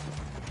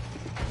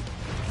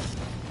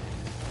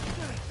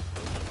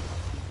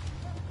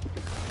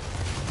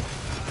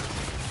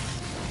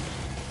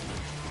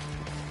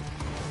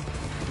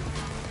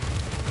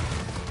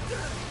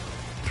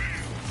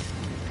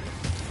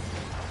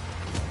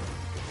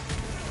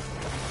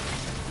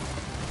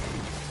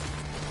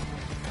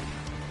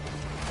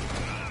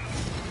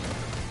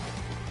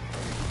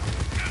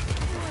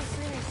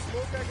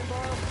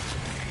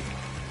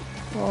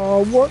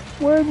 Oh, what?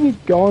 Where have you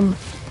gone?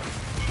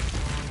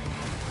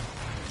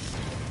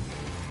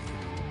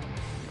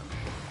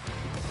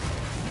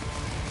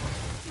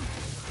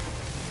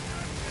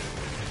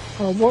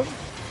 Oh, what?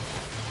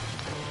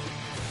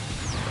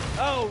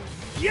 Oh,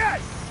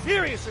 yes!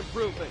 Serious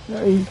improvement!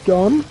 Yeah, he's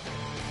gone.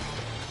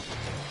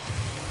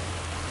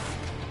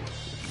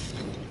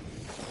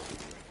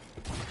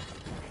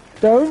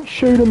 Don't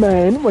shoot a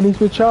man when he's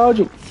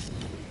recharging.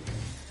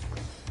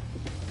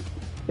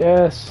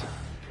 Yes.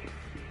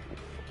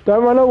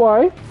 Don't run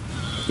away.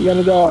 You're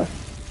gonna die.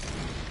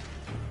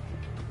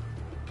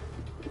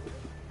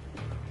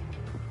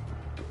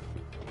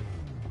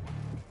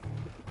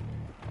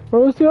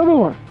 Where was the other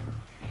one?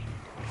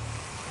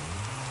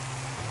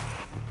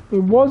 He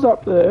was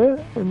up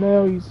there, and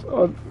now he's...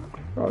 Oh,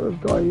 there's a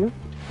guy here.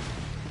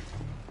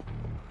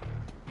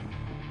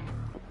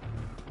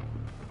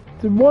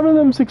 Did one of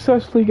them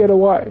successfully get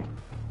away?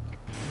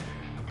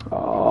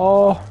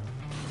 Oh.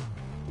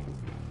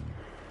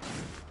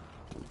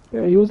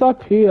 Yeah, he was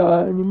up here,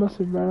 and he must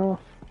have ran off.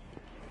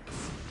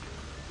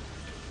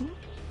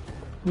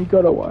 He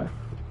got away.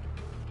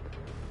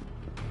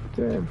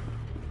 Damn.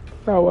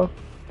 Oh well.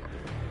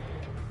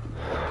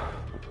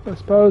 I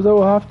suppose it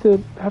will have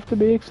to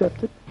be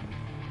accepted.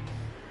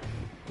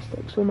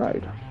 Mistakes were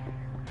made.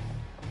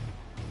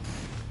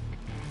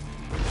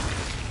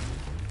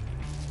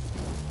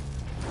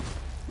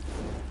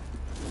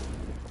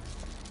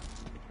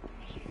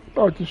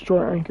 I'll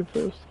destroy anchor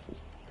first.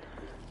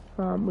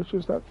 Which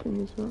is that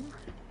thing, isn't it?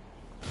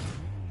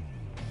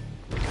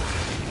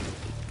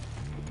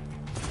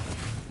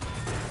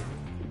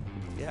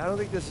 Yeah, I don't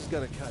think this is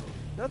gonna cut it.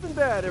 Nothing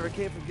bad ever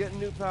came from getting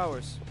new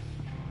powers.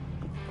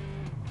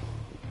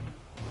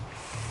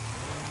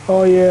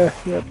 Oh yeah,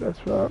 yep, that's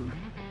right.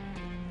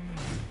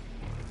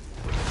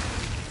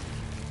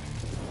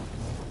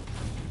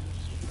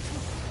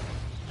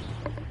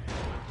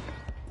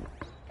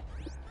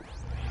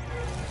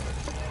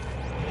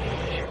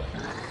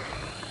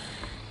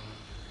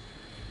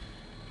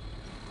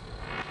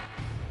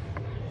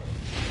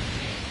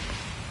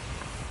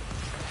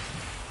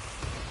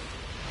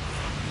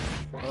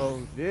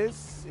 Oh,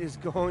 this is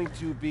going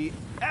to be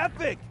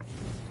epic!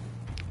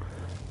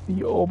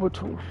 The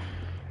orbital.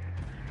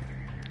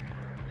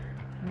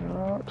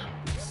 Right.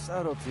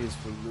 Subtleties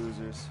for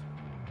losers.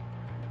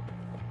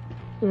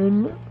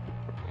 And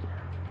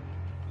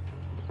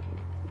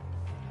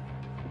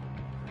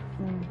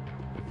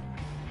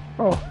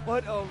oh,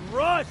 what a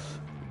rush!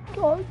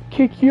 God,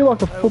 kick you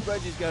like a I hope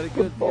Reggie's got a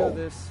good view of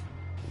this.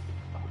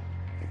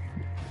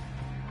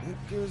 It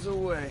goes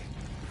away.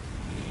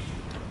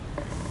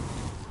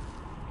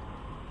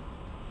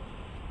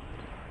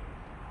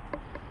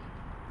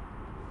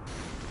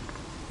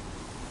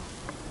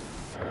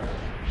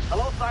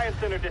 Hello, Science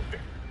Center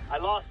District. I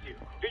lost you.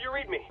 Do you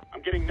read me?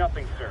 I'm getting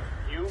nothing, sir.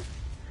 You?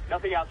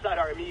 Nothing outside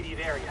our immediate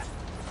area.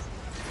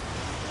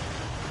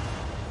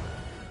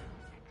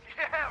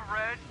 Yeah,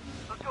 Reg.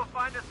 Let's go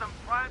find us some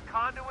prime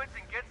conduits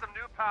and get some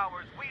new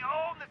powers. We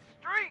own the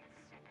streets!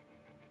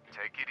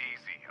 Take it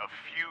easy. A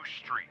few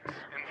streets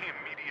in the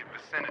immediate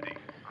vicinity,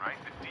 right?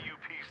 The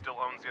DUP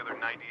still owns the other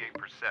 98%.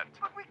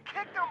 But we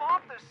kicked them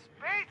off the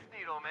Space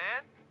Needle,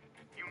 man!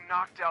 You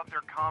knocked out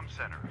their comm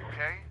center,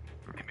 okay?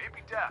 They may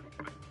be deaf,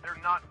 but they're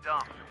not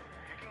dumb.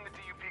 Kicking the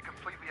DUP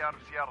completely out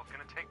of Seattle is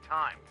gonna take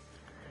time.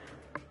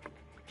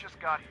 We just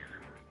got here.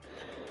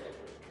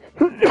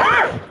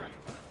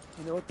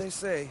 You know what they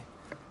say?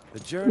 The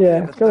journey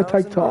of it's gonna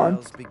 1,000 take time.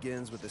 miles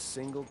begins with a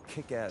single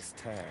kick-ass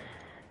tag.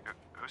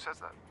 Who says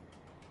that?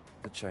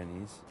 The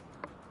Chinese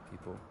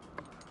people.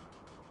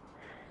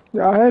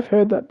 Yeah, I have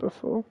heard that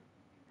before.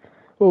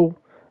 Well,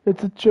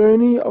 it's a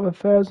journey of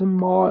 1,000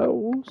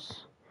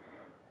 miles,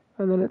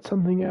 and then it's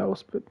something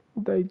else, but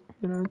they,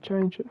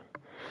 change it.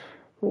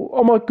 Well,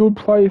 on my good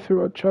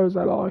playthrough, I chose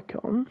that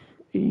icon,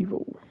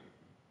 evil.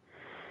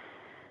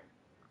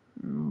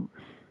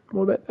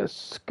 What about the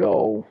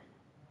skull?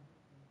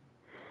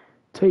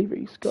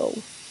 TV skull.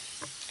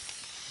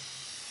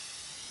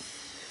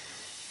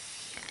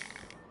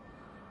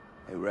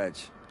 Hey, Reg.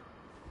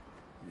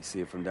 You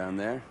see it from down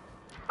there?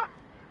 Are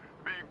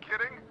you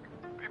kidding?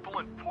 People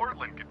in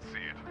Portland can see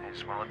it. I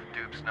just want to let the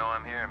dupes know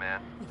I'm here,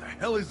 man. What the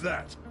hell is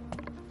that?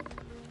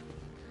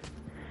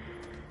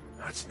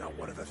 That's not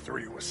one of the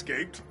three who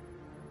escaped.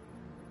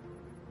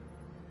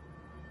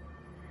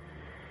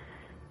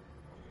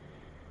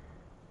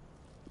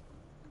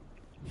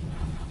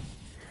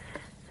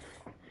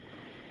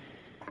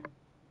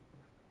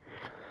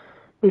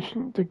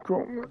 Mission to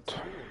Gauntlet.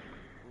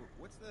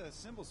 What's the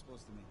symbol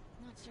supposed to mean?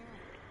 Not sure.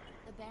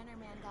 The banner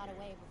man got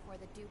away before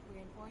the Duke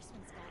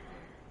reinforcements got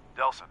here.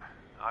 Delson,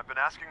 I've been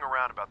asking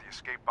around about the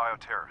escaped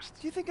bioterrorists.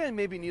 Do you think I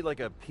maybe need like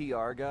a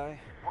PR guy?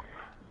 What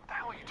the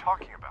hell are you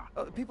talking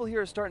about? People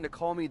here are starting to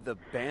call me the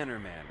Banner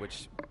Man,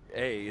 which,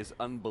 A, is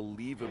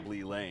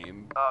unbelievably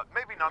lame.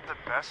 Maybe not the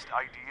best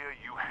idea,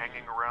 you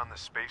hanging around the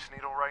Space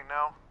Needle right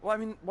now? Well, I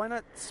mean, why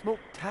not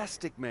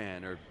Smoke-tastic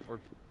Man, or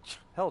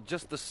hell,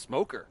 just the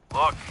Smoker?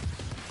 Look,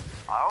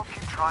 I'll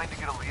keep trying to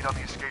get a lead on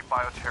the escaped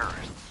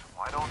bioterrorists.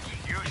 Why don't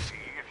you see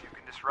if you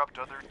can disrupt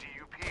other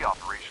DUP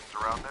operations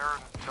around there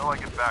until I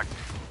get back to you?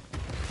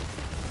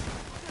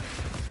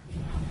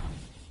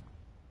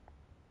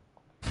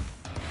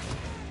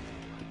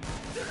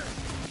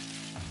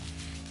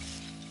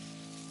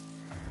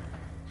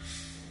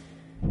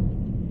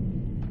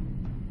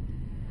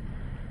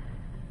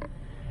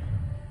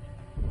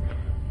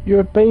 You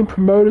have been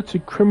promoted to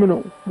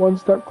criminal, one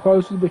step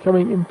closer to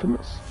becoming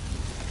infamous.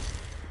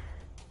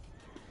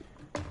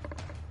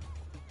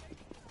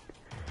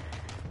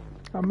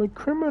 I'm a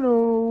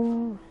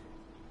criminal.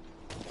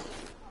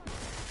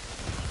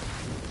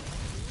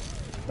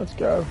 Let's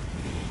go.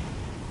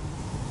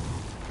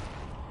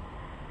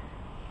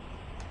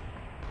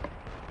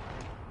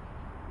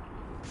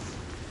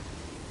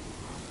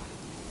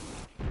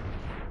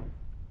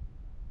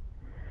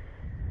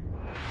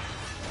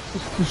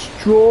 Just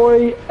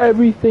destroy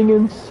everything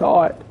in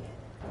sight.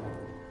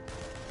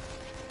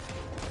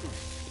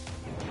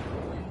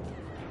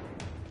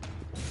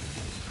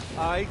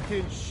 I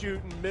can shoot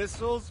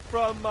missiles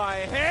from my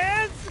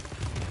hands?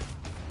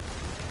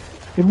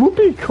 It would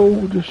be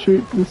cool to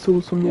shoot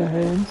missiles from your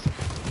hands.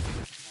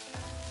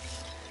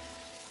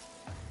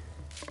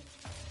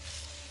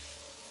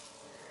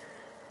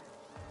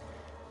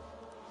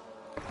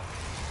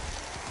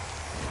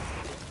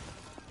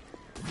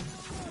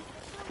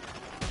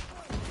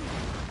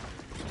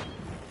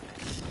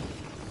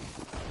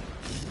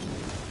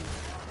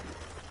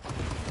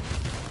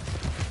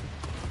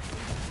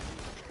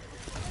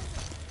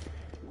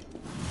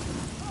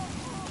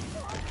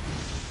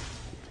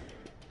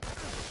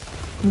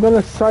 I'm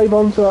going to save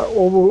onto that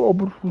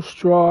orbital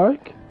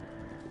strike.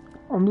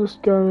 I'm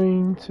just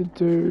going to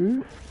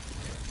do...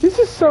 This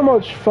is so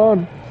much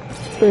fun,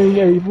 being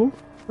evil.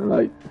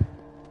 Like,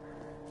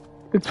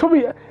 it's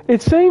probably...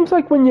 It seems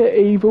like when you're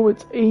evil,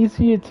 it's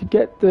easier to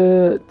get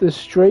the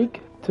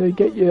streak, to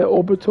get your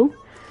orbital.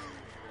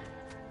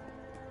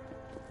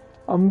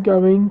 I'm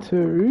going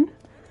to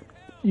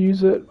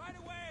use it.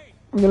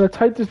 I'm going to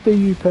take this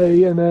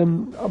DUP and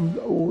then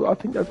I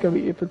think that's going to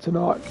be it for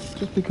tonight,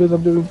 just because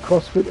I'm doing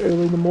CrossFit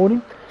early in the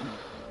morning.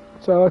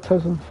 So let's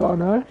have some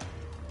fun, eh?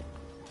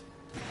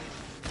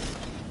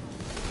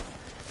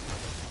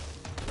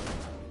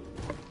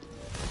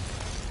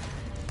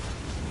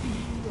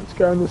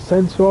 go in the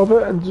center of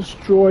it and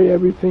destroy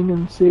everything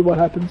and see what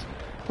happens.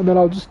 And then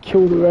I'll just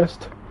kill the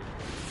rest.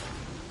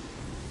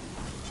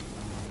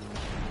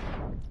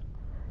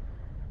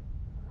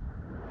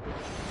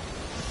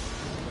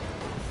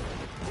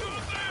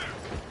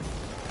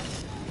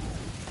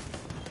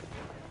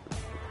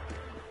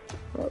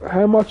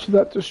 How much did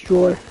that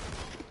destroy?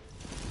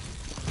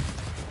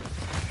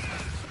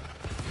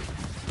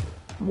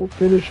 We'll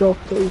finish off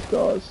these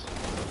guys.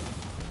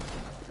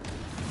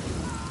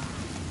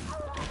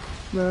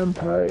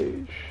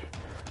 Rampage.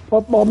 I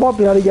might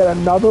be able to get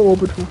another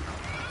orbital.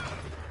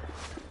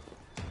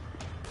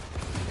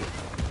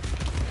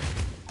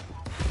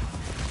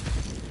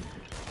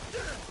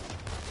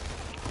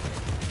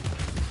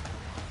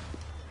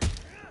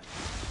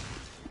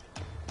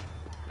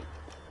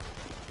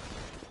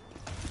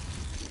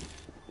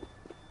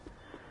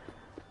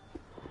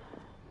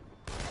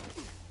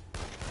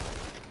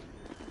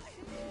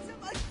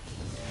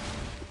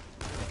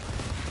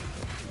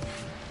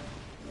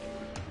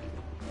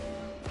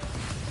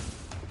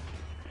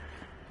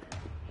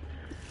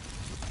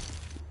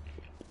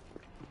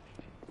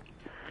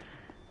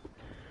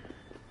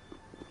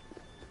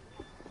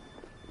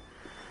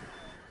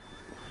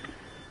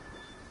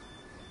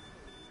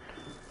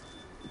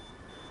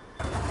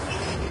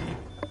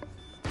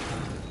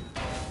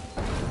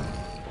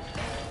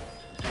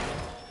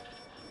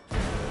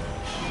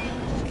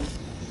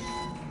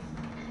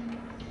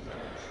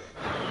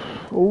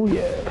 Oh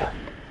yeah.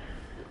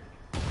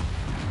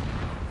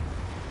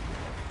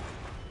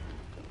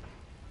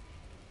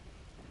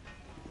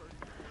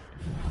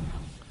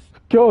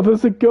 God,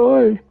 there's a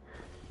guy.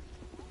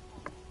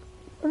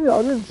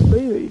 I didn't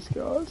see these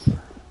guys.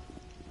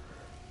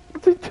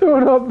 What's he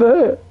doing up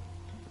there?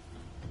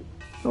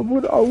 I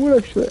would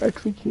actually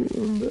execute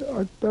him, but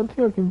I don't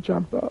think I can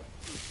jump up.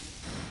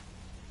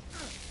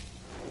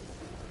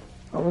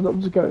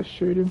 I'm just gonna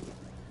shoot him.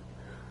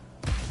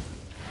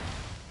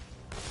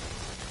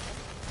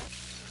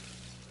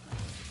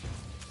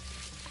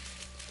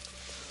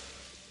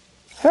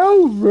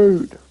 How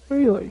rude,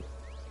 really.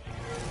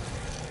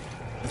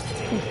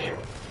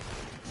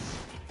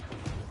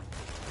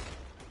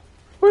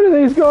 Where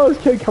do these guys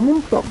keep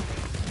coming from?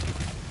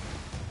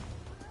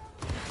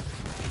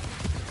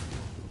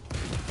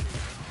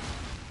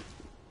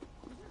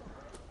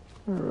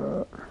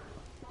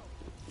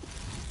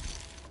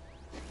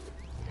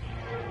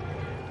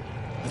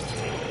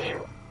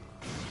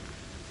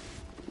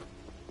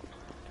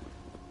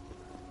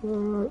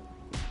 Alright.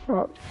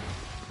 Right.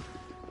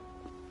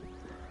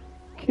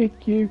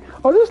 Kick you.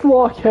 I just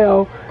like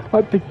how,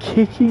 like, the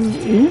kicking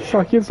is.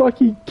 Like, it's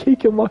like you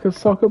kick him like a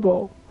soccer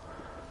ball.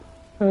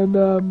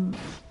 And,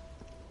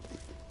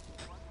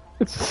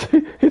 it's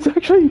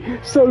actually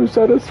so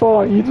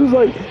satisfying. You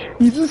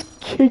just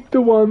kick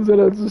the ones that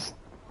are just,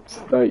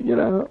 you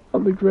know,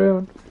 on the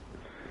ground.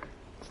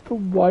 It's the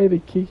way the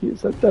kick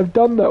is. They've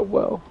done that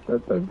well.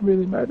 They've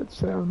really made it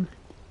sound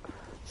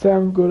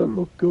good and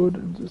look good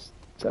and just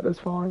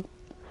satisfying.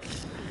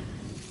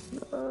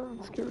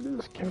 Let's get rid of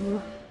this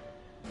camera.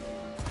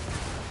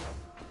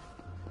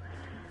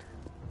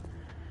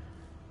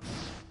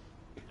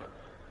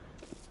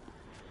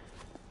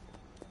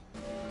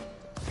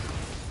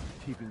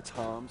 Peeping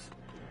Toms.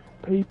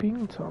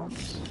 Peeping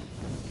Toms.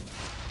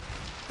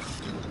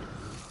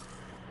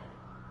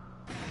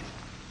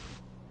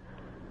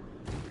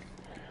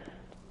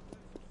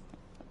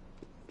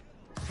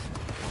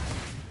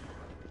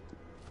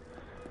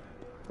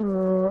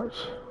 Alright.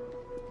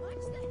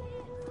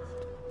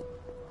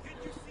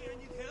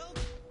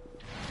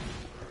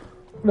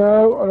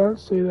 No, I don't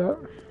see that.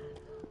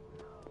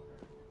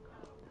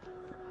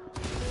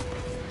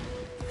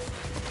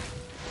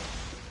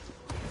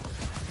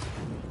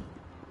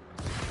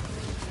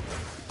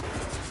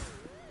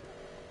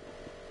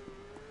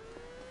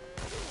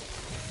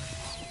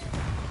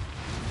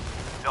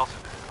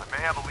 Delson, I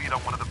may have a lead on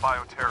one of the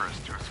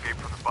bioterrorists to escape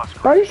from the bus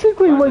crash.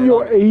 Basically, when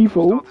you're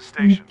evil,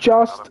 you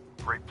just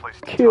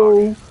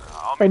kill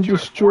and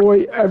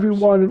destroy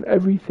everyone and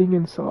everything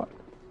inside.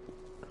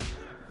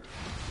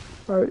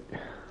 Right.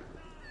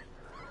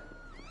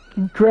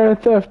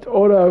 Grand Theft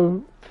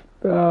Auto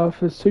for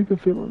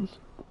supervillains.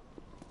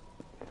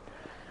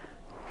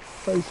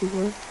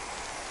 Basically.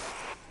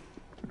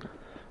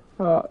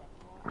 Well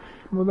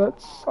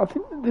that's, I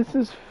think this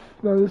is,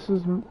 no, this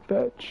isn't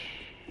Fetch.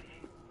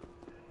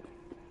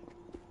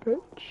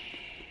 Fetch?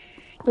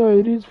 No,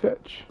 it is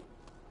Fetch.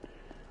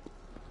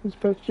 It's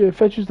Fetch, yeah,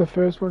 Fetch is the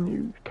first one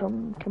you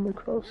come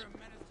across.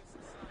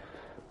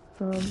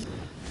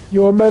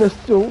 You're a menace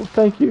still,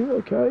 thank you,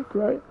 okay,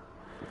 great.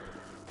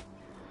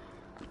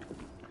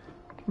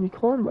 Can you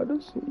climb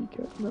ladders? Yeah, you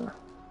can, no.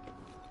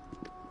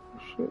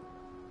 Oh, shit.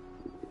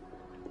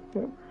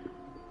 Yep.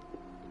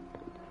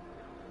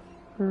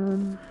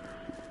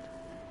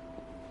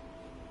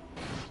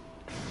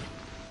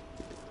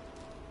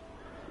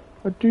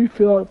 I do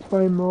feel like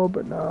playing more,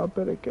 but nah, I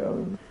better go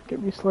and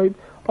get me sleep.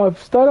 I've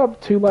stayed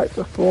up too late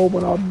before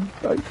when I'm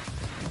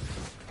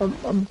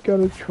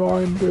gonna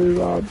try and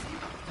do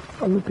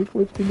Olympic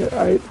lifting at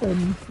 8,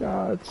 and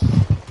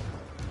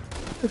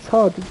It's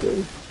hard to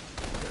do.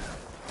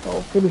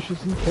 I'll finish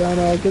this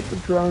encounter, I'll get the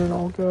drone and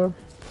I'll go.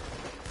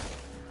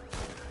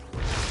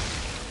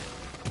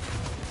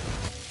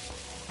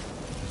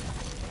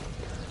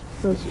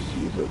 Let's just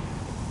use it.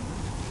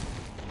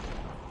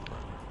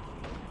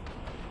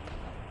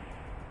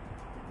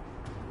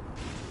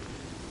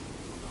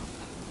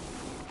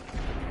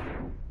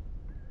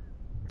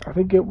 I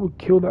think it would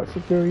kill that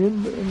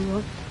civilian, but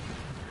anyway.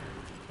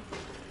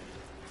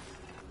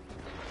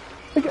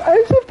 Like,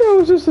 as if there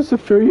was just a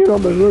civilian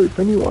on the roof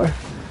anyway.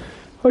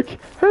 Like,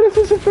 how does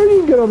a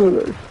civilian get on the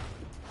roof?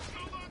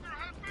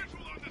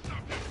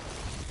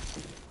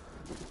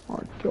 Oh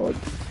my god.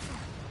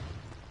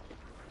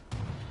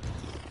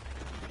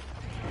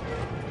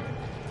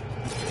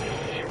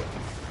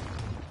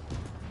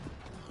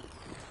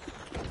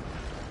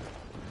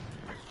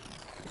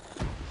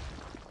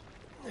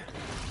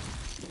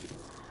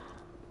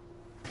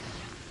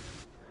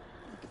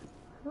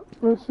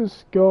 Where's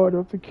this guy? Do I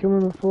have to kill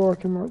him before I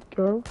can let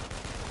go?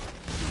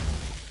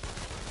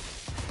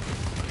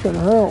 What the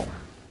hell?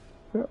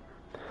 Yeah.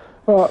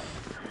 Alright.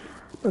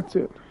 That's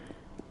it.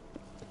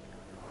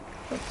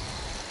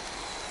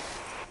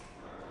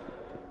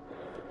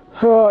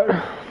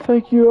 Alright.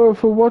 Thank you all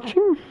for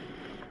watching.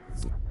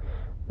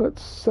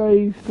 Let's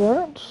save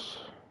that.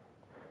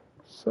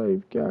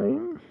 Save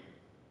game.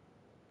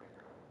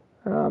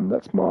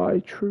 That's my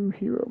true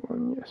hero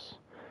one, yes.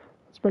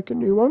 Let's make a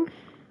new one.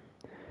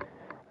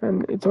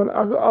 And it's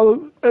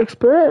on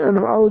expert and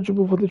I'm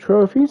eligible for the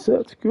trophy, so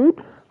that's good.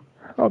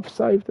 I've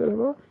saved it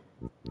ever.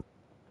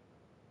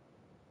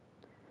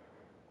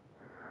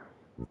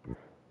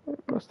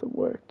 It must have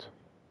worked.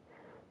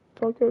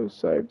 If I go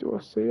save, do I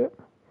see it?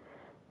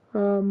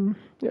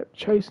 Yep,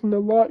 chasing the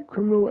light,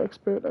 criminal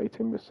expert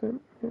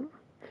 18%. Yep.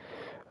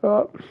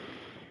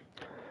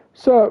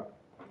 So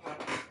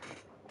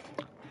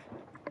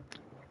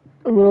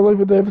I'm going to leave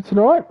it there for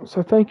tonight.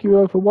 So thank you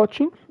all for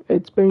watching.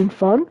 It's been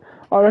fun.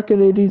 I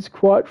reckon it is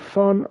quite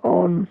fun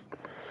on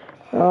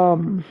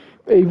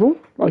Evil.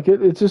 Like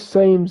it just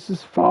seems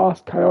just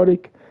fast,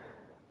 chaotic.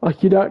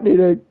 Like you don't need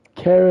to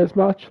care as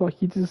much.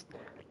 Like you just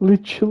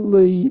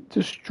literally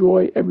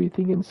destroy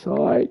everything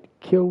inside,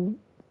 kill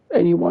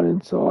anyone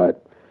inside.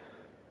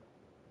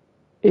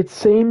 It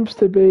seems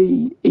to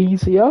be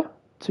easier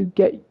to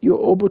get your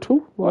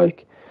orbital.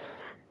 Like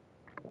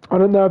I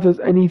don't know if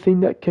there's anything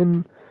that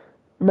can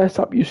mess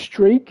up your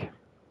streak.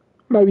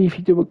 Maybe if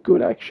you do a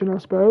good action, I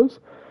suppose.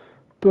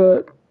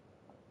 But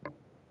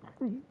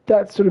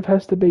that sort of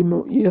has to be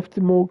more, you have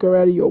to more go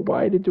out of your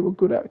way to do a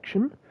good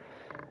action.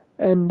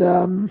 And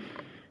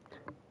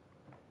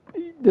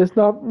there's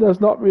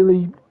not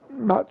really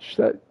much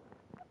that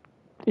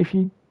if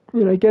you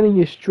getting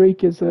your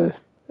streak as a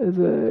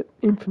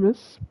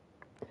infamous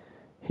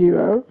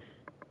hero,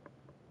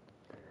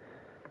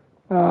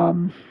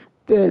 yeah,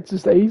 it's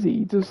just easy.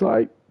 You just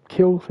like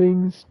kill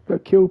things,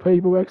 kill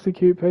people,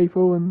 execute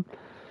people, and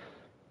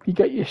you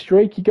get your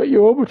streak, you got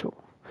your orbital.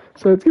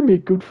 So it's gonna be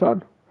good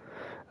fun.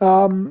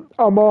 I'll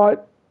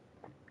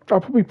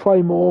probably play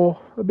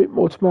a bit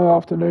more tomorrow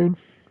afternoon.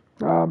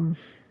 I'll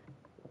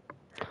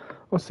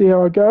see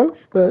how I go,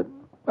 but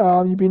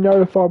you'll be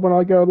notified when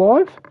I go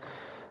live.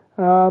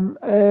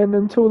 And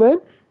until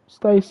then,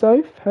 stay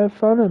safe, have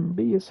fun, and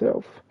be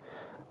yourself.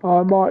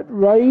 I might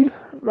raid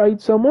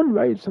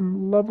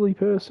some lovely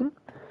person,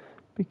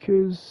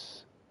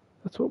 because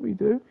that's what we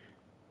do.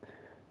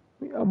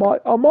 I've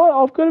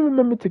got to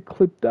remember to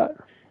clip that.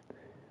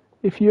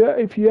 If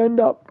you end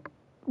up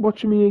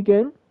watching me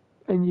again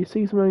and you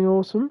see something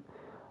awesome,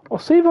 I'll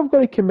see if I've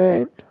got a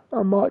command.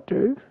 I might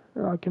do,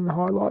 and I can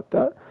highlight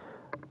that.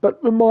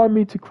 But remind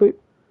me to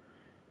clip.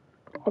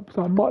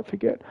 I might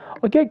forget.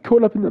 I get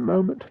caught up in the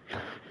moment.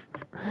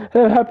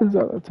 That happens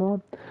all the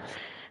time.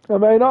 I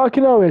mean, I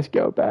can always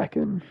go back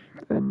and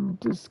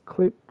just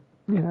clip,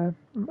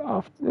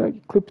 after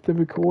clip the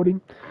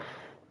recording.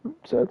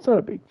 So it's not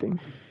a big thing.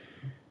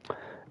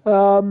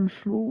 So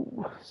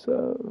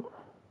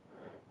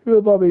who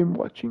have I been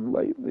watching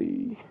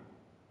lately?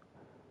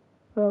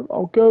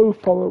 I'll go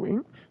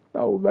following.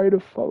 I'll rate a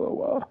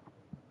follower.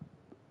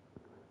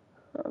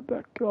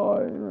 That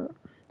guy.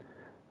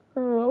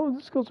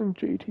 This guy's on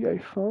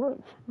GTA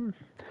 5.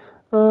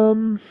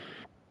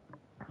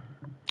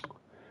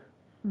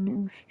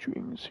 New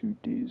strings. Who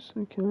dis?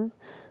 Okay.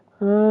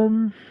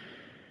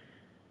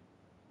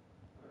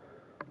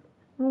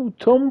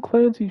 Tom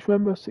Clancy's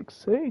Rainbow Six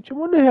Siege. I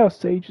wonder how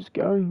Siege is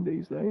going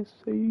these days.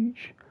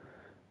 Siege.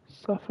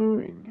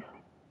 Suffering.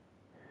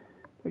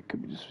 It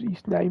could be just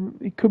his name.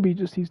 It could be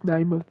just his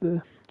name of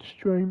the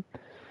stream.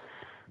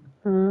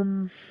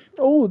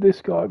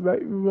 This guy,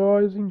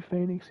 Rising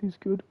Phoenix, he's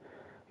good.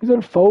 He's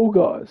on Fall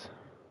Guys.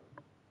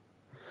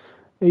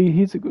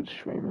 He's a good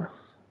streamer.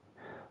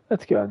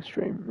 Let's go and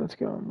stream. Let's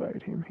go and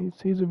rate him.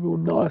 He's a real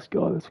nice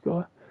guy. This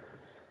guy.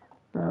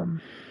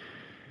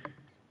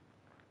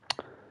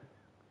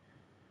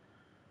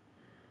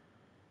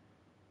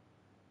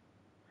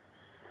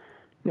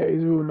 Yeah,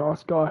 he's a real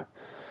nice guy.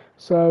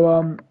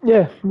 So,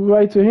 we'll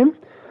rate to him.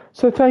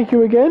 So thank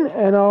you again,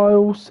 and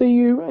I'll see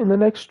you in the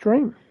next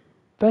stream.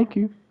 Thank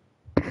you.